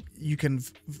you can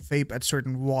vape at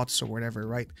certain watts or whatever,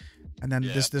 right? And then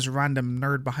this random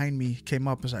nerd behind me came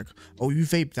up and was like, oh, you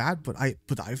vape that, but I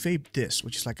vape this,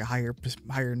 which is like a higher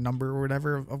number or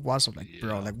whatever of watts. I'm like,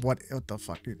 bro, like what the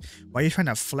fuck, dude? Why are you trying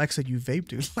to flex that you vape,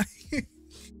 dude? Like,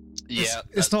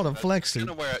 it's not a flex, dude.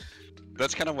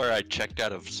 That's kind of where I checked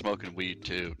out of smoking weed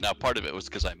too. Now, part of it was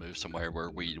because I moved somewhere where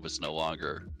weed was no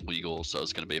longer legal, so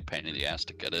it's gonna be a pain in the ass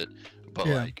to get it. But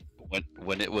like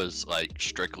when it was like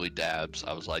strictly dabs,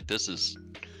 I was like, this is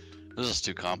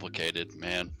too complicated,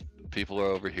 man. People are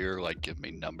over here like giving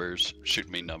me numbers,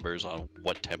 shooting me numbers on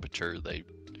what temperature they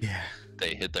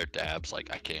hit their dabs. Like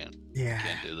I can't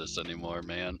do this anymore,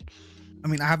 man. I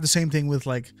mean, I have the same thing with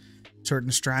like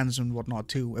certain strands and whatnot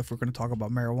too. If we're going to talk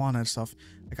about marijuana and stuff,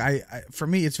 like I for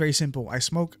me it's very simple. I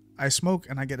smoke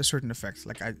and I get a certain effect.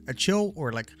 Like I chill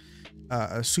or like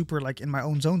a super like in my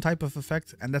own zone type of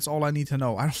effect, and that's all I need to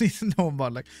know. I don't need to know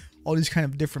about like all these kind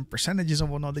of different percentages and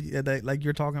whatnot that like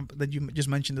you're talking, that you just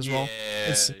mentioned as well.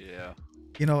 Yeah.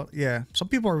 You know, some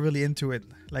people are really into it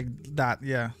like that.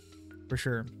 Yeah, for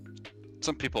sure.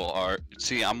 Some people are.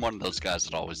 See, I'm one of those guys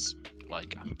that always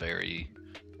like. I'm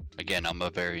a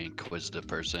very inquisitive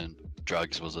person.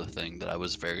 Drugs was a thing that I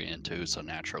was very into, so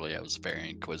naturally I was very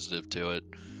inquisitive to it.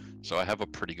 So I have a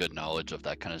pretty good knowledge of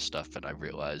that kind of stuff, and I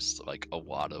realized like a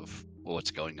lot of what's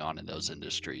going on in those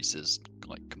industries is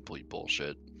like complete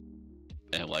bullshit.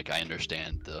 And like I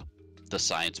understand the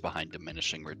science behind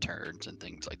diminishing returns and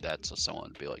things like that. So someone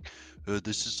would be like, oh,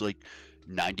 this is like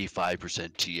 95%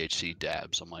 THC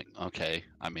dabs. I'm like, okay.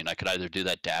 I mean, I could either do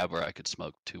that dab or I could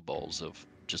smoke 2 bowls of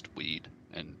just weed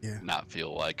and not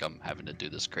feel like I'm having to do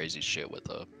this crazy shit with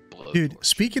a blow. Dude,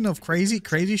 speaking of crazy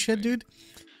shit, dude,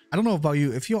 I don't know about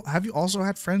you. Have you also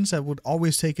had friends that would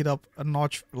always take it up a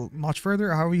notch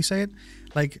further, or however you say it?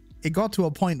 Like it got to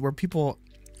a point where people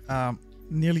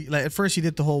nearly like at first you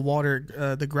did the whole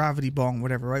water the gravity bong,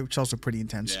 whatever, right? Which is also pretty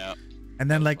intense. Yeah.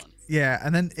 And then like fun.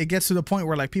 And then it gets to the point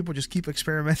where like people just keep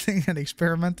experimenting, and it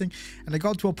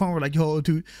got to a point where like, yo,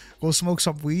 dude, go smoke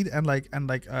some weed and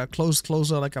close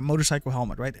like a motorcycle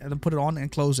helmet, right? And then put it on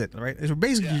and close it, right? You're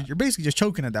basically just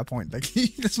choking at that point. Like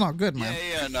that's not good, man.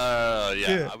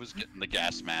 I was getting the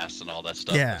gas mask and all that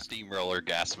stuff. The steamroller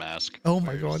gas mask. Oh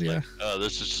my god, yeah. Like,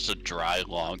 this is just a dry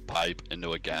long pipe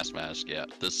into a gas mask. Yeah,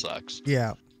 this sucks.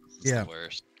 Yeah. It's the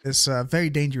worst. It's very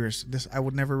dangerous. I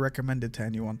would never recommend it to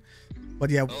anyone. But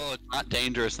yeah. Oh, it's not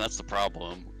dangerous. That's the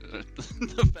problem.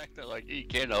 The fact that like you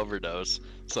can't overdose,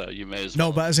 so you may as well.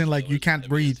 No, but as in like you can't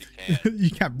breathe. You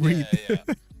can't breathe.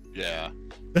 Yeah.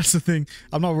 That's the thing.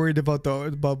 I'm not worried about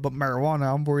about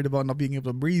marijuana. I'm worried about not being able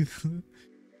to breathe.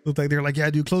 Look like they're like, yeah,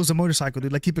 dude, close the motorcycle,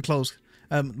 dude. Like, keep it closed.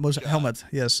 Yeah. Helmet,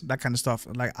 yes, that kind of stuff.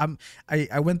 Like,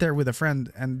 I went there with a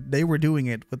friend, and they were doing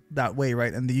it with that way,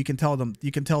 right? And you can tell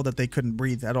that they couldn't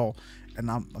breathe at all. And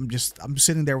I'm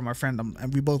sitting there with my friend,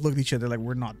 and we both looked at each other like,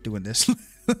 we're not doing this.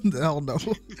 Hell no.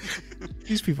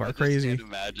 These people are crazy. I can't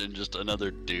imagine just another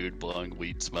dude blowing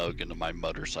weed smoke into my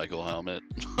motorcycle helmet.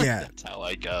 Yeah, That's how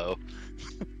I go.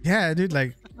 yeah, dude.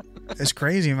 Like, it's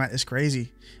crazy, man. It's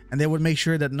crazy. And they would make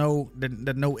sure that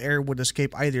no air would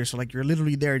escape either. So like you're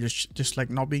literally there just like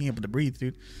not being able to breathe,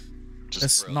 dude. Just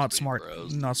That's not smart.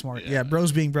 bros. Not smart. Yeah,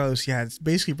 bros being bros. Yeah, it's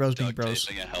basically bros being Duct bros.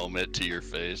 taping a helmet to your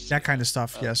face. That kind of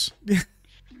stuff. Yes.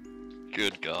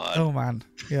 Good God. Oh man.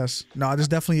 Yes. No, there's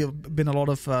definitely been a lot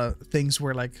of things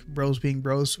where like bros being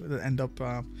bros end up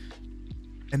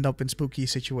in spooky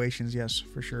situations. Yes,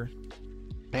 for sure.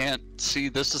 Man, see,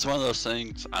 this is one of those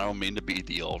things. I don't mean to be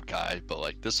the old guy, but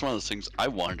like this is one of those things. I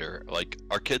wonder, like,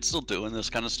 are kids still doing this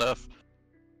kind of stuff?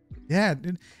 Yeah,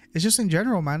 dude, it's just in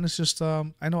general, man. It's just I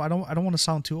know I don't want to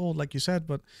sound too old like you said,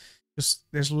 but just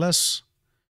there's less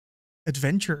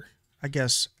adventure, I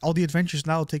guess. All the adventures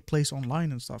now take place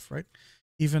online and stuff, right?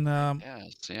 Even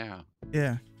Yes, yeah.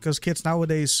 yeah, because kids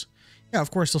nowadays, yeah,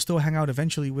 of course they'll still hang out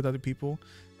eventually with other people,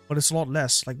 but it's a lot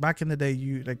less. Like back in the day,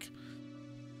 you like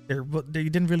they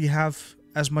didn't really have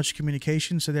as much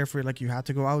communication, so therefore like you had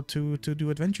to go out to do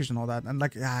adventures and all that. And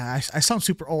like I sound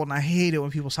super old and I hate it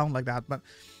when people sound like that, but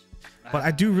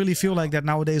I do really feel like that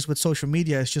nowadays with social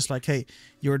media. It's just like, hey,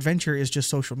 your adventure is just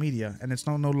social media, and it's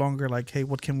no longer like, hey,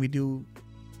 what can we do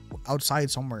outside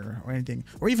somewhere or anything,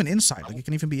 or even inside. Like it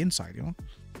can even be inside, you know.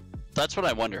 That's what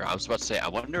I wonder. I was about to say, I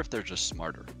wonder if they're just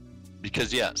smarter.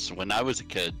 Because yes, when I was a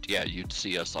kid, yeah, you'd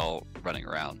see us all running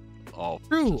around, all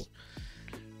True. just-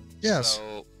 Yes.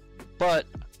 So, but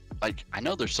like I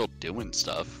know they're still doing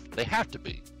stuff. They have to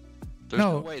be. There's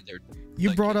no way they're. You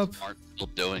the brought kids up. aren't still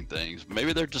doing things.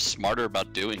 Maybe they're just smarter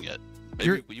about doing it.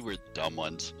 Maybe we were the dumb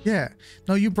ones. Yeah.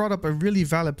 No, you brought up a really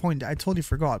valid point. I totally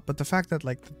forgot. But the fact that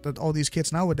like that all these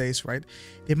kids nowadays, right,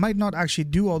 they might not actually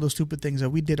do all those stupid things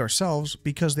that we did ourselves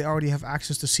because they already have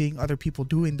access to seeing other people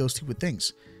doing those stupid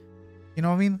things. You know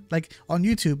what I mean? Like on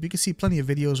YouTube, you can see plenty of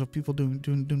videos of people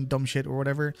doing dumb shit or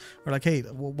whatever. Or like, hey,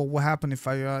 what happened if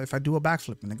I do a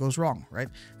backflip and it goes wrong, right?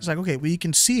 It's like, okay, well you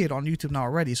can see it on YouTube now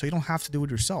already, so you don't have to do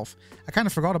it yourself. I kind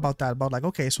of forgot about that. About like,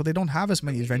 okay, so they don't have as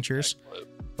many adventures,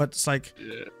 but it's like,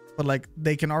 but like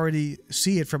they can already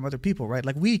see it from other people, right?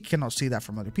 Like we cannot see that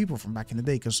from other people from back in the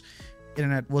day because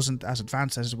internet wasn't as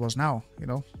advanced as it was now, you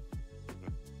know.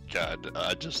 God,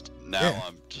 I'm just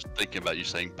thinking about you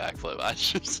saying backflip. I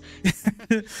saw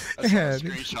Yeah, a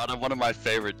screenshot of one of my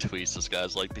favorite tweets. This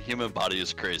guy's like, the human body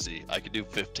is crazy. I could do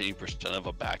 15% of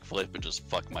a backflip and just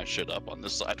fuck my shit up on the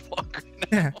sidewalk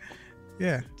right now.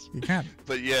 Yeah, you can.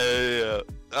 But yeah.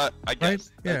 I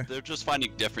guess Yeah. they're just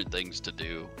finding different things to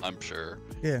do, I'm sure.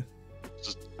 Yeah.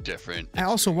 Just different. I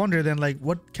also wonder then, like,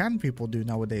 what can people do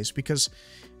nowadays? Because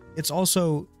it's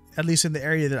also, at least in the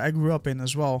area that I grew up in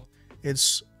as well,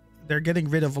 they're getting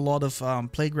rid of a lot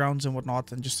of playgrounds and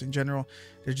whatnot, and just in general,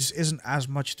 there just isn't as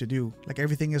much to do. Like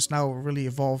everything is now really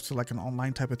evolved to like an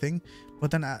online type of thing.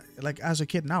 But then, like as a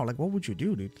kid now, like what would you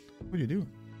do, dude? What would you do?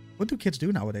 What do kids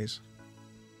do nowadays?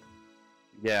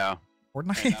 Yeah.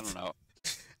 Fortnite? Man, I don't know.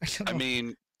 I know.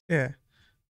 mean, yeah.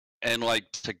 And like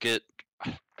to get,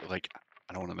 like,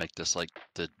 I don't want to make this like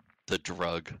the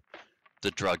drug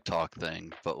talk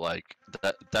thing, but like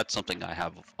that's something I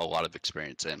have a lot of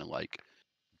experience in, and like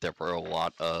there were a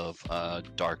lot of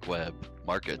dark web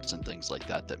markets and things like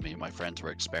that me and my friends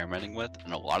were experimenting with,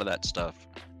 and a lot of that stuff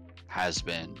has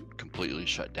been completely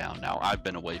shut down. Now I've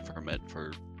been away from it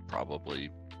for probably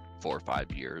 4 or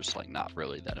 5 years, like not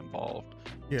really that involved.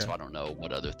 Yeah. So I don't know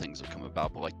what other things have come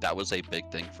about, but like that was a big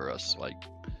thing for us, like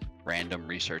random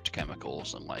research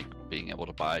chemicals and like being able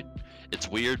to buy. It's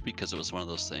weird because it was one of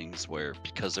those things where,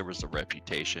 because there was a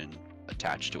reputation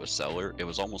attached to a seller, it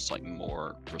was almost like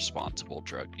more responsible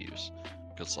drug use,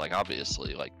 because like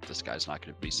obviously like this guy's not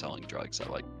going to be selling drugs that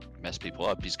like mess people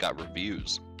up. He's got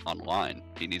reviews online.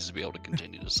 He needs to be able to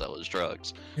continue to sell his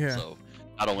drugs. Yeah. So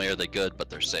not only are they good, but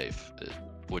they're safe,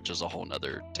 which is a whole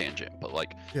nother tangent. But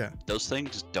like, Yeah. those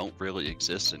things don't really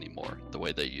exist anymore the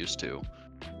way they used to.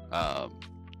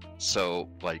 So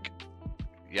like,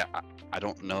 yeah, I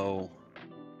don't know.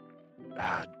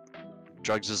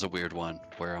 Drugs is a weird one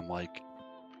where I'm like,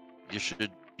 you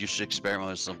should experiment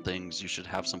with some things. You should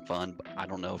have some fun. But I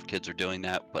don't know if kids are doing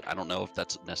that, but I don't know if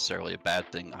that's necessarily a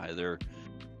bad thing either.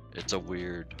 It's a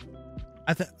weird.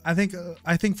 I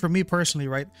think for me personally,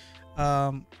 right?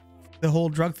 the whole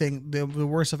drug thing, the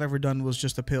worst I've ever done was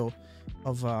just a pill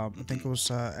of I think it was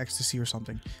ecstasy or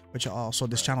something, which also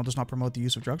this channel does not promote the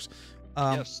use of drugs.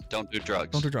 Yes, don't do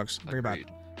drugs. Don't do drugs. Very Agreed.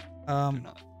 bad. Do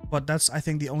not. But that's, I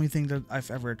think, the only thing that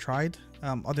I've ever tried,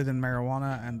 other than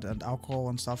marijuana and alcohol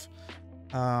and stuff.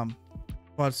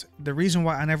 But the reason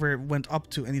why I never went up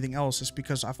to anything else is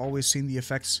because I've always seen the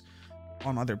effects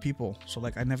on other people. So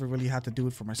like I never really had to do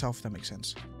it for myself, if that makes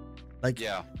sense. Like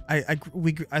Yeah.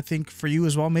 I think for you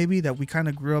as well, maybe, that we kind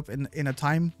of grew up in a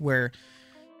time where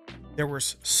there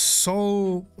was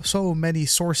so many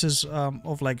sources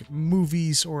of like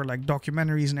movies or like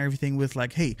documentaries and everything with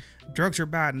like, hey, drugs are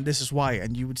bad and this is why,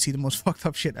 and you would see the most fucked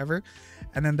up shit ever,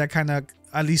 and then that kind of,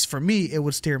 at least for me, it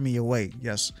would steer me away.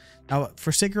 Yes. Now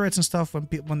for cigarettes and stuff,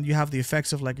 when you have the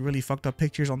effects of like really fucked up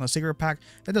pictures on the cigarette pack,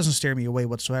 that doesn't steer me away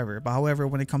whatsoever. But however,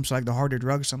 when it comes to like the harder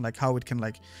drugs and like how it can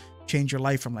like change your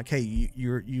life from like, hey,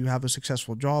 you have a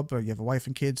successful job, or you have a wife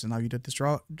and kids, and now you did this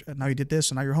and now you did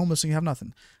this, and now you're homeless and you have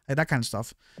nothing, like that kind of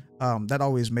stuff, that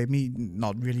always made me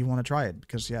not really want to try it,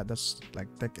 because yeah, that's like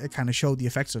that, it kind of showed the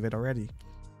effects of it already.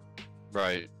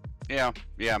 Right.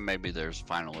 Yeah, maybe there's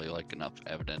finally like enough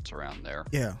evidence around there.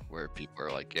 Yeah. Where people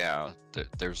are like, yeah,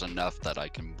 there's enough that I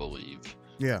can believe.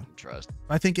 Yeah. And trust.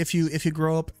 I think if you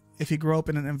grow up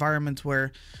in an environment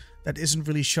where that isn't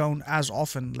really shown as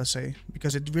often, let's say,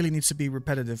 because it really needs to be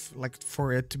repetitive, like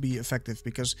for it to be effective.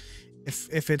 Because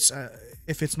if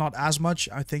it's not as much,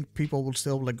 I think people will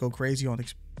still like go crazy on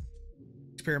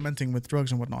experimenting with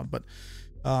drugs and whatnot. But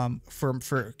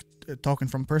for talking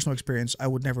from personal experience, I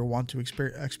would never want to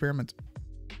experiment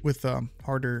with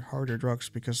harder drugs,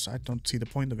 because I don't see the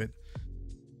point of it.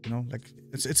 You know, like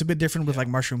it's a bit different with like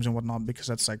mushrooms and whatnot, because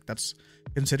that's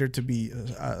considered to be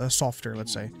a softer,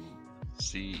 let's say.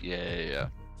 See, yeah.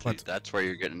 But See, that's where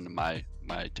you're getting into my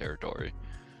territory.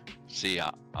 See,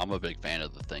 I'm a big fan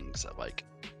of the things that like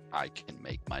I can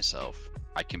make myself.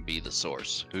 I can be the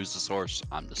source. Who's the source?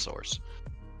 I'm the source.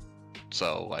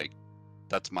 So like,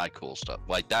 that's my cool stuff.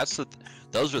 Like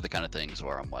those are the kind of things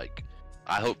where I'm like,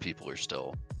 I hope people are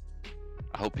still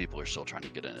trying to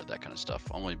get into that kind of stuff,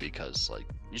 only because like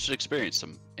you should experience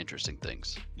some interesting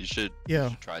things. You should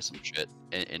try some shit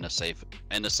in a safe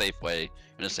way,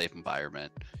 in a safe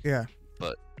environment. Yeah.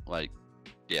 But like,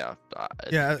 yeah.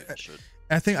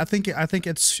 I think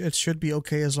it should be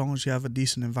okay as long as you have a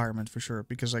decent environment, for sure.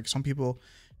 Because like some people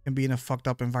can be in a fucked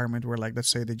up environment where, like, let's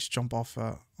say they just jump off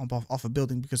a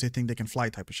building because they think they can fly,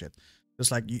 type of shit.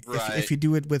 Just like if you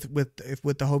do it with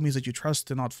the homies that you trust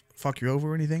to not fuck you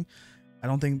over or anything, I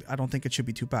don't think it should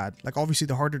be too bad. Like obviously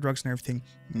the harder drugs and everything,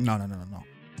 no.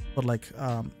 But like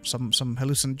some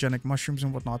hallucinogenic mushrooms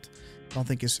and whatnot, I don't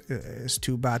think is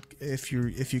too bad if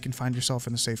you can find yourself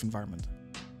in a safe environment.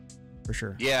 For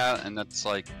sure. Yeah, and that's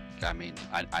like, I mean,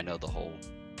 I know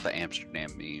the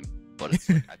Amsterdam meme, but it's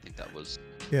like, I think that was.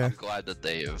 Yeah. I'm glad that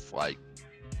they've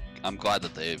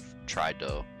tried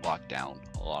to lock down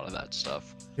a lot of that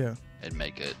stuff. Yeah. And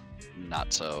make it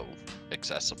not so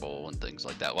accessible and things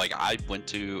like that. Like I went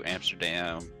to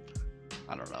Amsterdam,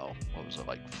 I don't know, what was it,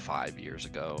 like 5 years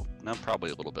ago? No,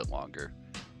 probably a little bit longer,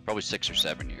 probably 6 or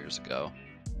 7 years ago.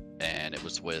 And it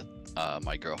was with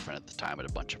my girlfriend at the time and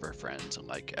a bunch of her friends, and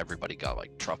like everybody got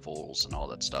like truffles and all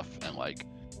that stuff. And like,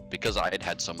 because I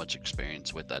had so much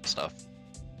experience with that stuff,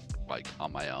 like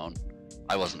on my own,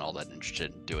 I wasn't all that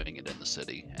interested in doing it in the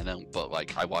city. And then, but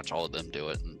like, I watch all of them do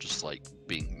it and just like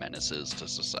being menaces to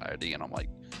society, and I'm like,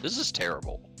 this is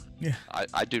terrible. Yeah.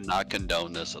 I do not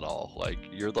condone this at all. Like,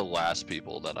 you're the last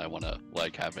people that I want to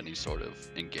like have any sort of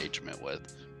engagement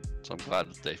with. So I'm glad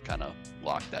that they've kind of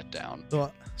locked that down.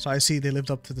 So I see they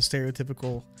lived up to the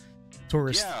stereotypical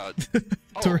tourist. Yeah.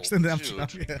 Tourist in dude. Amsterdam.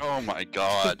 Yeah. Oh my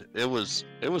god, it was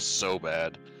so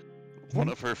bad. One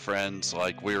of her friends,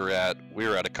 like, we were at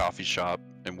a coffee shop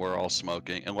and we're all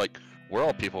smoking, and like, we're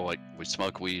all people, like, we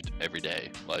smoke weed every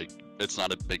day, like, it's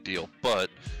not a big deal. But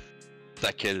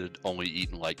that kid had only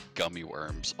eaten like gummy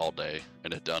worms all day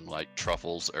and had done like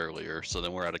truffles earlier. So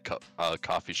then we're at a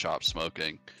coffee shop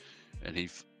smoking, and he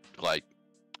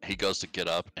goes to get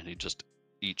up and he just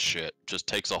eats shit, just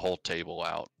takes a whole table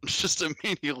out, just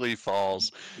immediately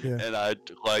falls. Yeah. And I,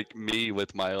 like, me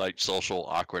with my like social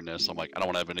awkwardness, I'm like, I don't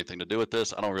want to have anything to do with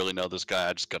this. I don't really know this guy.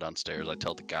 I just go downstairs. I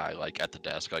tell the guy like at the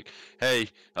desk, like, hey,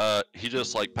 he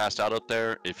just like passed out up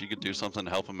there. If you could do something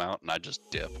to help him out. And I just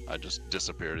dip. I just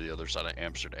disappear to the other side of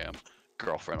Amsterdam.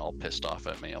 Girlfriend all pissed off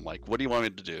at me. I'm like, what do you want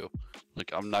me to do?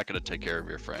 Like, I'm not gonna take care of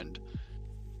your friend.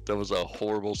 That was a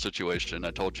horrible situation. I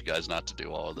told you guys not to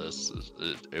do all of this.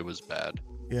 It was bad.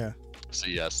 Yeah. So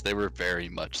yes, they were very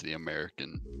much the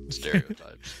American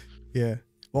stereotypes. Yeah.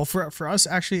 Well, for us,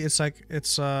 actually, it's like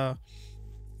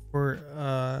Or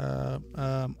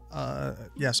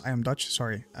yes, I am Dutch.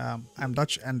 Sorry, I'm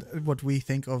Dutch, and what we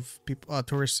think of people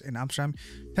tourists in Amsterdam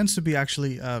tends to be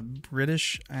actually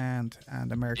British and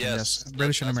American. Yes,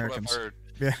 British and that's Americans. what I've heard.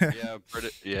 Yeah, Yeah,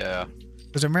 yeah.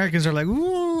 because Americans are like,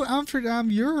 "Ooh,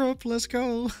 Amsterdam, Europe, let's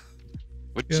go."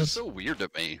 Which Yes. is so weird to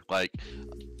me. Like,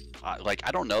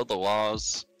 I don't know the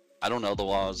laws. I don't know the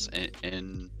laws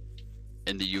in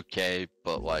the UK,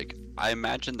 but like I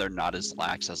imagine they're not as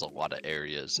lax as a lot of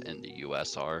areas in the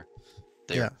US are.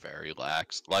 They're Yeah. very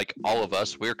lax. Like all of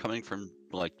us, we're coming from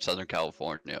like Southern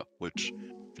California, which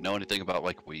if you know anything about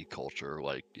like weed culture,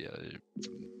 like yeah,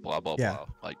 blah blah Yeah. blah,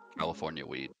 like California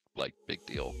weed, like big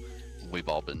deal. We've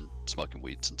all been smoking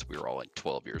weed since we were all like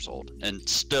 12 years old, and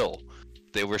still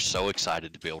they were so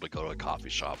excited to be able to go to a coffee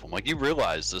shop. I'm like, you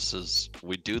realize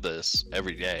we do this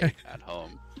every day at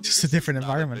home. Just a different Not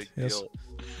a environment. big Yes. deal.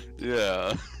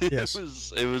 Yeah.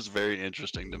 Yes. It was very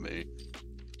interesting to me.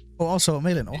 Oh, also,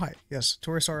 Malin. Oh, hi. Yes,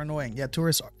 tourists are annoying. Yeah,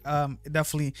 tourists.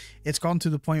 Definitely. It's gone to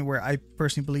the point where I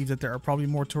personally believe that there are probably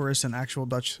more tourists than actual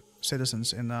Dutch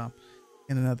citizens in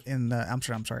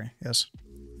Amsterdam. Sorry. Yes,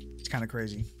 it's kind of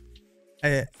crazy.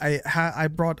 I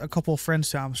brought a couple of friends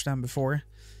to Amsterdam before,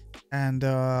 and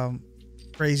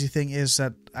crazy thing is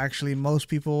that actually most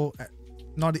people,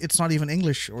 it's not even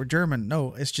English or German.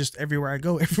 No, it's just everywhere I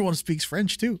go, everyone speaks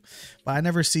French too. But I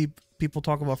never see people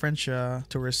talk about French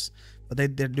tourists. But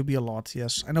there do be a lot.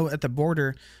 Yes, I know at the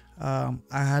border, I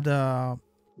had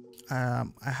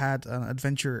an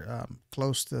adventure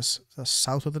close to the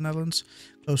south of the Netherlands,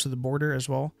 close to the border as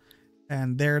well.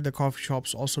 And there, the coffee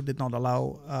shops also did not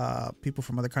allow people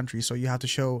from other countries. So you had to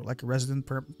show like a resident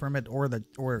permit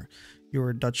or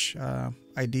your Dutch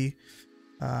ID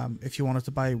if you wanted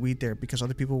to buy weed there, because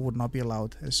other people would not be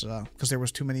allowed, because there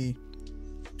was too many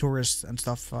tourists and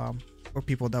stuff, or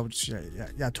people that would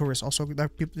tourists also,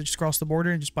 that people that just cross the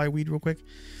border and just buy weed real quick.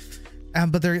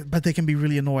 But they can be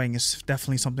really annoying. It's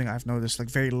definitely something I've noticed. Like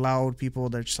very loud people.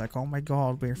 They're just like, oh my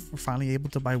god, we're finally able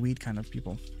to buy weed kind of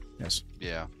people. Yes.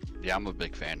 Yeah, I'm a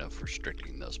big fan of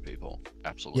restricting those people.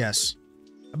 Absolutely. Yes,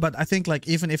 but I think like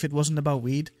even if it wasn't about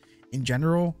weed, in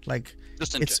general, like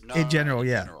just in general,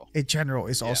 in general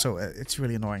is also it's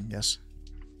really annoying. Yes.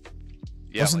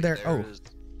 Yeah. Wasn't like there?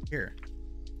 Here.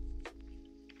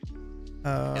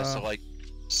 Yeah,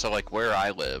 so like where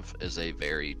I live is a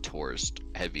very tourist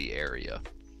heavy area,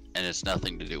 and it's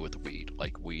nothing to do with weed.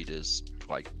 Like weed is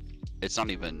like, it's not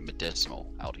even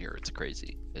medicinal out here. It's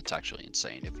crazy. It's actually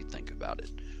insane if you think about it.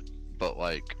 But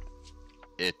like,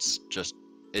 it's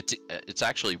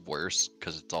actually worse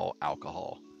because it's all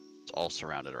alcohol. It's all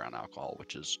surrounded around alcohol,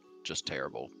 which is just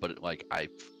terrible. But like, I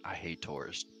hate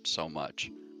tourists so much.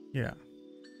 Yeah.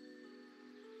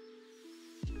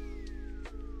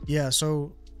 Yeah,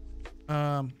 so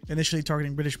initially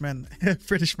targeting British men,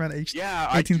 British men aged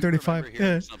 1835.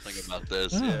 Yeah, something about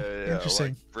this. Oh, yeah.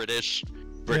 Interesting. Like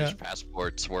British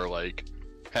passports were like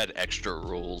had extra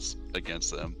rules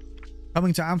against them.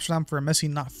 Coming to Amsterdam for a messy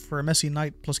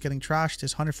night plus getting trashed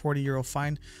is €140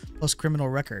 fine plus criminal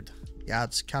record. Yeah,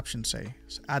 it's caption say,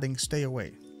 adding stay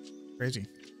away. Crazy.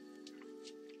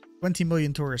 20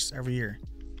 million tourists every year.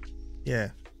 Yeah.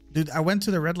 Dude, I went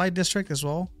to the red light district as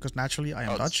well, because naturally I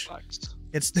am Dutch.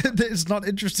 It's not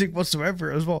interesting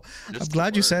whatsoever as well. I'm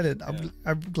glad you said it.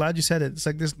 I'm glad you said it. It's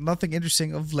like there's nothing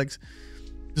interesting of like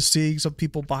just seeing some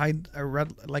people behind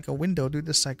a window, dude.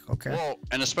 It's like, okay. Well,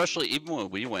 and especially even when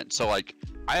we went, so like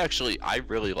I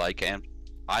really liked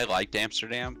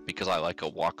Amsterdam because I like a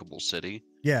walkable city.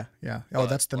 Yeah. Oh,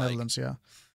 that's the Netherlands, yeah.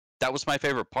 That was my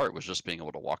favorite part, was just being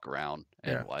able to walk around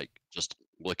and like just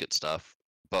look at stuff.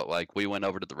 But like we went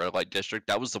over to the red light district.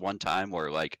 That was the one time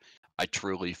where like I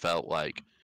truly felt like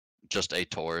just a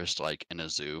tourist, like in a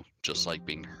zoo, just like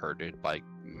being herded by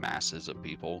masses of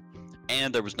people,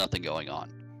 and there was nothing going on.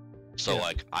 So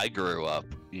like I grew up,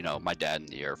 you know, my dad in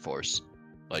the Air Force,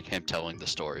 like him telling the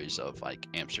stories of like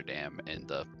Amsterdam in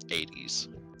the 80s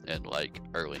and like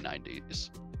early 90s.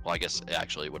 Well, I guess it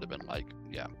actually would have been like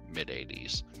mid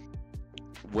 80s.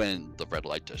 When the red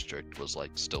light district was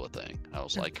like still a thing. I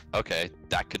was like, okay,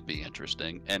 that could be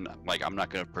interesting. And like, I'm not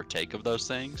going to partake of those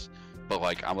things, but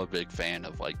like, I'm a big fan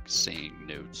of like seeing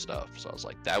new stuff. So I was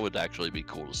like, that would actually be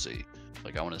cool to see.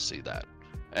 Like, I want to see that.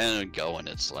 And then go, and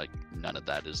it's like, none of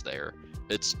that is there.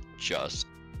 It's just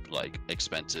like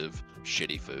expensive,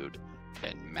 shitty food.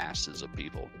 and masses of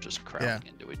people just crowding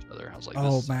into each other. I was like,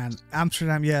 Oh this man, sucks.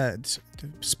 Amsterdam. Yeah.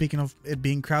 Speaking of it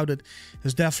being crowded,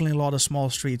 there's definitely a lot of small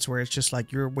streets where it's just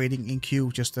like you're waiting in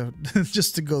queue just to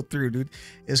just to go through, dude.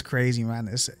 It's crazy, man.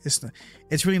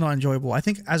 It's really not enjoyable. I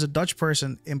think as a Dutch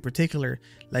person in particular,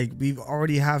 like we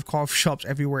already have coffee shops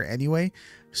everywhere anyway.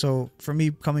 So for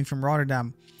me, coming from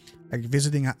Rotterdam, like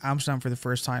visiting Amsterdam for the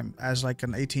first time as like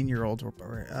an 18-year-old,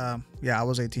 yeah, I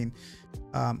was 18,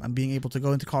 and being able to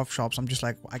go into coffee shops, I'm just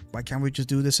like, why can't we just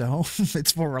do this at home?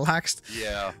 It's more relaxed.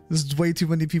 Yeah. There's way too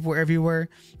many people everywhere.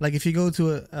 Like if you go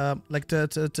to like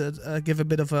to give a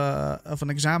bit of an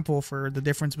example for the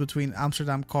difference between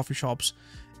Amsterdam coffee shops,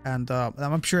 and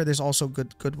I'm sure there's also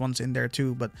good ones in there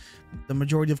too, but the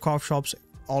majority of coffee shops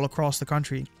all across the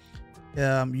country,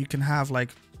 you can have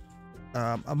like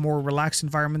a more relaxed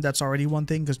environment. That's already one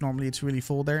thing, because normally it's really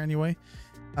full there anyway.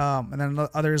 And then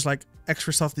others like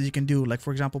extra stuff that you can do, like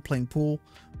for example playing pool,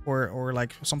 or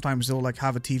like sometimes they'll like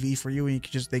have a TV for you and you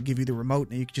can just, they give you the remote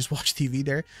and you can just watch TV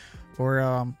there,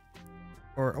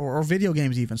 or video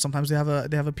games even. Sometimes they have a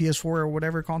PS4 or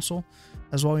whatever console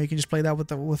as well. You can just play that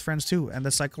with friends too, and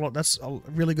that's like that's a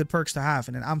really good perks to have.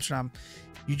 And in Amsterdam,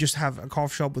 you just have a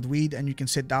coffee shop with weed and you can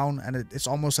sit down, and it's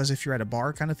almost as if you're at a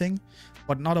bar kind of thing,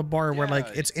 but not a bar where like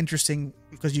it's interesting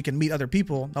because you can meet other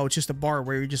people. No, it's just a bar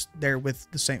where you're just there with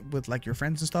like your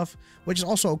friends and stuff, which is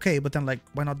also okay. But then like,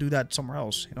 why not do that somewhere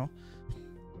else, you know?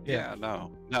 Yeah,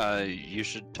 no, you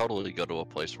should totally go to a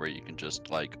place where you can just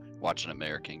like watch an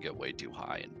American get way too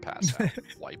high and pass out, and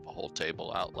wipe a whole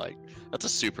table out. Like that's a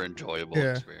super enjoyable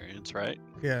experience, right?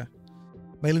 Yeah.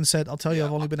 Malin said, I'll tell you, Yeah.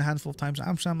 I've only been a handful of times in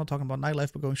Amsterdam. I'm not talking about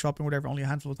nightlife, but going shopping, whatever. Only a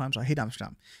handful of times. I hate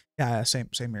Amsterdam. Yeah, same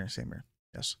here.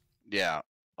 Yes. Yeah.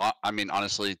 I mean,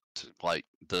 honestly, like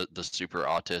the super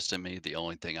autist in me, the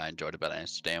only thing I enjoyed about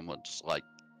Amsterdam was like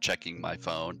checking my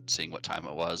phone, seeing what time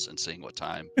it was, and seeing what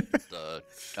time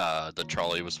the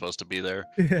trolley was supposed to be there,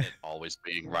 Yeah. and always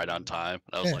being right on time.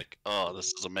 And I was Yeah. like, oh,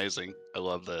 this is amazing. I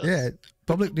love this. Yeah.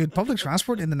 Public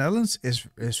transport in the Netherlands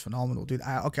is phenomenal, dude.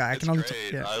 I It's can only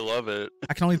great. I love it.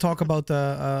 I can only talk about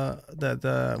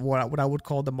the what I would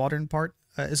call the modern part.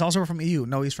 It's also from EU.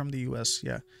 No, he's from the US.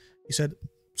 Yeah. You said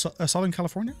Southern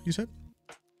California, you said?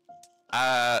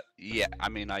 Yeah. I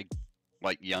mean, I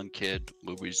like young kid,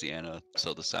 Louisiana,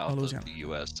 so the south of the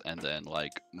U.S., and then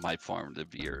like my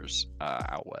formative years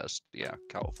out west, yeah,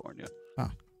 California. Ah,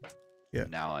 yeah.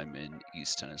 Now I'm in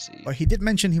East Tennessee. Oh, he did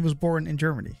mention he was born in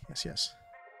Germany. Yes.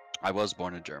 I was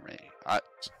born in Germany.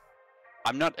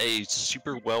 I'm not a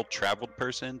super well-traveled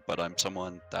person, but I'm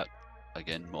someone that,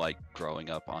 again, like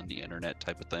growing up on the internet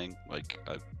type of thing, like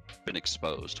I've been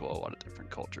exposed to a lot of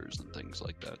different cultures and things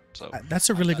like that. So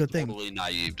that's a really good I'm thing. Totally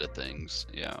naive to things,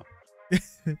 yeah.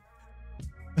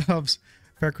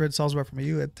 Faircred, Salzburg from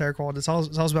you at Terraquad. It's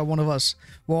Salzburg, one of us.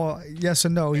 Well, yes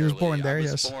and no. He was born there,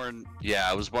 yes.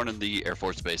 I was born in the Air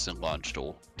Force Base in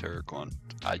Landstuhl, Terraquad.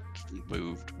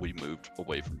 We moved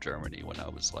away from Germany when I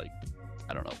was like,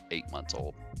 I don't know, 8 months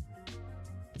old.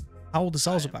 How old is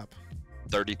Salzburg?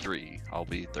 33. I'll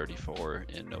be 34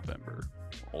 in November.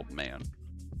 Old man.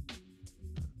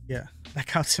 Yeah, that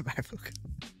counts in my book.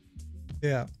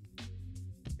 Yeah.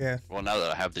 Well, now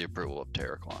that I have the approval of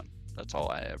Terraquad, that's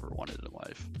all I ever wanted in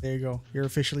life. There you go. You're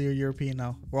officially a European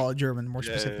now. Well, German, more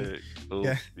specifically.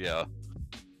 Yeah.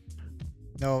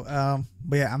 No,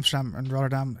 but yeah, Amsterdam and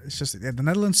Rotterdam. It's just the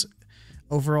Netherlands.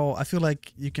 Overall, I feel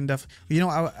like you can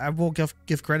I will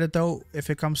give credit though if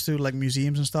it comes to like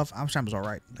museums and stuff. Amsterdam's all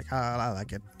right. Like I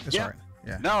like it. It's all right.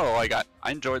 Yeah. No, like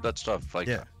I enjoyed that stuff. Like,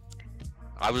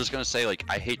 I was just gonna say, like,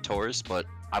 I hate tourists, but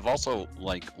I've also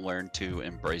like learned to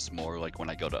embrace more, like when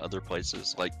I go to other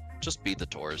places, like just be the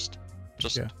tourist,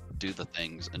 just do the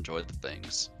things, enjoy the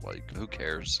things. Like, who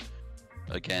cares?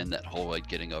 Again, that whole like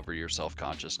getting over your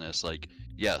self-consciousness. Like,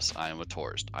 yes, I am a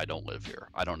tourist. I don't live here.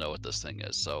 I don't know what this thing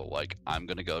is. So like, I'm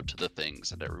gonna go to the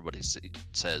things that everybody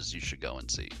says you should go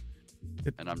and see,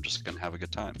 and I'm just gonna have a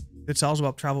good time. Did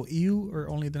Salzburg travel EU or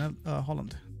only the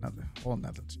Holland? Holland,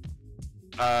 Netherlands.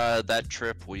 That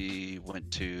trip we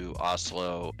went to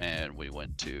Oslo and we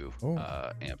went to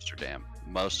Amsterdam.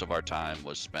 Most of our time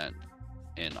was spent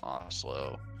in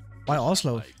Oslo. Why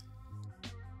Oslo?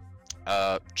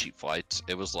 Cheap flights.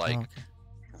 It was like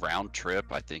round trip.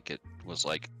 I think it was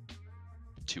like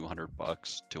 $200,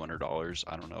 $200.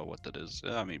 I don't know what that is.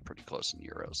 I mean, pretty close in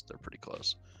euros. They're pretty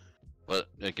close. But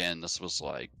again, this was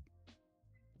like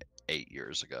 8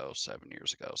 years ago, 7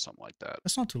 years ago, something like that.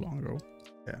 That's not too long ago.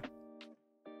 Yeah.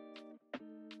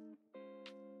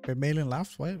 Okay, Malin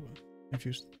laughed. Why?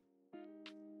 Confused.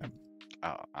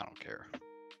 I don't care.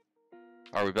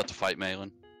 Are we about to fight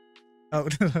Malin? Oh.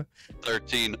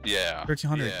 13. Yeah.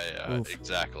 1300. Yeah. Oof.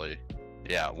 Exactly.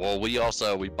 Yeah, well,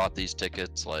 we bought these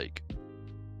tickets like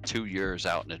 2 years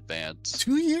out in advance.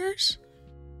 2 years?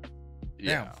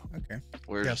 Yeah, Damn. Okay.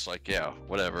 we're Yes. just like, yeah,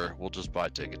 whatever. We'll just buy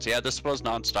tickets. Yeah, this was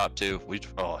nonstop too.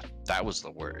 That was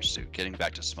the worst, dude. Getting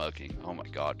back to smoking. Oh my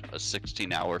god, a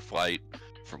 16-hour flight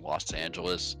from Los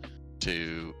Angeles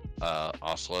to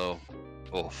Oslo.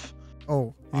 Oof.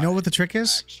 Oh, you know what the trick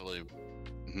is? Actually,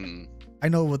 hmm, I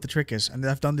know what the trick is, and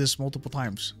I've done this multiple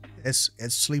times. It's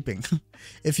sleeping.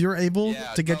 If you're able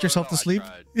yeah, to get yourself to I sleep,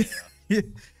 tried, yeah.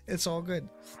 it's all good.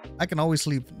 I can always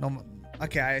sleep. No,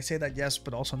 okay, I say that yes,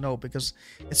 but also no, because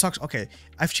it sucks. Okay,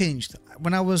 I've changed.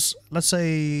 When I was, let's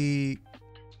say,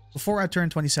 before I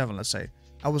turned 27, let's say,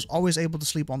 I was always able to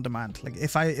sleep on demand. Like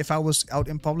if I was out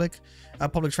in public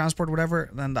transport, whatever,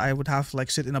 then I would have to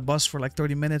like sit in a bus for like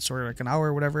 30 minutes or like an hour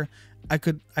or whatever. I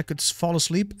could fall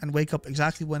asleep and wake up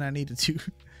exactly when I needed to.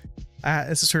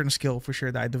 It's a certain skill for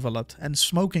sure that I developed. And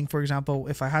smoking, for example,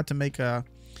 if I had to make a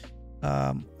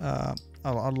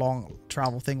long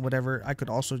travel thing, whatever, I could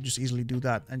also just easily do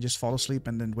that and just fall asleep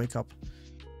and then wake up.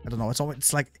 I don't know.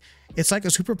 It's like a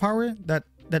superpower that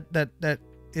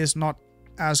is not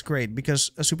as great, because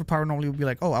a superpower normally would be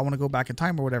like, oh, I want to go back in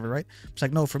time or whatever, right? It's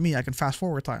like, no, for me, I can fast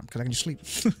forward time because I can just sleep.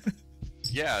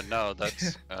 Yeah, no,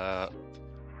 that's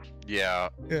yeah.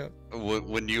 Yeah.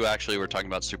 When you actually were talking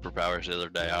about superpowers the other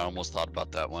day, I almost thought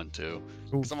about that one too.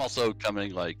 Because I'm also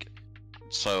coming like,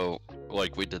 so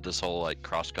like we did this whole like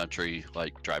cross country,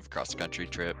 like drive across country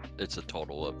trip. It's a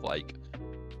total of like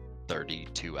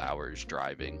 32 hours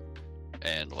driving,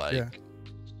 and like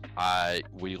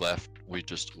we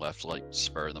just left like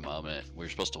spur of the moment. We were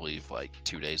supposed to leave like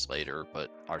 2 days later, but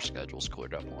our schedules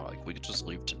cleared up and we're like, we could just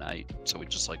leave tonight. So we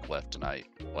just like left tonight,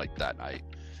 like that night.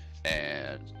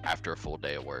 And after a full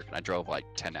day of work, and I drove like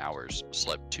 10 hours,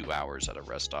 slept 2 hours at a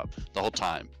rest stop. The whole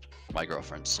time, my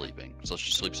girlfriend's sleeping. So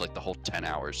she sleeps like the whole 10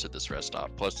 hours to this rest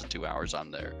stop, plus the 2 hours I'm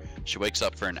there. She wakes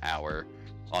up for an hour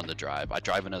on the drive. I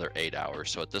drive another 8 hours.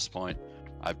 So at this point,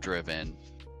 I've been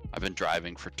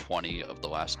driving for 20 of the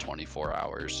last 24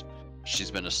 hours.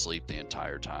 She's been asleep the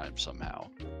entire time somehow.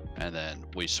 And then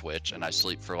we switch and I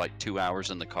sleep for like 2 hours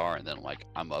in the car, and then like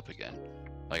I'm up again.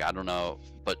 Like, I don't know,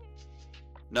 but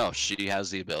no, she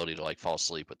has the ability to like fall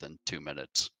asleep within 2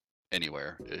 minutes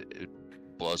anywhere. It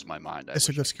blows my mind. It's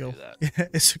a good skill. Yeah,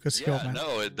 it's a good skill, Yeah, man.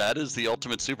 no, that is the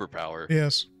ultimate superpower.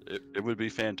 Yes. It would be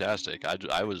fantastic.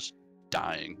 I was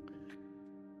dying.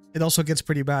 It also gets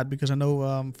pretty bad because I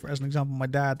know, as an example, my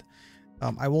dad,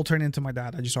 I will turn into my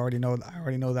dad. I already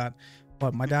know that.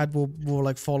 But my dad will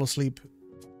like fall asleep,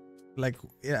 like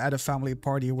at a family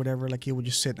party or whatever. Like he would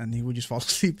just sit and he would just fall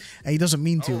asleep, and he doesn't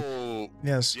mean to. Oh,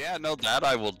 yes. Yeah, no, that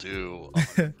I will do.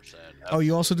 100%. Oh,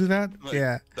 you also do that? Like,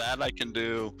 yeah. That I can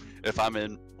do if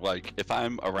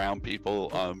I'm around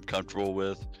people I'm comfortable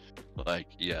with. Like,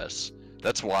 yes.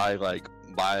 That's why like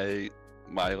my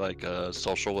like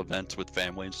social events with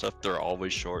family and stuff, they're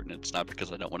always short, and it's not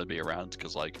because I don't want to be around. It's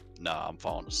because like, nah, I'm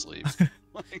falling asleep.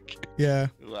 Like, yeah.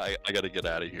 I gotta get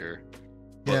out of here.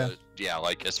 Yeah. But yeah,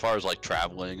 like as far as like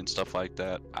traveling and stuff like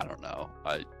that, I don't know.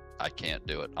 I can't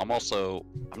do it. I'm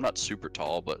not super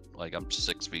tall, but like I'm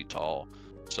 6 feet tall.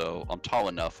 So I'm tall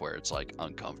enough where it's like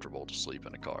uncomfortable to sleep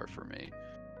in a car for me.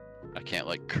 I can't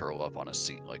like curl up on a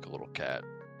seat like a little cat.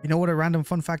 You know what a random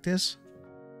fun fact is?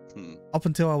 Up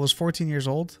until I was 14 years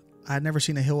old, I had never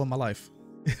seen a hill in my life.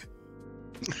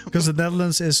 Because the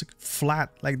Netherlands is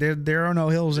flat. Like there are no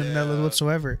hills in the Netherlands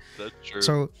whatsoever. That's true.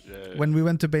 So when we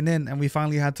went to Benin and we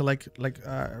finally had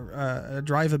to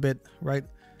drive a bit, right?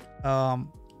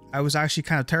 I was actually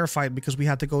kind of terrified because we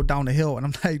had to go down a hill, and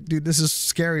I'm like, dude, this is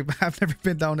scary. But I've never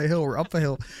been down a hill or up a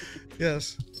hill.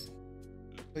 Yes.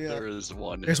 Yeah. There is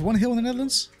one. There's one hill in the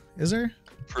Netherlands. Is there?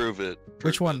 Prove it.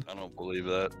 Which one? I don't believe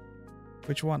that.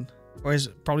 Which one? Or is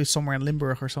it probably somewhere in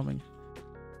Limburg or something?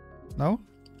 No?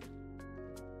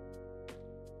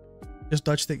 Just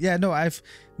Dutch thing. Yeah, no, I've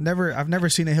never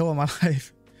seen a hill in my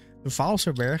life. The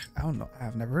Vaalserberg. I don't know.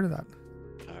 I've never heard of that.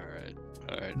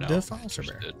 All right. No, the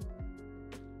Vaalserberg.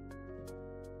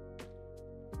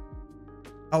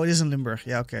 Oh, it is in Limburg.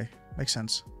 Yeah, okay. Makes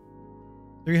sense.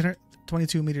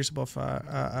 322 meters above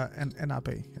NAP.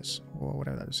 Yes. Or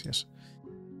whatever that is. Yes.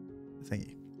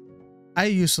 Thingy. I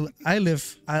used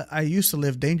to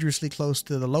live dangerously close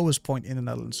to the lowest point in the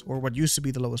Netherlands, or what used to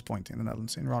be the lowest point in the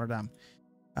Netherlands, in Rotterdam.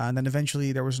 And then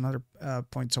eventually there was another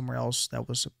point somewhere else that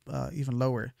was even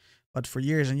lower. But for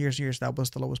years and years and years, that was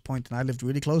the lowest point, and I lived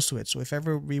really close to it. So if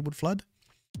ever we would flood,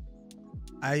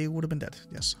 I would have been dead.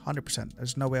 Yes, 100%.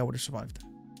 There's no way I would have survived.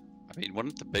 I mean,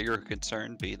 wouldn't the bigger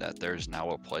concern be that there's now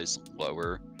a place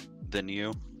lower than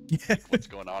you Yeah. What's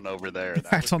going on over there?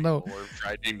 That I would don't be know. more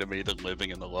frightening to me than living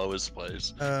in the lowest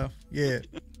place. Yeah.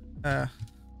 Uh,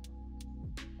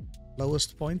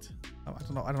 lowest point. Oh, I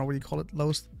don't know. I don't know what you call it.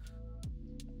 Lowest.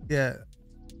 Yeah.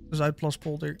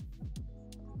 Zuidplaspolder.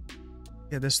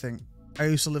 Yeah, this thing. I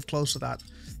used to live close to that,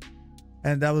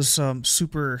 and that was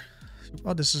super.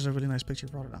 Oh, this is a really nice picture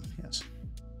of Rotterdam. Yes.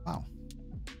 Wow.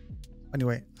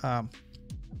 Anyway,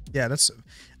 yeah, that's.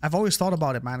 I've always thought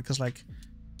about it, man, because like.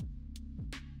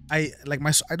 I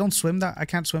don't swim that. I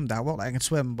can't swim that well. I can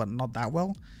swim, but not that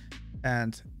well,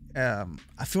 and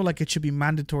I feel like it should be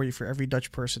mandatory for every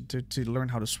Dutch person to learn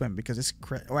how to swim, because it's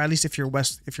or at least if you're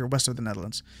west of the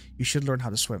Netherlands, you should learn how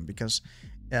to swim, because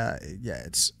yeah,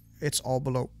 it's all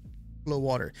below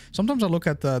water. Sometimes I look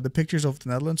at the pictures of the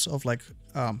Netherlands of like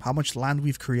how much land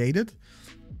we've created,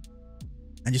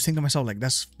 and just think to myself like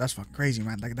that's fucking crazy,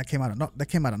 man. Like that came out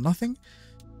of nothing.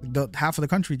 Half of the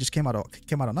country just came out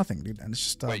of nothing, dude, and it's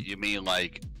just Wait, you mean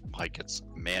like it's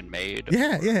man-made?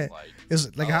 Yeah, or yeah. Like,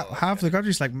 it's like half the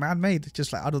country's like man-made,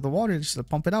 just like out of the water, just to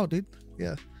pump it out, dude.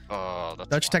 Yeah. oh, that's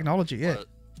Dutch wild. technology, yeah.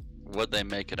 What they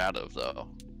make it out of though?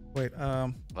 Wait,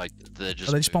 Like they they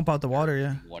just pump out the water,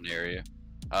 yeah. One area.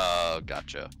 Oh,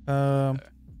 gotcha.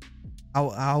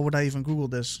 How would I even Google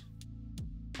this?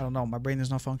 I don't know. My brain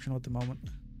is not functional at the moment.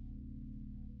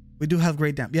 We do have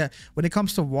great dam. Yeah, when it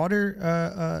comes to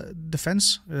water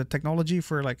defense technology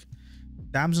for like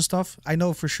dams and stuff, I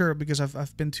know for sure, because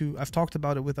I've talked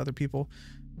about it with other people.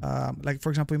 Like for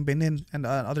example in Benin and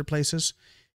other places,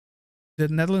 the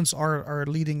Netherlands are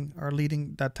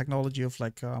leading that technology of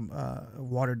like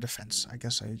water defense. I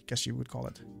guess you would call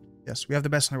it. Yes, we have the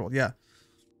best in the world. Yeah.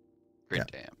 Great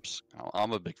dams.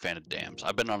 I'm a big fan of dams.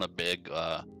 I've been on a big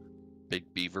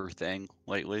beaver thing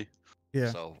lately. Yeah.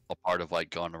 So a part of like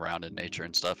going around in nature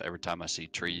and stuff, every time I see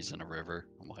trees in a river,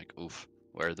 I'm like, oof,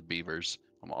 where are the beavers?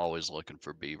 I'm always looking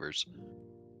for beavers.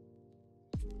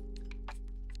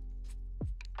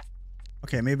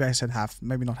 Okay, maybe I said half,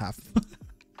 maybe not half.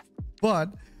 but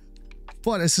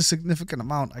it's a significant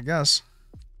amount, I guess.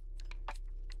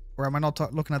 Or am I not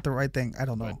looking at the right thing? I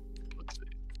don't know.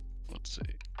 Let's see.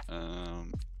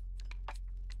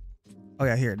 Oh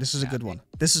yeah, here. This is a good one.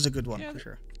 This is a good one Yeah. for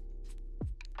sure.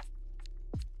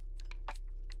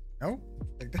 No,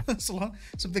 like that's a lot.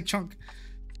 It's a big chunk.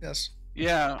 Yes,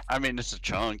 Yeah, I mean it's a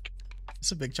chunk.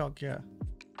 it's a big chunk. Yeah.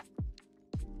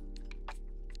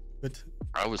 Good.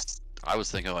 I was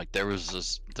thinking like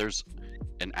there's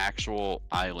an actual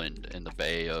island in the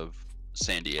Bay of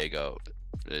San Diego,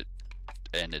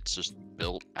 and it's just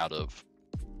built out of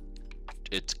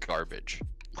it's garbage.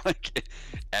 Like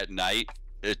at night,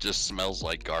 it just smells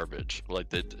like garbage. Like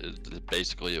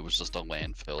basically it was just a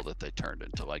landfill that they turned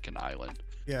into like an island.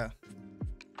 Yeah.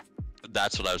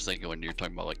 That's what I was thinking when you're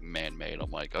talking about like man-made.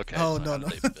 I'm like, okay, Oh, so no, how no.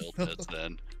 did they build this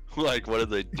then? Like, what did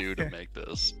they do to Yeah. make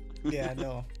this? Yeah.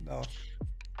 No.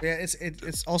 Yeah.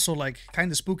 It's also like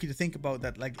kind of spooky to think about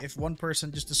that. Like if one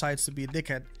person just decides to be a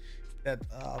dickhead, that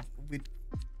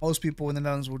most people in the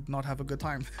Netherlands would not have a good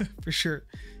time for sure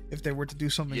if they were to do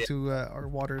something Yeah. to our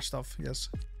water stuff. Yes.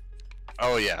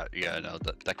 Oh yeah, no,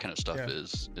 that kind of stuff Yeah.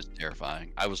 is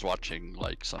terrifying. I was watching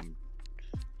like some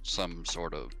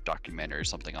sort of documentary or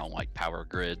something on like power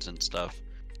grids and stuff,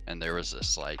 and there was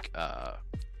this like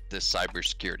this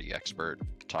cybersecurity expert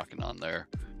talking on there,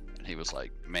 and he was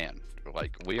like, man,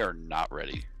 like we are not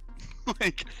ready.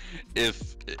 Like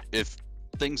if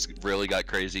things really got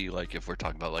crazy, like if we're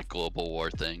talking about like global war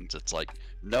things, it's like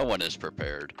no one is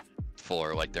prepared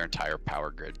for like their entire power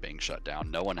grid being shut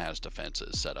down. No one has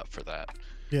defenses set up for that.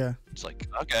 Yeah. It's like,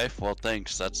 okay, well,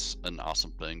 thanks. That's an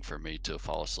awesome thing for me to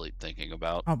fall asleep thinking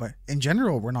about. Oh, but in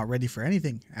general, we're not ready for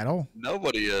anything at all.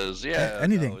 Nobody is, yeah.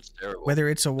 anything. No, it's terrible. Whether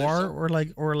it's a There's war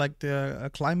some- or like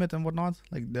the climate and whatnot,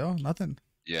 like no, nothing.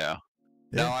 Yeah.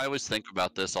 Yeah. No, I always think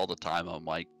about this all the time. I'm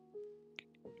like,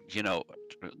 you know,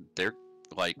 they're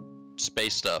like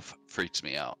space stuff freaks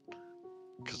me out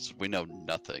because we know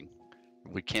nothing.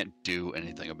 We can't do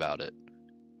anything about it.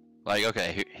 Like,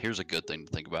 okay, here's a good thing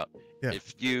to think about. Yeah.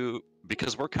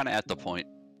 Because we're kind of at the point,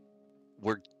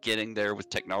 we're getting there with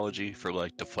technology for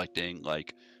like deflecting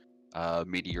like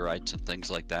meteorites and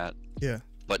things like that. Yeah.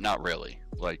 But not really.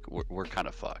 Like we're kind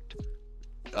of fucked.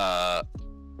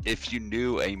 If you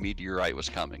knew a meteorite was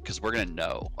coming, because we're gonna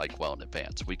know like well in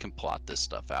advance, we can plot this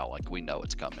stuff out. Like we know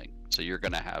it's coming, so you're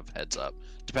gonna have heads up,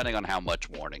 depending on how much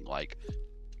warning like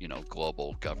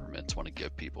global governments want to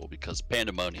give people, because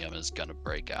pandemonium is gonna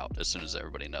break out as soon as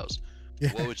everybody knows.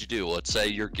 Yeah. What would you do? Let's say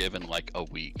you're given like a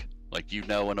week, like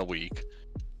in a week,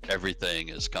 everything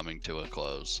is coming to a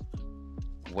close.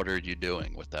 What are you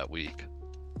doing with that week?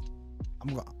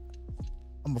 I'm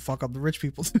gonna fuck up the rich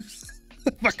people.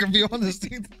 If I can be honest,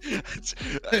 dude.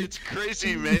 It's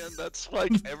crazy, man. That's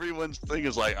like everyone's thing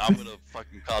is like, I'm gonna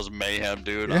fucking cause mayhem,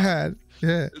 dude. Yeah,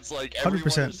 yeah. It's like everyone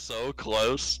 100%. is so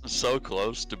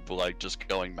close to like just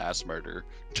going mass murder.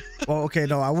 Well, okay,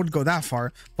 no, I wouldn't go that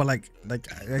far, but like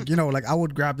you know, like I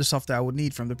would grab the stuff that I would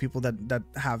need from the people that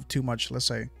have too much. Let's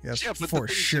say, yes, Yeah, but for the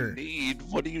things sure. you need,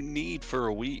 what do you need for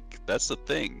a week? That's the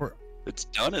thing. For- It's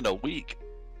done in a week.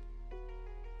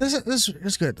 This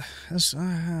is good. This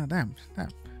damn.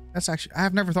 That's actually, I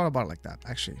have never thought about it like that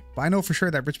actually, but I know for sure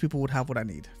that rich people would have what I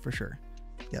need for sure.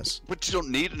 Yes. But you don't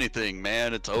need anything,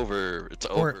 man. It's over. It's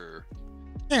over.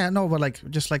 Yeah, no, but like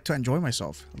just like to enjoy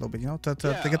myself a little bit, you know, to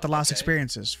Yeah, get the last okay.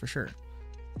 experiences for sure.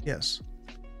 Yes.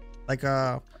 Like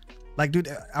dude,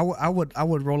 I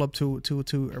would roll up to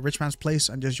a rich man's place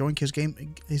and just join his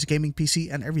gaming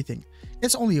PC and everything.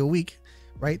 It's only a week,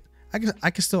 right?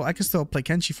 I can still play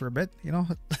Kenshi for a bit, you know.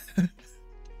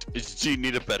 Do you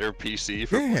need a better PC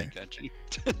for Yeah. playing Kenshi?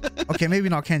 Okay, maybe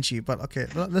not Kenshi, but okay,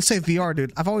 let's say VR,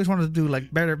 dude. I've always wanted to do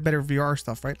like better VR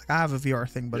stuff, right? Like I have a VR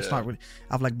thing, but it's Yeah. not really.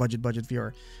 I have like budget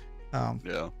VR.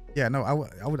 Yeah. Yeah, no, I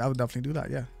would definitely do that.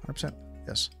 Yeah, 100%.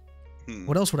 Yes. Hmm.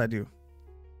 What else would I do?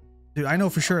 Dude, I know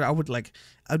for sure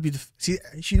I'd be the see.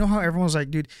 You know how everyone's like,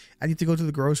 dude, I need to go to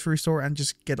the grocery store and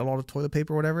just get a lot of toilet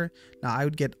paper or whatever. Now I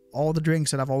would get all the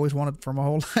drinks that I've always wanted for my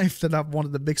whole life that I've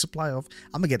wanted a big supply of.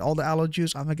 I'm gonna get all the aloe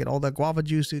juice. I'm gonna get all the guava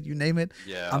juice, dude. You name it.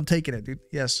 Yeah. I'm taking it, dude.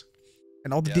 Yes.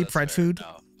 And all the Yeah, deep that's fried fair. food.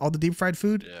 No. All the deep fried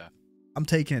food. Yeah. I'm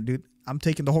taking it, dude. I'm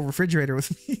taking the whole refrigerator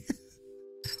with me.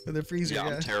 With the freezer. Yeah,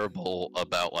 Yeah. I'm terrible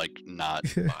about like not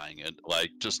buying it,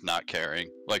 like just not caring.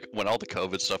 Like when all the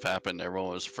COVID stuff happened, everyone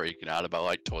was freaking out about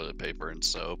like toilet paper and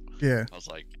soap. Yeah. I was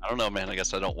like, I don't know, man. I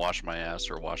guess I don't wash my ass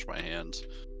or wash my hands.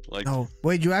 Like, No.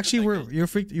 Wait, you actually like,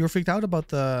 you were freaked out about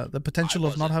the potential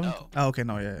of not wasn't, having. no. Oh, okay.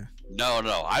 No. Yeah.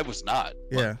 no, I was not.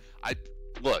 Yeah. I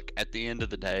look at the end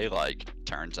of the day, like,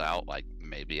 turns out like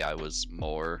maybe I was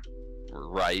more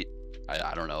right.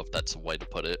 I don't know if that's a way to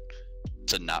put it,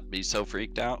 to not be so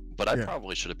freaked out, but I Yeah.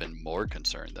 probably should have been more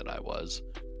concerned than I was,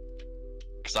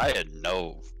 because I had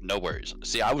no worries.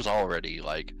 See, I was already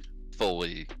like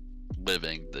fully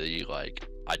living the like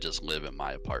I just live in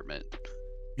my apartment.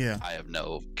 Yeah. I have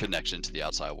no connection to the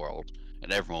outside world,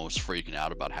 and everyone was freaking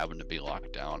out about having to be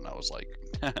locked down. And I was like,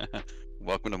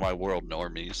 "Welcome to my world,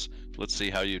 normies. Let's see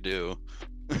how you do."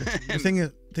 The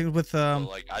thing with So,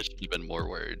 like, I should have been more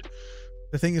worried.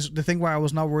 the thing why I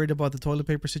was not worried about the toilet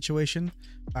paper situation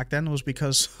back then was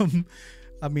because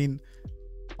I mean,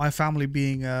 my family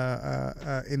being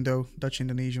Indo, Dutch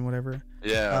Indonesian, whatever.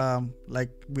 Yeah.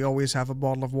 Like we always have a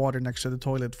bottle of water next to the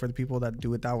toilet for the people that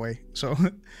do it that way. So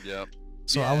Yep.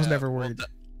 so I was Yeah, never well, worried.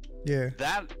 Yeah.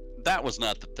 That was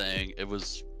not the thing. It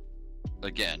was,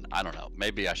 again, I don't know.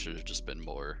 Maybe I should have just been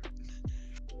more.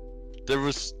 There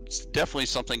was definitely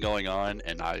something going on,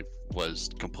 and I was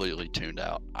completely tuned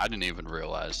out. I didn't even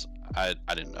realize. I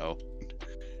didn't know.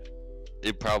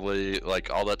 It probably,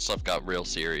 like, all that stuff got real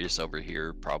serious over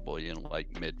here probably in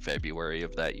like mid-February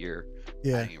of that year. I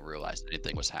Yeah. didn't even realize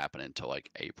anything was happening until like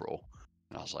April.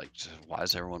 And I was like, why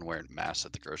is everyone wearing masks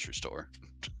at the grocery store?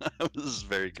 I was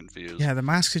very confused. Yeah, the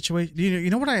mask situation. You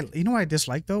know what I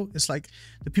dislike though? It's like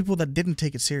the people that didn't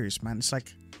take it serious, man. It's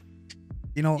like,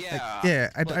 you know, I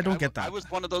Look, don't get that. I was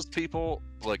one of those people.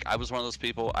 Look, I was one of those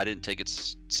people. I didn't take it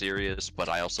serious, but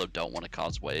I also don't want to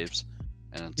cause waves.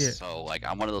 And Yeah. so, like,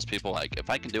 I'm one of those people. Like, if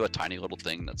I can do a tiny little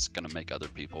thing that's gonna make other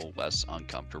people less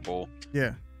uncomfortable,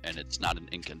 Yeah. and it's not an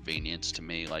inconvenience to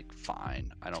me, like,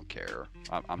 fine. I don't care.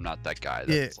 I'm not that guy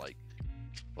Yeah. that's like.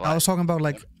 I was talking about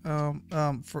like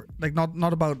for like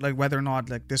not about like whether or not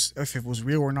like this if it was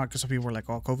real or not, because some people were like,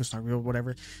 oh, COVID's not real,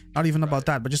 whatever. Not even about Right.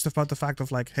 that, but just about the fact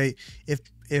of like, hey,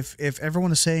 if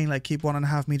everyone is saying like keep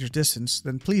 1.5 meters distance,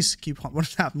 then please keep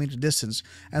 1.5 meter distance.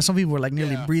 And some people were like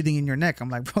nearly Yeah. breathing in your neck. I'm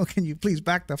like, bro, can you please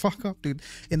back the fuck up, dude?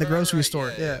 In the Right, grocery right,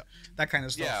 store, yeah. that kind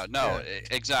of stuff. Yeah, no, Yeah.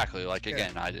 exactly. Like, Yeah.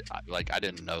 again, I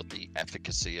didn't know the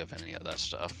efficacy of any of that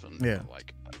stuff, and Yeah.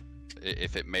 like,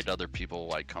 if it made other people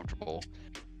like comfortable,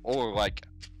 or like,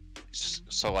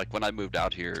 so like when I moved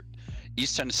out here,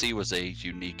 East Tennessee was a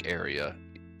unique area,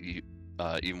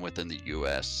 even within the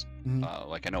U.S. Mhm.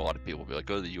 Like, I know a lot of people be like,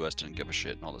 "Oh, the U.S. didn't give a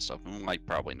shit" and all this stuff. And, like,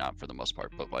 probably not for the most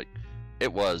part, but like,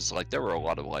 it was like there were a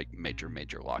lot of like major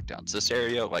lockdowns. This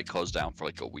area like closed down for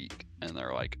like a week, and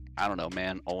they're like, I don't know,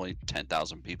 man, only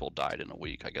 10,000 people died in a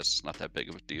week. I guess it's not that big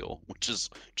of a deal, which is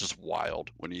just wild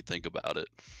when you think about it.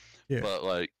 Yeah. But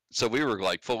like, so we were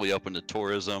like fully open to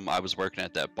tourism. I was working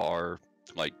at that bar,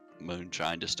 like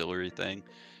Moonshine Distillery thing,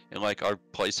 and like our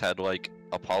place had like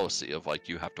a policy of like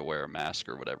you have to wear a mask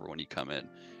or whatever when you come in.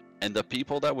 And the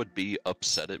people that would be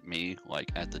upset at me,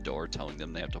 like at the door, telling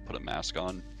them they have to put a mask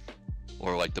on,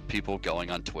 or like the people going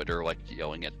on Twitter, like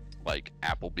yelling at like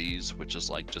Applebee's, which is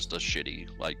like just a shitty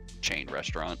like chain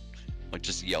restaurant, like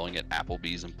just yelling at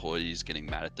Applebee's employees, getting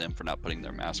mad at them for not putting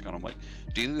their mask on. I'm like,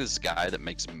 do you think this guy that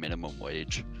makes minimum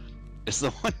wage is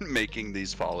the one making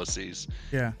these policies?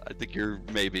 Yeah. I think you're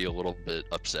maybe a little bit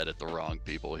upset at the wrong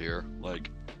people here.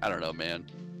 Like, I don't know, man.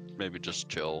 Maybe just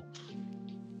chill.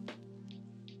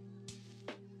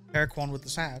 Paraquan with the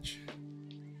Sag.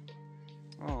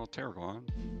 Oh, Terragon.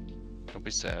 Don't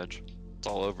be sad. It's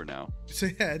all over now. So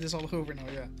yeah, it is all over now.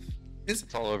 Yeah,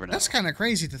 It's all over now. that's kind of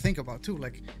crazy to think about too.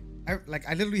 Like, I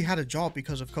literally had a job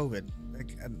because of COVID,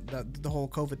 like, and the whole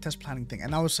COVID test planning thing,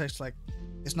 and I was just like,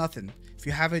 it's nothing. If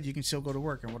you have it, you can still go to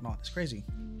work and whatnot. It's crazy.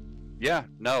 Yeah,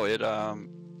 no, it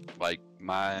like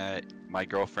my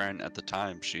girlfriend at the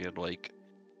time, she had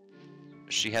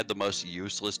the most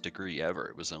useless degree ever.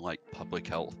 It was in like public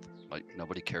health. Like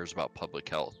nobody cares about public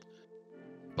health.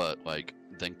 But like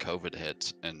then COVID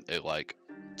hits and it like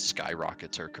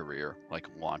skyrockets her career, like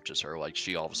launches her. Like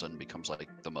she all of a sudden becomes like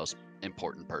the most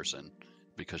important person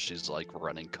because she's like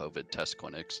running COVID test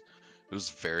clinics. It was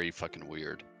very fucking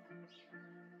weird.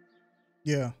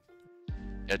 Yeah,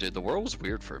 Yeah, dude, the world was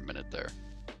weird for a minute there.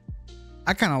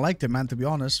 I kind of liked it, man, to be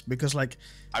honest, because like,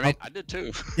 I mean, I did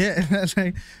too. yeah,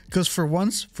 because for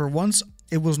once,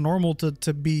 it was normal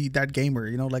to be that gamer,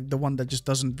 you know, like the one that just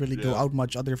doesn't really go out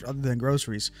much other than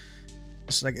groceries.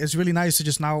 It's like, it's really nice to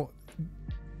just now,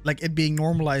 like it being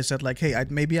normalized that like, hey,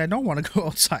 maybe I don't want to go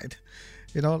outside,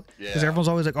 you know, because everyone's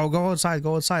always like, oh, go outside,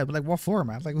 but like, what for,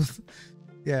 man? Like,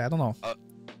 yeah, I don't know.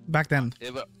 Back then,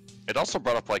 it also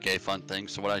brought up like a fun thing.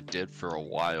 So what I did for a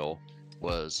while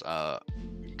was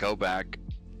go back.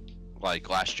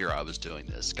 Like last year, I was doing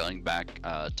this, going back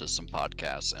to some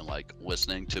podcasts and like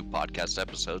listening to podcast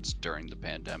episodes during the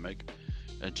pandemic,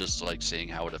 and just like seeing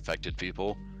how it affected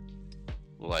people.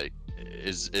 Like,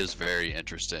 is very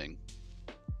interesting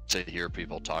to hear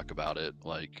people talk about it.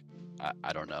 Like,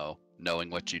 I don't know, knowing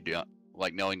what you do,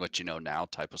 like knowing what you know now,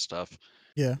 type of stuff.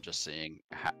 yeah. Just seeing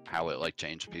how it like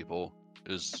changed people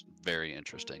is very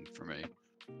interesting for me.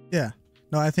 Yeah.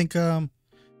 No, I think the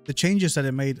changes that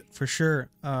it made for sure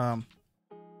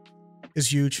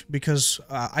is huge because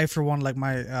I, for one, like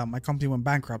my company went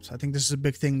bankrupt. I think this is a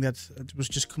big thing that it was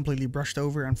just completely brushed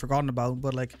over and forgotten about.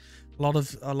 But like a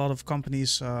lot of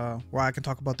companies where I can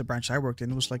talk about the branch I worked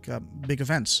in, it was like big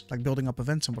events, like building up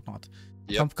events and whatnot.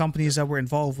 Yep. Companies that were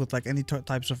involved with like any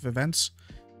types of events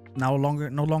no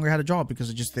longer had a job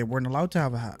because they weren't allowed to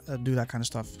have do that kind of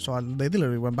stuff. So they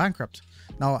literally went bankrupt.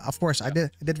 Now, of course, I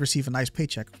did receive a nice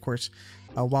paycheck, of course,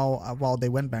 while they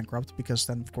went bankrupt, because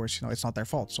then, of course, you know, it's not their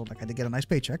fault. So like I did get a nice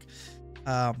paycheck,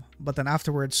 but then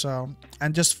afterwards,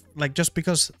 and just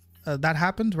because that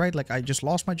happened, right? Like I just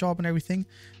lost my job and everything,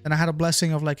 and I had a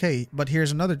blessing of like, hey, but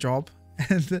here's another job.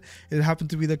 And it happened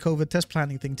to be the COVID test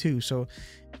planning thing too. So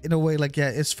in a way, like, yeah,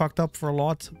 it's fucked up for a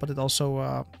lot, but it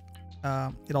also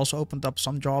opened up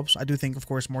some jobs. I do think, of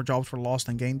course, more jobs were lost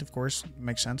than gained. Of course, it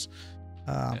makes sense.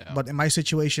 But in my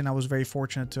situation, I was very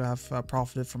fortunate to have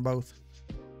profited from both.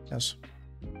 Yes.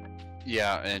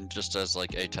 Yeah, and just as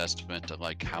like a testament to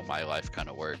like how my life kind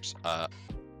of works,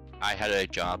 I had a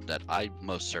job that I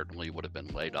most certainly would have been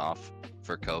laid off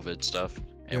for COVID stuff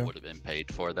and would have been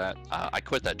paid for that. I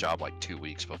quit that job like 2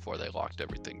 weeks before they locked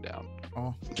everything down.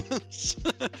 Oh,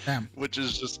 damn. Which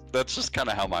is that's just kind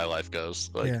of how my life goes.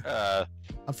 Like,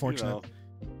 Unfortunate. You know,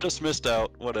 just missed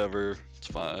out. Whatever, it's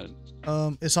fine.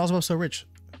 Is Oswald so rich?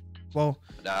 Well,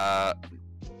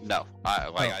 no,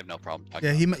 I have no problem talking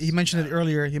yeah, about he mentioned it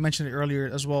earlier. He mentioned it earlier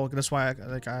as well. That's why I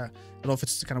don't know if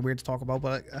it's kind of weird to talk about,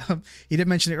 but he did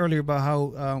mention it earlier about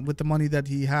how with the money that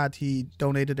he had, he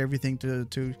donated everything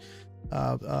to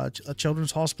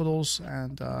children's hospitals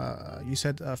and you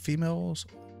said females,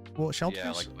 well, shelters.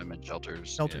 Yeah, like women's shelters.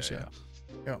 Shelters, yeah.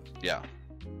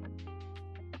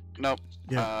 Nope.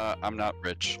 Yeah. I'm not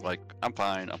rich. Like, I'm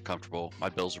fine. I'm comfortable. My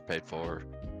bills are paid for.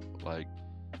 Like,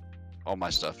 all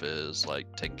my stuff is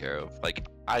like taken care of. Like,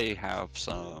 I have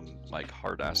some like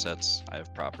hard assets. I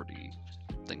have property,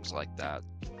 things like that.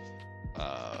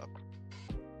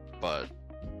 But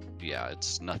yeah,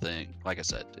 it's nothing. Like I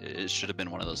said, it should have been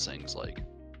one of those things. Like,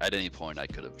 at any point, I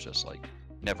could have just like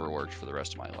never worked for the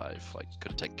rest of my life. Like,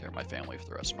 could have taken care of my family for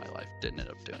the rest of my life. Didn't end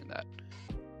up doing that.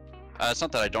 It's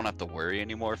not that I don't have to worry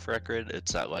anymore for record.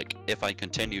 It's that like if I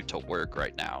continue to work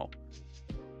right now,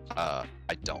 I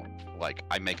don't. Like,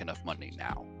 I make enough money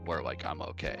now where like I'm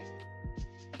okay.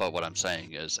 But what I'm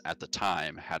saying is, at the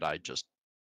time, had I just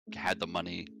had the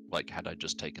money, like had I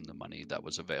just taken the money that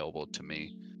was available to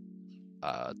me,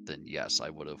 then yes, I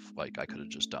would have, like, I could have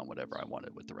just done whatever I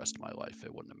wanted with the rest of my life.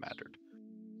 It wouldn't have mattered.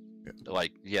 Yeah.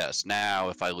 Like, yes, now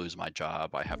if I lose my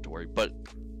job, I have to worry. But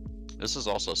this is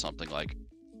also something like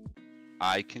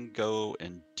I can go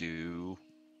and do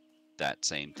that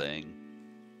same thing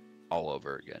all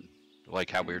over again. Like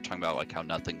how we were talking about, like how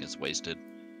nothing is wasted.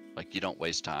 Like you don't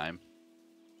waste time.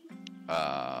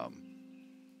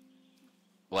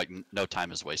 Like no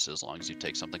time is wasted as long as you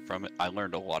take something from it. I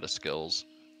learned a lot of skills.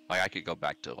 Like I could go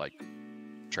back to like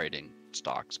trading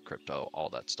stocks, crypto, all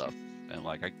that stuff, and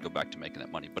like I could go back to making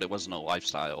that money. But it wasn't a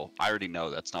lifestyle. I already know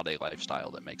that's not a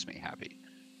lifestyle that makes me happy.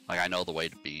 Like I know the way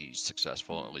to be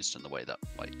successful, at least in the way that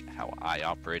like how I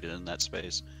operated in that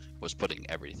space, was putting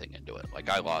everything into it. Like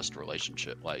I lost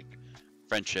relationship, like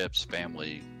friendships,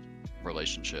 family,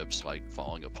 relationships, like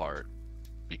falling apart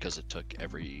because it took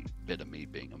every bit of me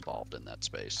being involved in that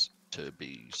space to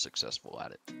be successful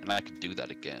at it. And I could do that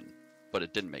again, but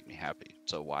it didn't make me happy.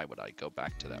 So why would I go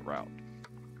back to that route?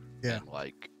 Yeah. And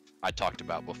like I talked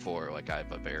about before, like I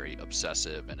have a very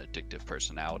obsessive and addictive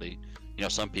personality. You know,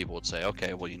 some people would say,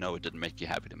 okay, well, you know, it didn't make you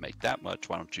happy to make that much.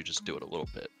 Why don't you just do it a little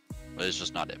bit? But it's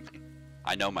just not in me.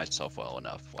 I know myself well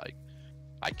enough. Like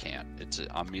I can't.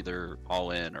 I'm either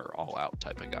all in or all out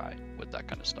type of guy with that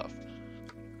kind of stuff.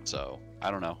 So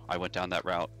I don't know. I went down that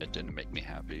route. It didn't make me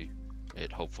happy.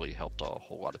 It hopefully helped a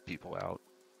whole lot of people out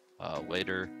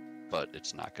later, but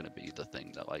it's not going to be the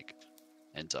thing that like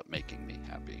ends up making me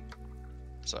happy.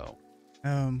 So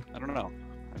I don't know.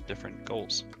 I have different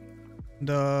goals.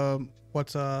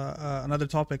 What's another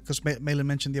topic? Because Malin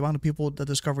mentioned the amount of people that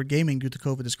discovered gaming due to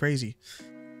COVID is crazy.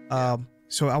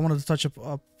 So I wanted to touch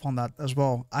upon that as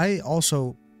well. I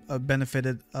also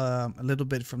benefited a little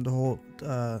bit from the whole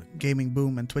gaming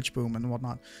boom and Twitch boom and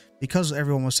whatnot, because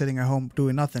everyone was sitting at home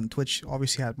doing nothing. Twitch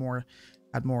obviously had more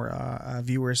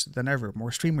viewers than ever,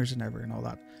 more streamers than ever, and all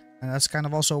that. And that's kind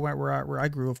of also where I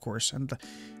grew, of course. And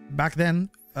back then,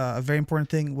 a very important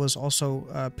thing was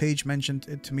also Paige mentioned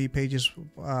it to me. Paige is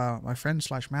my friend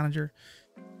 / manager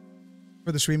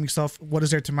for the streaming stuff. What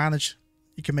is there to manage?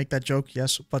 You can make that joke,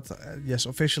 yes, but yes,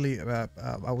 officially,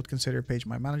 I would consider Paige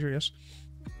my manager, yes.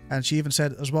 And she even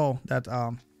said as well that,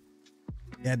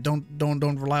 yeah,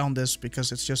 don't rely on this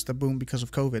because it's just a boom because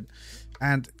of COVID.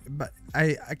 But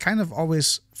I kind of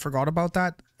always forgot about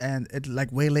that, and it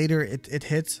like way later it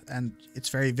hit, and it's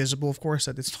very visible, of course,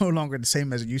 that it's no longer the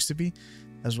same as it used to be,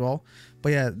 as well.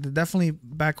 But yeah, definitely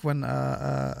back when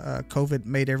COVID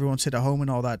made everyone sit at home and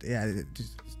all that, yeah,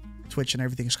 Twitch and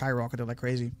everything skyrocketed like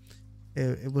crazy.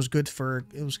 It was good for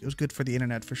it was good for the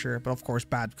internet for sure, but of course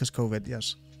bad because COVID.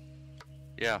 Yes.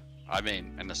 Yeah, I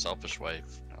mean, in a selfish way,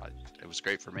 it was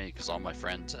great for me because all my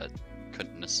friends that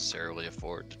couldn't necessarily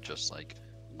afford to just like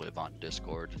live on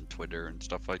Discord and Twitter and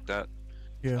stuff like that.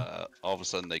 Yeah. All of a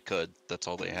sudden they could. That's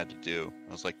all they had to do.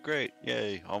 I was like, great,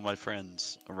 yay! All my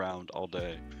friends around all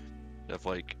day. They have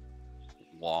like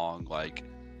long, like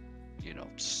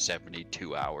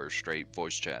 72 hours straight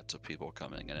voice chats of people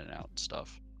coming in and out and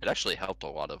stuff. It actually helped a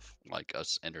lot of like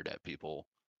us internet people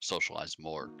socialize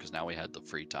more because now we had the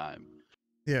free time.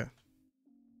 Yeah.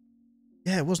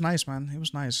 Yeah, it was nice, man. It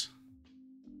was nice.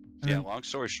 And yeah, long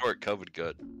story short, COVID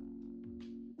good.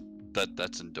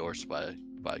 That's endorsed by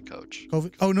Coach.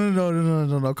 COVID. Oh no.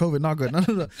 COVID not good.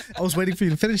 No. I was waiting for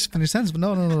you to finish sentence, but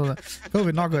no.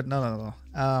 COVID not good. No.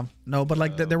 No, but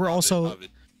like there were also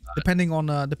depending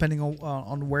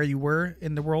on where you were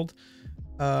in the world,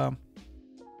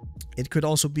 it could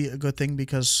also be a good thing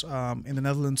because in the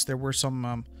Netherlands there were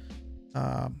some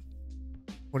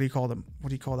what do you call them? What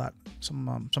do you call that?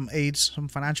 Some aids, some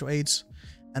financial aids.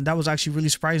 And that was actually really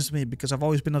surprising to me because I've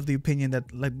always been of the opinion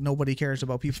that like nobody cares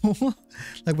about people,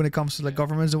 like when it comes to like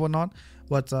governments and whatnot.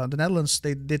 But the Netherlands,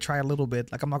 they did try a little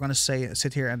bit. Like I'm not gonna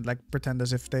sit here and like pretend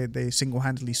as if they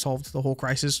single-handedly solved the whole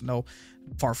crisis. No,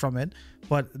 far from it.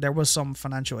 But there was some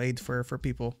financial aid for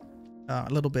people, a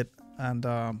little bit, and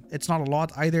it's not a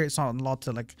lot either. It's not a lot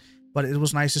to like, but it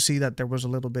was nice to see that there was a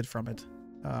little bit from it.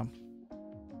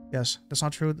 Yes, that's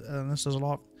not true. This is a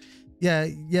lot. Yeah,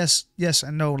 yes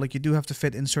and no. Like you do have to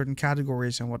fit in certain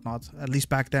categories and whatnot. At least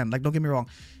back then. Like don't get me wrong,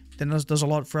 then there's a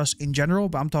lot for us in general,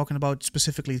 but I'm talking about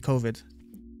specifically COVID.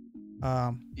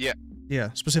 Yeah,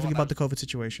 specifically about the COVID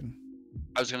situation.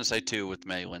 I was gonna say too with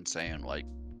Malin saying like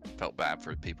felt bad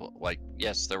for people. Like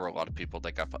yes, there were a lot of people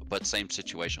that got, but same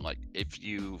situation. Like if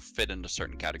you fit into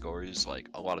certain categories, like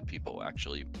a lot of people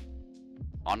actually,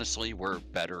 honestly, were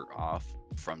better off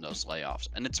from those layoffs.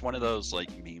 And it's one of those like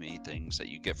meme things that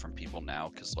you get from people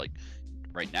now because like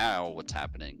right now what's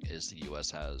happening is the US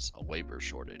has a labor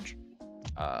shortage,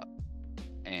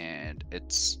 and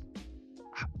it's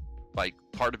like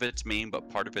part of it's meme but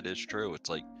part of it is true. It's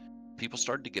like people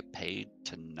started to get paid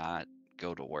to not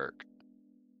go to work,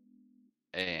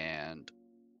 and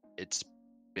it's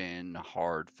been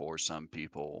hard for some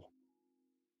people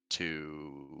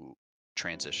to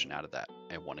transition out of that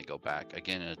and want to go back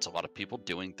again. And it's a lot of people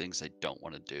doing things they don't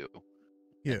want to do, and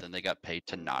Yeah. then they got paid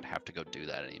to not have to go do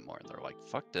that anymore, and they're like,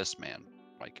 fuck this, man.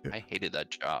 Like, Yeah. I hated that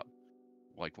job.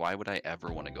 Like, why would I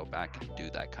ever want to go back and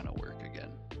do that kind of work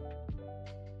again?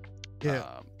 Yeah.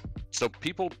 um, so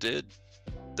people did,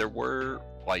 there were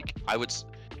like,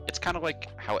 it's kind of like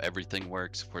how everything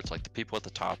works, where it's like the people at the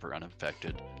top are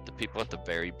unaffected, the people at the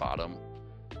very bottom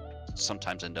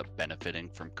sometimes end up benefiting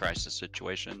from crisis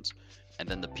situations, and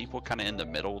then the people kind of in the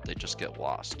middle, they just get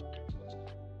lost.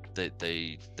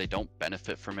 They don't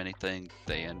benefit from anything.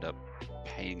 They end up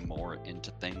paying more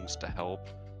into things to help,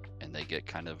 and they get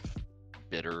kind of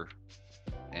bitter,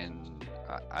 and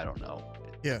I don't know.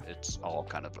 Yeah. It's all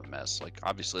kind of a mess. Like,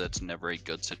 obviously that's never a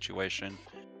good situation.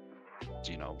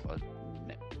 You know, a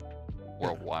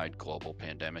worldwide global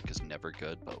pandemic is never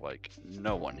good, but like,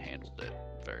 no one handled it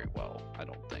very well, I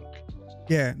don't think.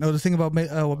 Yeah, no, the thing about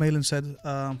what Malin said,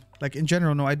 like in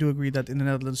general, no, I do agree that in the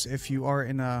Netherlands, if you are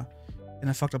in a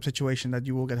fucked up situation, that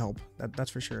you will get help. That's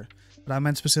for sure. But I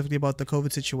meant specifically about the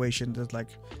COVID situation, that like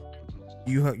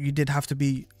you did have to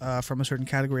be from a certain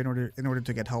category in order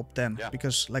to get help then. Yeah.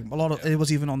 Because like a lot of it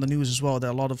was even on the news as well that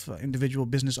a lot of individual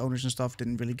business owners and stuff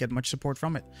didn't really get much support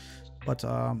from it. But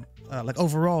like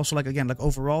overall, so like again, like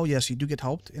overall, yes, you do get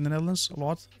helped in the Netherlands a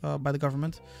lot by the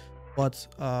government. But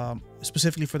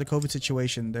specifically for the COVID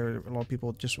situation, there were a lot of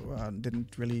people just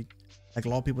didn't really, like a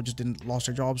lot of people just didn't lost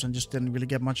their jobs and just didn't really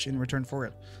get much in return for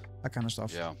it, that kind of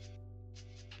stuff. Yeah.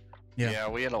 Yeah. Yeah,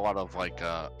 we had a lot of like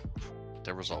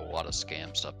there was a lot of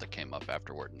scam stuff that came up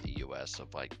afterward in the US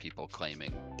of like people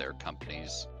claiming their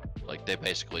companies, like they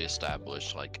basically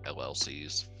established like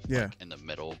LLCs Yeah. like in the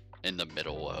middle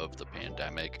of the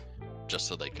pandemic, just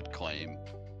so they could claim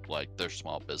like their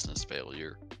small business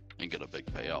failure and get a big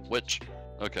payout, which,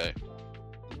 okay,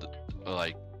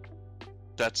 like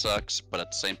that sucks, but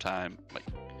at the same time, like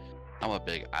I'm a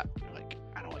big, I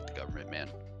don't like the government, man.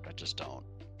 I just don't.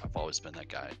 I've always been that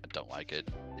guy. I don't like it.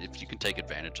 If you can take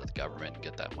advantage of the government and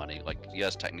get that money, like,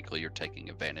 yes, technically you're taking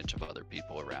advantage of other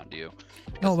people around you.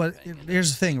 No, but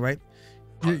here's the thing, right?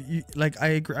 You, like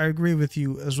I agree with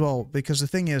you as well, because the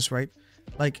thing is, right,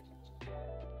 like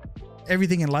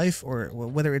everything in life, or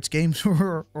whether it's games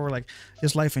or like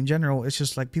just life in general, it's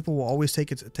just like people will always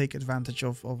take advantage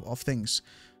of things.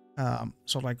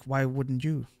 So like, why wouldn't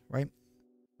you, right?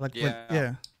 Like,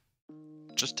 Yeah.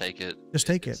 Just take it. Just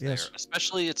take it. It's Yes. there.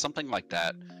 Especially it's something like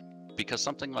that, because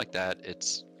something like that,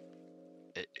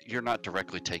 you're not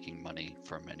directly taking money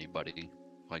from anybody.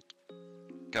 Like,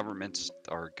 governments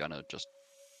are gonna just,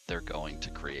 they're going to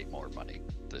create more money,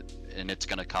 and it's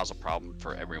going to cause a problem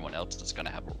for everyone else. That's going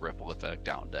to have a ripple effect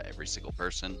down to every single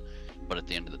person. But at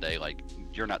the end of the day, like,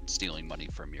 you're not stealing money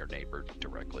from your neighbor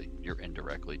directly. You're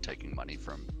indirectly taking money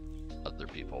from other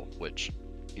people, which,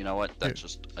 you know what, that's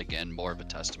just, again, more of a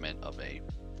testament of a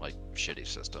like shitty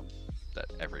system that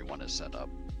everyone has set up.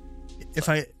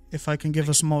 If I can give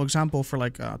a small example for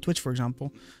like Twitch, for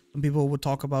example, some people would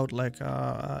talk about like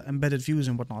embedded views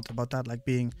and whatnot, about that like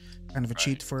being kind of a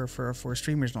cheat for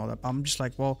streamers and all that. I'm just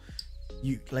like, well,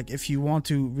 you like, if you want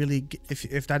to really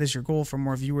if that is your goal for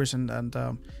more viewers and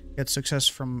get success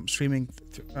from streaming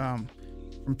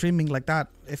like that,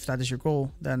 if that is your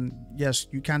goal, then yes,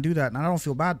 you can do that. And I don't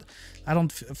feel bad. I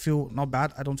don't feel not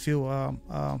bad. I don't feel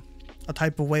a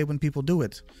type of way when people do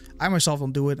it. I myself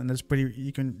don't do it, and it's pretty,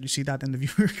 you see that in the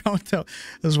viewer count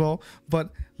as well.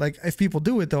 But like, if people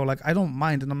do it though, like, I don't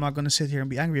mind, and I'm not going to sit here and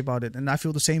be angry about it. And I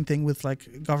feel the same thing with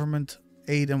like government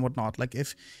aid and whatnot. Like,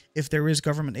 if there is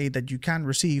government aid that you can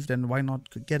receive, then why not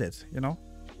get it, you know?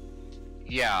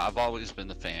 Yeah, I've always been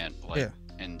the fan, like,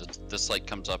 and this like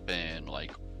comes up in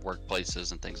like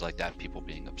workplaces and things like that, people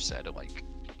being upset at like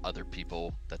other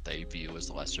people that they view as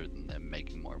lesser than them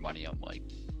making more money. I'm like,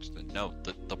 no,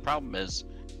 the problem is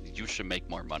you should make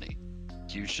more money.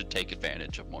 You should take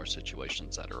advantage of more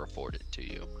situations that are afforded to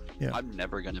you. Yeah. I'm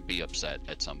never going to be upset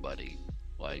at somebody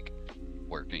like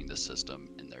working the system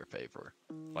in their favor.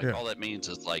 Like, all that means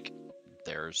is like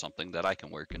there's something that I can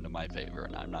work into my favor,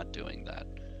 and I'm not doing that.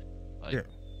 Like,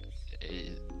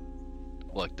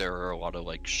 look, there are a lot of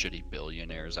like shitty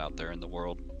billionaires out there in the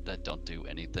world that don't do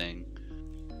anything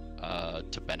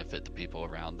to benefit the people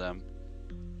around them.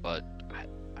 But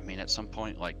I mean, at some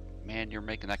point, like, man, you're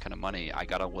making that kind of money. I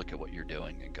gotta look at what you're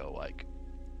doing and go like,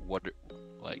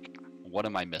 what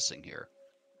am I missing here?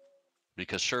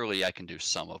 Because surely I can do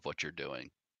some of what you're doing.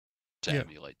 to Yeah.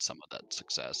 emulate some of that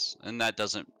success. And that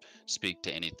doesn't speak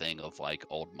to anything of like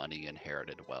old money,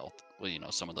 inherited wealth. Well, you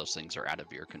know, some of those things are out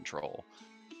of your control.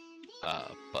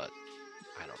 But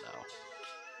I don't know.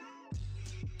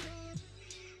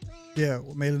 Yeah,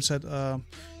 what Malin said,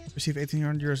 receive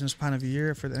 1,800 euros in the span of a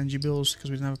year for the energy bills because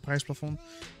we didn't have a price plafond,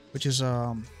 which is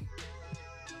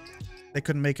they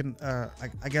couldn't make an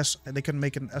I guess they couldn't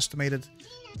make an estimated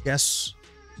guess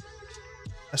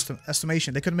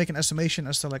estimation. They couldn't make an estimation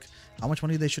as to like how much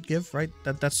money they should give, right?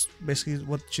 That's basically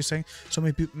what she's saying. So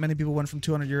many people went from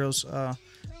 200 euros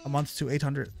a month to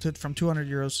 800 from 200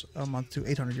 euros a month to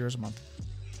 800 euros a month.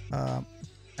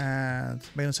 And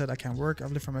Malin said, I can't work.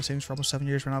 I've lived from my savings for almost 7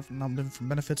 years. Now I'm living from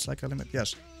benefits like a limit.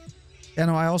 Yes. Yeah,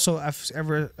 no, I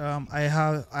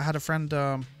had a friend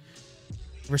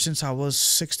ever since I was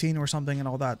 16 or something and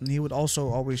all that, and he would also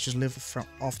always just live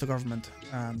off the government,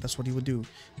 and that's what he would do.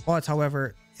 But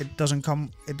however, it doesn't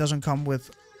come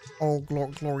with all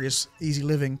glorious easy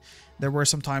living. There were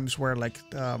some times where like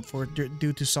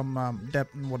due to some debt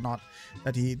and whatnot,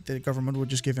 that the government would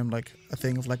just give him like a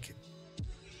thing of like,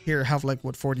 here, have like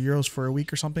what, 40 euros for a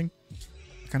week or something,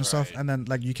 kind of stuff, and then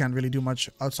like you can't really do much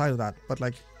outside of that. But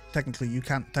like technically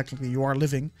you are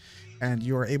living, and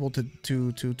you are able to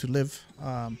live.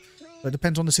 But it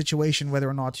depends on the situation whether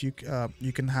or not you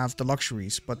can have the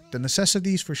luxuries. But the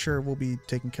necessities for sure will be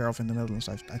taken care of in the Netherlands,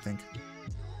 I think.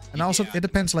 And also it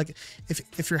depends like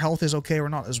if your health is okay or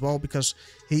not as well, because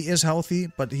he is healthy,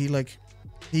 but he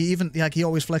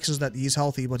always flexes that he's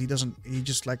healthy, but he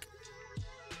just like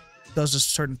does a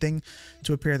certain thing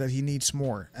to appear that he needs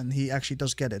more, and he actually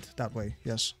does get it that way.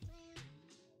 Yes.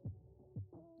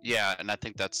 Yeah, and I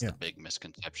think that's the big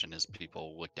misconception is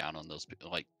people look down on those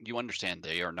people. Like, you understand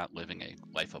they are not living a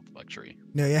life of luxury.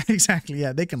 Yeah, exactly.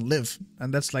 Yeah, they can live,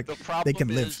 and that's like they can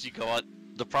live.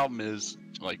 The problem is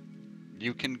like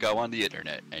you can go on the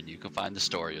internet and you can find the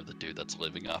story of the dude that's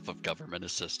living off of government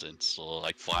assistance, so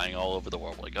like flying all over the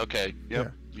world. Like, okay,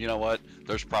 you know what?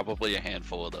 There's probably a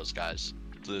handful of those guys.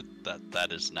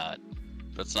 That's not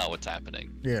what's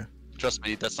happening. Yeah. Trust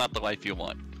me, that's not the life you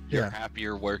want. You're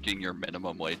happier working your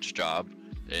minimum wage job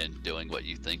and doing what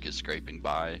you think is scraping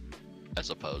by, as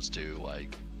opposed to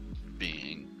like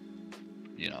being,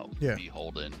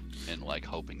 beholden and like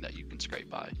hoping that you can scrape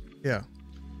by. Yeah.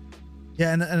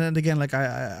 Yeah, and again, like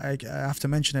I have to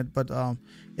mention it, but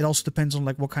it also depends on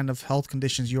like what kind of health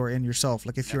conditions you are in yourself.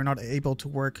 Like if you're not able to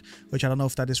work, which I don't know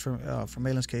if that is for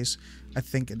Malin's case. I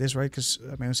think it is, right? Because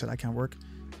Malin said I can't work.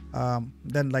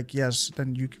 Then like yes,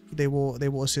 then they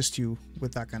will assist you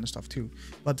with that kind of stuff too.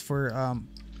 But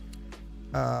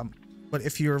but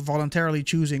if you're voluntarily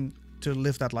choosing to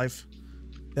live that life,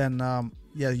 then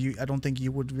I don't think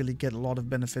you would really get a lot of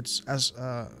benefits as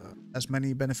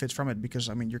many benefits from it, because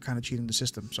I mean you're kind of cheating the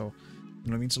system. So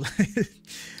you know what I mean. So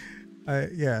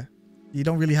you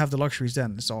don't really have the luxuries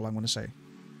then. That's all I'm gonna say.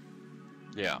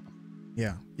 Yeah,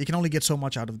 you can only get so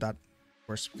much out of that.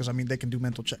 Because I mean they can do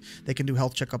they can do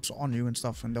health checkups on you and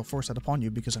stuff, and they'll force that upon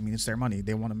you because I mean it's their money.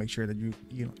 They want to make sure that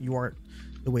you are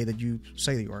the way that you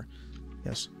say that you are.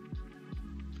 Yes.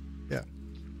 Yeah.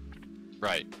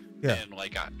 Right. Yeah. And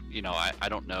like I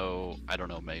don't know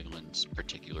Malin's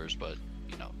particulars, but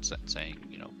saying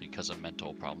because of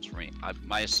mental problems for me,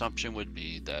 my assumption would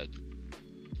be that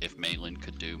if Malin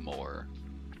could do more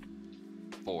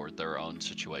for their own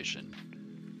situation,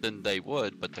 then they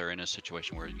would, but they're in a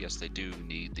situation where yes, they do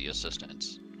need the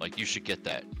assistance. Like you should get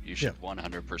that. You should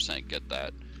 100% get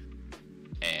that.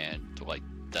 And like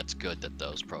that's good that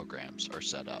those programs are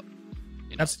set up.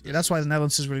 That's why the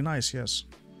Netherlands is really nice. Yes.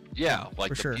 Yeah, like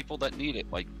for sure. People that need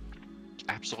it, like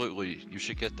absolutely, you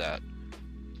should get that.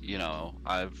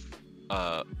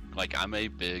 I'm a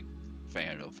big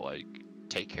fan of like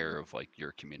take care of like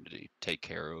your community, take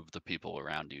care of the people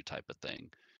around you type of thing.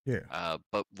 Yeah.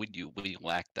 But we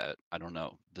lack that. I don't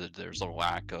know. There's a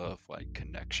lack of like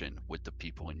connection with the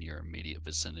people in your immediate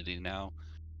vicinity now,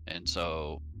 and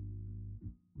so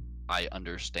I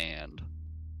understand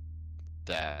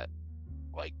that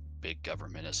like big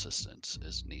government assistance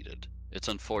is needed. It's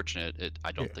unfortunate.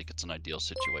 I don't think it's an ideal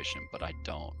situation, but I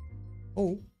don't.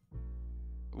 Oh.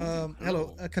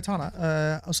 Hello,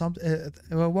 Katana.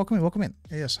 Welcome in.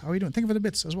 Yes, how are you doing? Thank you for the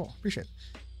bits as well. Appreciate it.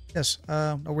 Yes,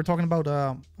 we're talking about,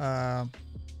 I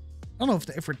don't know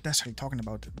if we're necessarily talking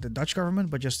about the Dutch government,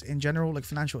 but just in general, like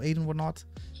financial aid and whatnot.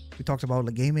 We talked about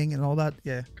like gaming and all that.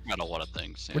 Yeah. About a lot of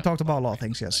things. We talked about a lot of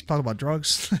things, yes. Talked about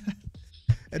drugs.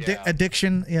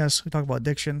 Addiction, yes. We talked about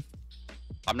addiction.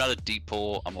 I'm not a deep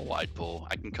pool, I'm a wide pool.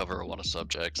 I can cover a lot of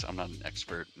subjects. I'm not an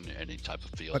expert in any type of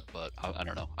field, but I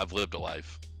don't know. I've lived a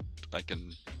life. I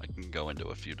can go into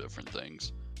a few different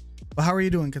things. But how are you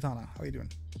doing, Katana? How are you doing?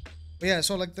 But yeah,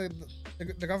 so like the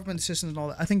government assistance and all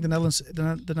that. I think the Netherlands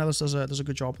does a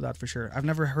good job of that for sure. I've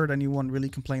never heard anyone really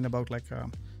complain about like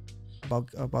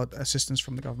about assistance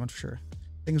from the government for sure.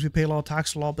 Things we pay a lot of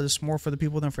tax, a lot, but it's more for the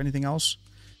people than for anything else.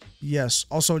 Yes.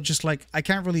 Also, just like I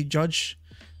can't really judge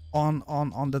on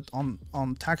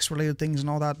tax related things and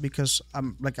all that because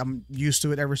I'm used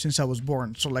to it ever since I was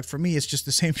born. So like for me, it's just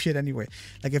the same shit anyway.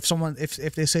 Like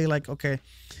if they say like, okay,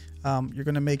 you're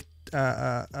gonna make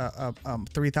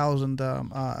 3,000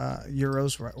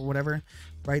 euros or whatever,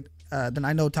 right? Then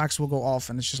I know tax will go off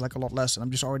and it's just like a lot less, and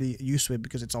I'm just already used to it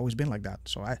because it's always been like that.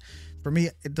 So for me,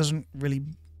 it doesn't really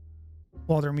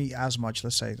bother me as much.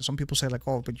 Let's say some people say like,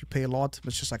 oh, but you pay a lot,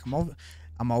 but it's just like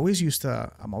I'm always used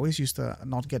to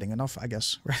not getting enough, I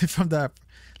guess, right, from that,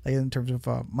 like in terms of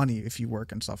money if you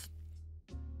work and stuff.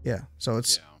 Yeah, so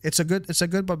it's a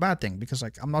good but bad thing because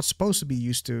like I'm not supposed to be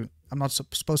used to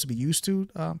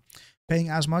paying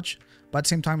as much, but at the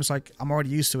same time it's like I'm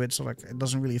already used to it, so like it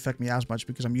doesn't really affect me as much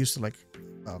because I'm used to like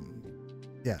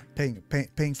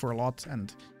paying for a lot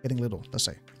and getting little, let's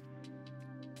say.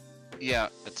 Yeah,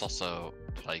 it's also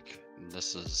like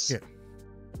this is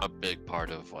a big part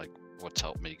of like what's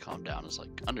helped me calm down is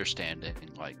like understanding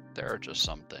like there are just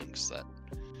some things that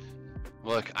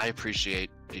look, I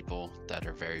appreciate people that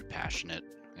are very passionate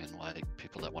and like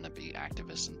people that want to be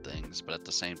activists and things, but at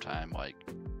the same time, like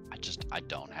I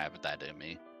don't have that in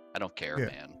me. I don't care,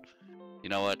 man. You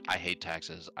know what? I hate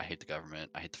taxes. I hate the government.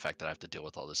 I hate the fact that I have to deal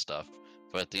with all this stuff.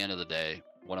 But at the end of the day,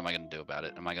 what am I going to do about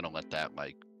it? Am I going to let that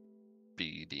like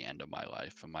be the end of my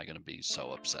life? Am I going to be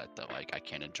so upset that like I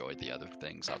can't enjoy the other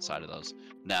things outside of those?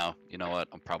 No, you know what?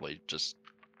 I'm probably just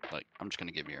like I'm just going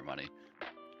to give you your money.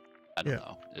 I don't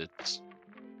know. It's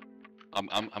I'm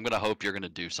gonna hope you're gonna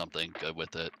do something good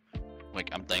with it. Like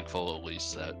I'm thankful at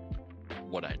least that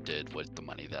what I did with the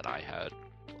money that I had,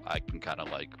 I can kind of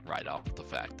like write off the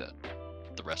fact that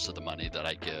the rest of the money that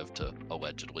I give to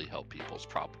allegedly help people is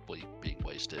probably being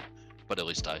wasted. But at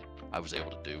least I was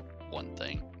able to do one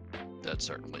thing that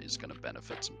certainly is gonna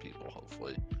benefit some people,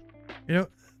 hopefully. You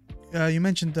know, you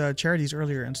mentioned charities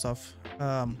earlier and stuff.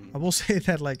 I will say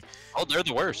that like, oh, they're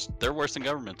the worst. They're worse than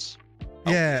governments.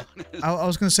 Yeah, I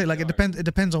was gonna say like it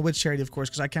depends on which charity, of course,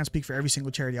 because I can't speak for every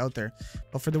single charity out there.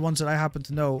 But for the ones that I happen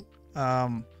to know,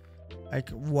 like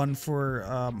one for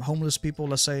homeless people,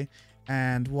 let's say,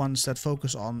 and ones that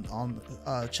focus on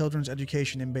children's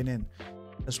education in Benin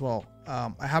as well.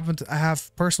 I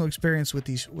have personal experience with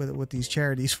these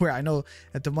charities where I know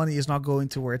that the money is not going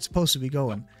to where it's supposed to be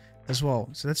going as well.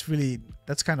 So that's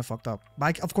kind of fucked up.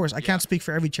 But of course, I can't speak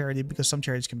for every charity because some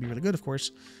charities can be really good, of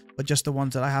course, but just the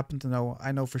ones that I happen to know,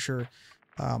 I know for sure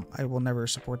I will never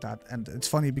support that. And it's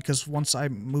funny because once I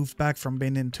moved back from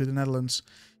Benin to the Netherlands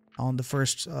on the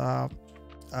first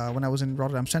when I was in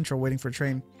Rotterdam Central waiting for a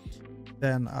train,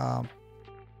 then I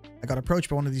got approached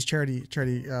by one of these charity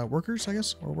workers, I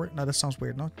guess, or no, that sounds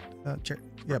weird. No,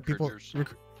 people.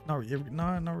 No,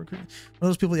 recruiting.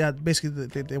 Those people, basically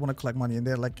they want to collect money, and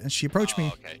they're like, and she approached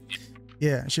me. Okay.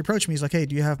 Yeah, she approached me. He's like, hey,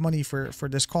 do you have money for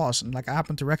this cause? And like, I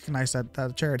happen to recognize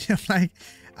that charity. I'm like,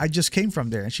 I just came from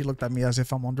there, and she looked at me as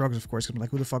if I'm on drugs, of course. I'm like,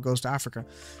 who the fuck goes to Africa?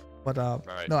 But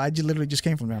no, I literally just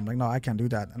came from there. I'm like, no, I can't do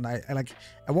that. And I like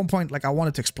at one point, like I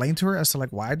wanted to explain to her as to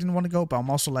like why I didn't want to go, but I'm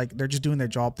also like, they're just doing their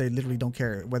job. They literally don't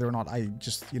care whether or not I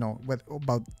just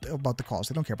about the cause.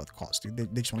 They don't care about the cause, dude.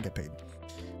 They just want to get paid.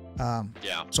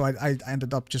 So I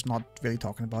ended up just not really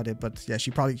talking about it, but yeah,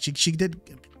 she did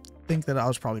think that I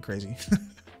was probably crazy.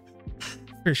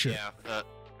 For sure.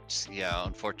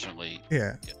 Unfortunately,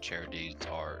 charities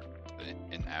are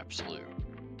an absolute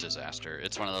disaster.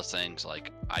 It's one of those things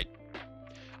like I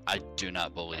do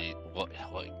not believe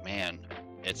man,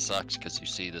 it sucks because you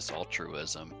see this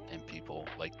altruism in people,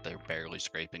 like they're barely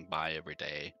scraping by every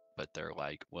day, but they're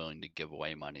like willing to give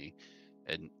away money.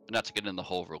 And not to get in the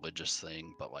whole religious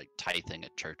thing, but like tithing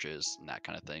at churches and that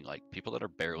kind of thing, like people that are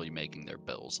barely making their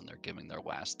bills and they're giving their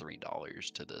last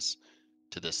 $3 to this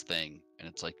thing, and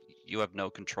it's like you have no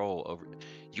control over.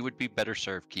 You would be better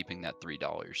served keeping that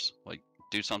 $3. Like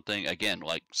do something again,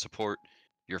 like support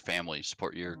your family,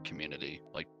 support your community,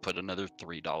 like put another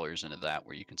 $3 into that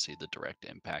where you can see the direct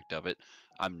impact of it.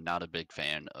 I'm not a big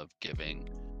fan of giving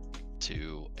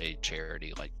to a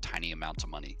charity like tiny amounts of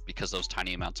money, because those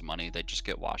tiny amounts of money, they just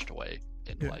get washed away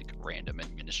in like random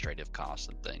administrative costs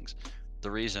and things.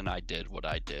 The reason I did what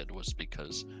I did was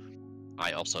because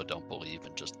I also don't believe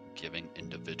in just giving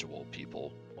individual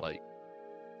people like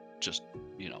just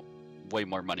way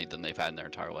more money than they've had in their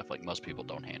entire life. Like most people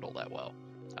don't handle that well.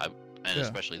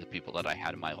 Especially the people that I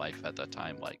had in my life at that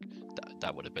time, like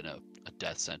that would have been a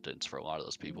death sentence for a lot of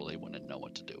those people. They wouldn't know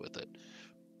what to do with it.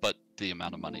 But the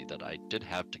amount of money that I did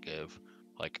have to give,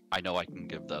 like I know I can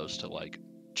give those to like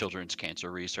children's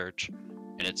cancer research,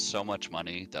 and it's so much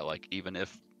money that like even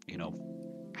if, you know,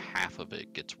 half of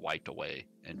it gets wiped away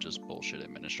in just bullshit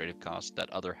administrative costs, that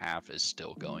other half is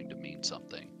still going to mean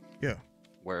something. Yeah.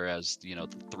 Whereas, you know,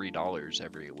 the $3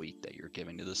 every week that you're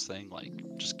giving to this thing, like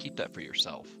just keep that for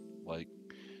yourself. Like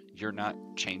you're not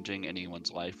changing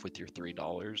anyone's life with your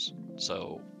 $3.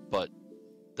 So, but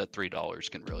that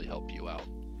 $3 can really help you out.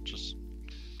 Just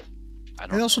I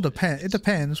don't It also know. depends. It It's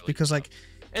depends really because tough. like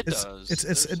It it's does. it's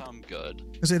There's it some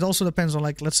good. because it also depends on,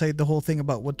 like, let's say the whole thing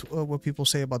about what people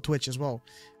say about Twitch as well,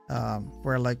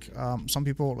 where like some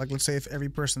people, like, let's say if every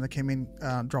person that came in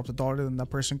dropped $1, then that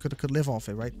person could live off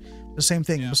it, right? The same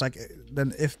thing. Yeah. It's like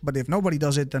then if nobody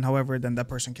does it, then however, then that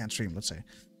person can't stream, let's say.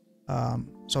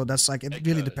 So that's like it It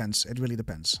really could. depends. It really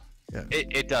depends. Yeah.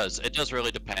 It does. It does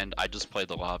really depend. I just play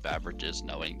the law of averages,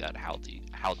 knowing that how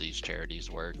these charities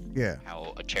work, Yeah. how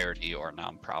a charity or a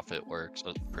nonprofit works,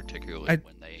 particularly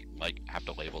when they like have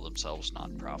to label themselves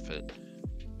nonprofit.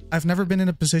 I've never been in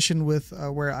a position with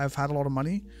where I've had a lot of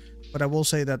money, but I will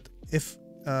say that if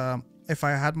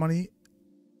I had money,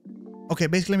 okay,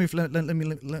 basically let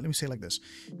me say it like this: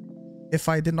 if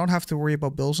I did not have to worry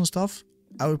about bills and stuff,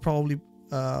 I would probably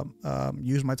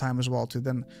use my time as well to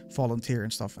then volunteer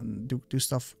and stuff and do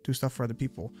stuff for other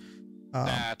people.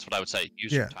 That's what I would say.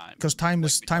 Use your time. Because time Like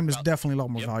is we talked about. definitely a lot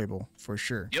more Yep. valuable for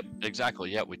sure. Yep,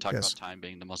 exactly. Yeah, we talked Yes. about time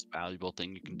being the most valuable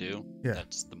thing you can do. Yeah.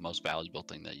 That's the most valuable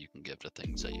thing that you can give to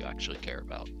things that you actually care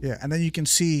about. Yeah, and then you can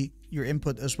see your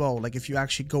input as well. Like if you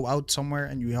actually go out somewhere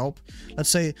and you help, let's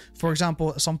say, for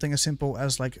example, something as simple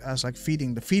as like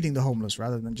feeding the homeless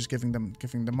rather than just giving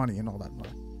them money and all that.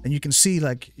 And you can see,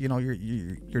 like, you know,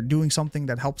 you're doing something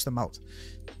that helps them out.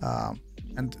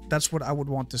 And that's what I would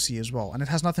want to see as well. And it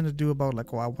has nothing to do about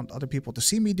like, oh, I want other people to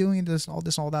see me doing this, all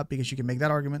that, because you can make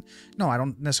that argument. No, I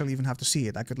don't necessarily even have to see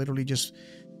it. I could literally just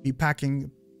be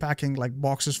packing like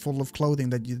boxes full of clothing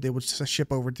that they would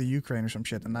ship over to Ukraine or some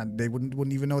shit, and they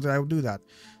wouldn't even know that I would do that.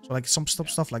 So like some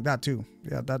stuff like that too.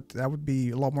 Yeah, that would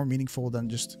be a lot more meaningful than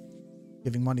just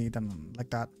giving money than like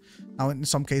that. Now, in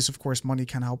some cases, of course, money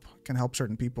can help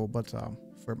certain people, but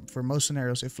for most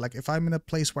scenarios, if I'm in a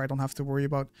place where I don't have to worry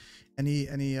about any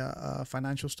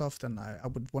financial stuff, then I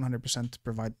would 100%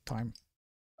 provide time.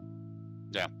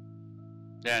 Yeah,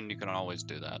 and you can always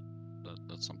do that.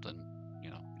 That's something, you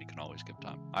know, you can always give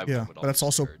time. I Yeah, would but that's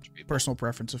always also encourage people. personal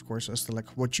preference, of course, as to like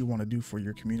what you want to do for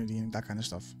your community and that kind of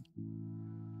stuff.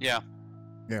 Yeah.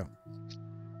 Yeah.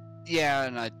 Yeah,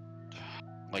 and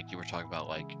like you were talking about,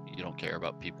 like you don't care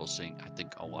about people seeing. I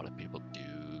think a lot of people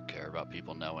do care about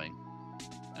people knowing,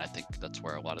 and I think that's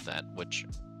where a lot of that. Which,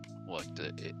 look,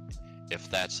 if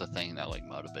that's the thing that like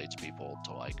motivates people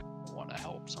to like want to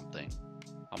help something,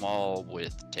 I'm all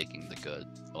with taking the good,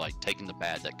 like taking the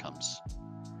bad that comes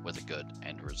with a good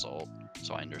end result.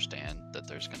 So I understand that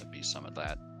there's going to be some of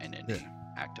that in any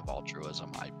act of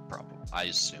altruism. I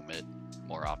assume it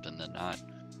more often than not.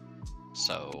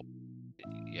 So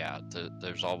yeah,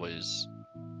 there's always,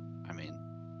 I mean,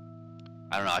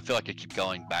 I don't know. I feel like I keep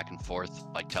going back and forth,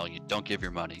 like telling you, don't give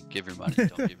your money, don't give your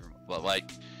money. But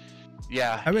like,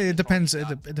 yeah. I mean, it depends. It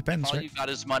If depends, all right? you got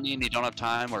is money and you don't have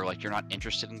time, or like you're not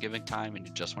interested in giving time and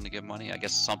you just want to give money, I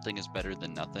guess something is better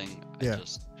than nothing. Yeah.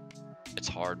 It's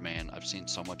hard, man. I've seen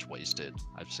so much wasted.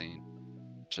 I've seen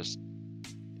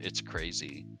it's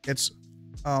crazy. It's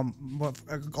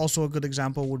also a good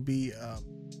example would be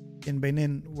in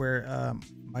Benin, where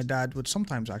my dad would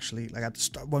sometimes actually, like at the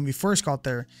start, when we first got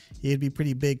there, he'd be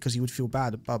pretty big because he would feel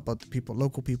bad about the people,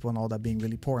 local people and all that, being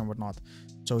really poor and whatnot.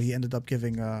 So he ended up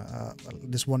giving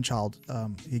this one child,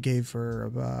 he gave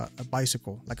her a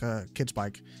bicycle, like a kid's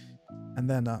bike, and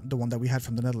then the one that we had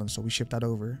from the Netherlands, so we shipped that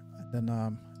over.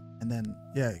 And then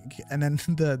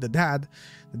the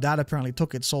dad apparently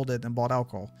took it, sold it, and bought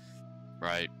alcohol.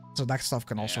 Right. So that stuff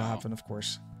can also Yeah. happen, of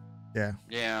course. Yeah,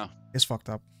 Yeah. it's fucked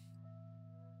up.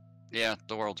 Yeah.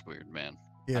 The world's weird, man.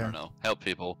 I Yeah, don't know. Help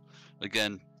people.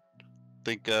 Again,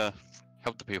 think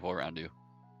help the people around you.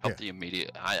 Help Yeah. the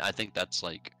immediate. I think that's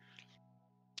like,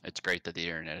 it's great that the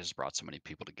internet has brought so many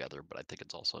people together, but I think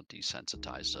it's also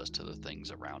desensitized us to the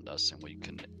things around us, and we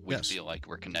Yes. feel like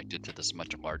we're connected to this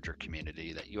much larger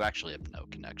community that you actually have no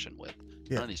connection with.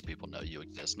 Yeah. None of these people know you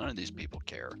exist. None of these people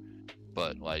care.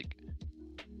 But like,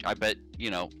 I bet,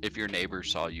 you know, if your neighbor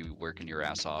saw you working your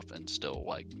ass off and still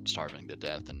like starving to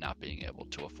death and not being able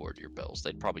to afford your bills,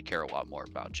 they'd probably care a lot more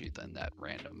about you than that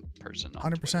random person on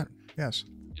 100%. Twitter, Yes.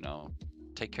 you know.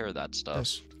 take care of that stuff.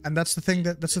 Yes. And that's the thing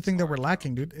that It's we're hard.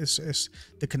 lacking, dude, is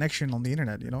the connection on the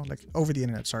internet, you know, like over the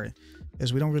internet, sorry.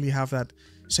 Is we don't really have that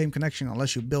same connection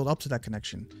unless you build up to that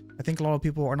connection. I think a lot of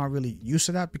people are not really used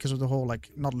to that because of the whole like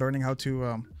not learning how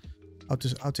to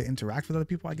interact with other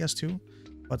people, I guess too.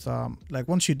 But like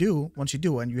once you do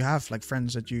and you have like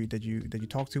friends that you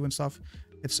talk to and stuff,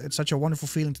 it's such a wonderful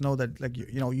feeling to know that like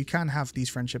you know you can have these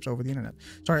friendships over the internet.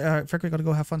 Sorry, Frank, we gotta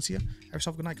go have fun. See ya. Have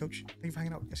yourself a good night, coach. Thank you for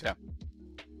hanging out. Yes, Yeah.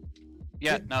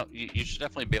 Yeah, no, you should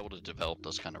definitely be able to develop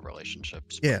those kind of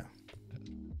relationships. but Yeah.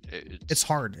 It's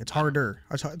hard. It's I don't- harder.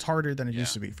 It's harder than it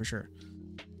used Yeah. to be, for sure.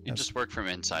 You Yes. just work from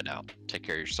inside out. Take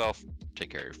care of yourself,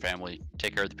 take care of your family,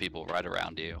 take care of the people right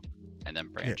around you, and then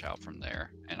branch out from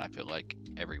there. And I feel like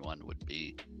everyone would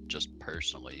be just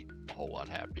personally a whole lot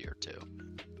happier too.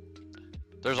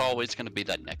 There's always going to be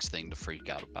that next thing to freak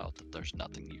out about that there's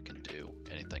nothing you can do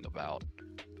anything about.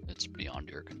 It's beyond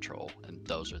your control. And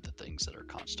those are the things that are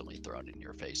constantly thrown in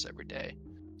your face every day.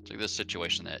 It's like this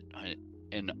situation that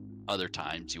in other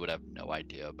times you would have no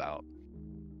idea about.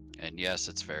 And yes,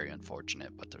 it's very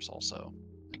unfortunate, but there's also,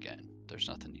 again, there's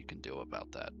nothing you can do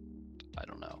about that. I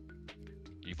don't know.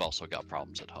 You've also got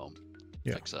problems at home.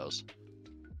 Yeah. Fix those.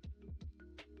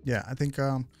 Yeah, I think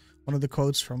one of the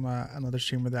quotes from another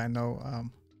streamer that I know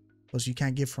was, "You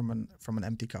can't give from an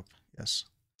empty cup." Yes.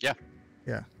 Yeah.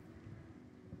 Yeah.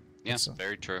 Yeah, That's,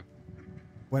 very true.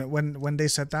 When they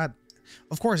said that,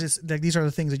 of course, it's like these are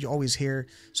the things that you always hear,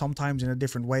 sometimes in a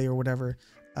different way or whatever.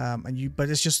 But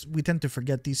it's just we tend to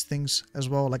forget these things as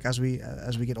well. Like as we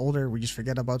get older, we just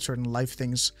forget about certain life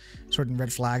things, certain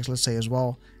red flags, let's say, as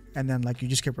well. And then like you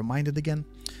just get reminded again.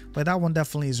 But that one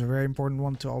definitely is a very important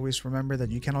one to always remember, that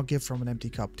you cannot give from an empty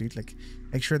cup, dude. Like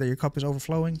make sure that your cup is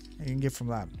overflowing and you can give from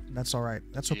that. That's all right.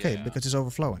 That's okay Yeah. because it's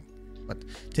overflowing. But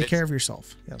take care of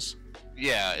yourself. Yes.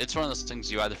 Yeah, it's one of those things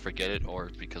you either forget it or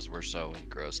because we're so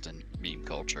engrossed in meme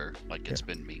culture, like it's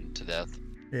been memed to death.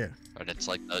 Yeah. But it's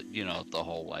like the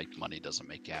whole like money doesn't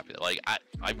make you happy. Like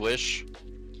I wish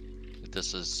that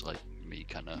this is like me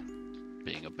kind of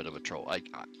being a bit of a troll.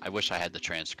 Like I wish I had the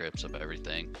transcripts of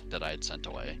everything that I had sent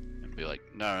away and be like,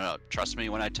 no, trust me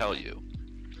when I tell you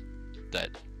that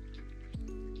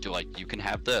you can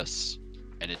have this,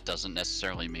 and it doesn't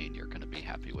necessarily mean you're going to be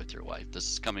happy with your life. This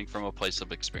is coming from a place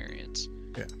of experience.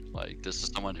 Yeah. Like this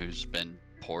is someone who's been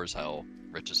poor as hell,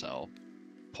 rich as hell,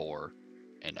 poor,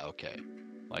 and okay.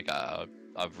 Like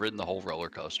I've ridden the whole roller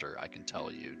coaster. I can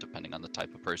tell you, depending on the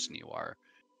type of person you are.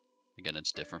 Again,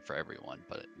 it's different for everyone,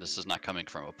 but this is not coming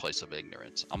from a place of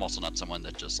ignorance. I'm also not someone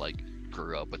that just like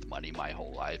grew up with money my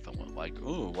whole life and went like,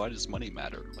 "Oh, why does money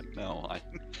matter?" Like, no,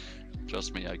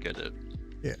 trust me, I get it.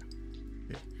 Yeah.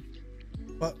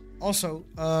 But also,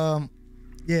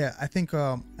 yeah, I think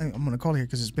I'm gonna call here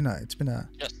because it's been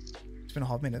a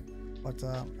hot minute. But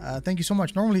thank you so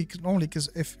much. Normally, because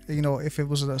if it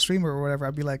was a streamer or whatever,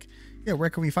 I'd be like, yeah,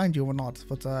 where can we find you or not?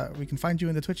 But we can find you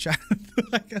in the Twitch chat,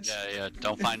 I guess. Yeah.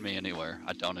 Don't find me anywhere.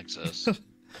 I don't exist.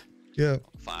 Yeah.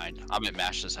 Fine. I'm at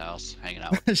Mash's house, hanging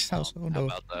out with Mash's people. house. Oh, How no.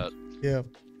 about that? Yeah.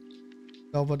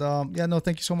 No, but yeah, no,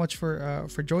 thank you so much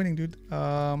for joining, dude.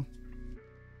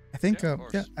 I think Yeah, of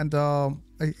course. yeah, and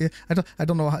I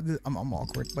don't know how I'm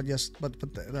awkward, but yes, but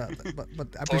I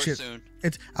appreciate soon.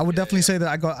 it. I would Yeah, definitely yeah. say that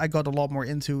I got a lot more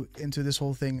into this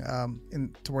whole thing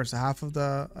in towards the half of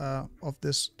the of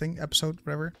this thing episode,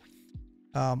 whatever.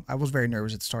 I was very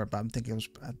nervous at the start, but I'm thinking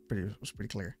it was pretty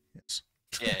clear. Yes.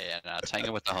 Yeah. No, it's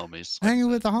hanging with the homies. Hanging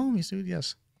with the homies, dude.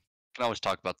 Yes. Can always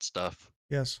talk about stuff.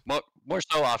 Yes. More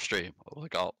so off stream.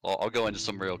 Like I'll go into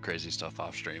some real crazy stuff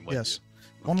off stream with Yes. you.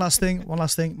 One last thing.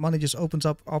 Money just opens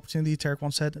up opportunity. Tarek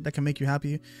once said that can make you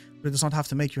happy, but it does not have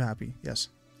to make you happy. Yes.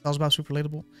 That was about super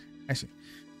relatable. I see.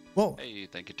 Well, Hey,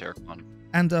 thank you, Tarek.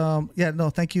 and yeah, no,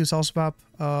 thank you, Salsabab.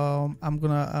 I'm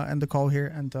gonna end the call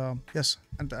here, and yes,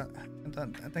 and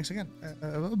thanks again.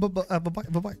 Bye bye.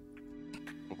 Bye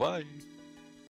bye.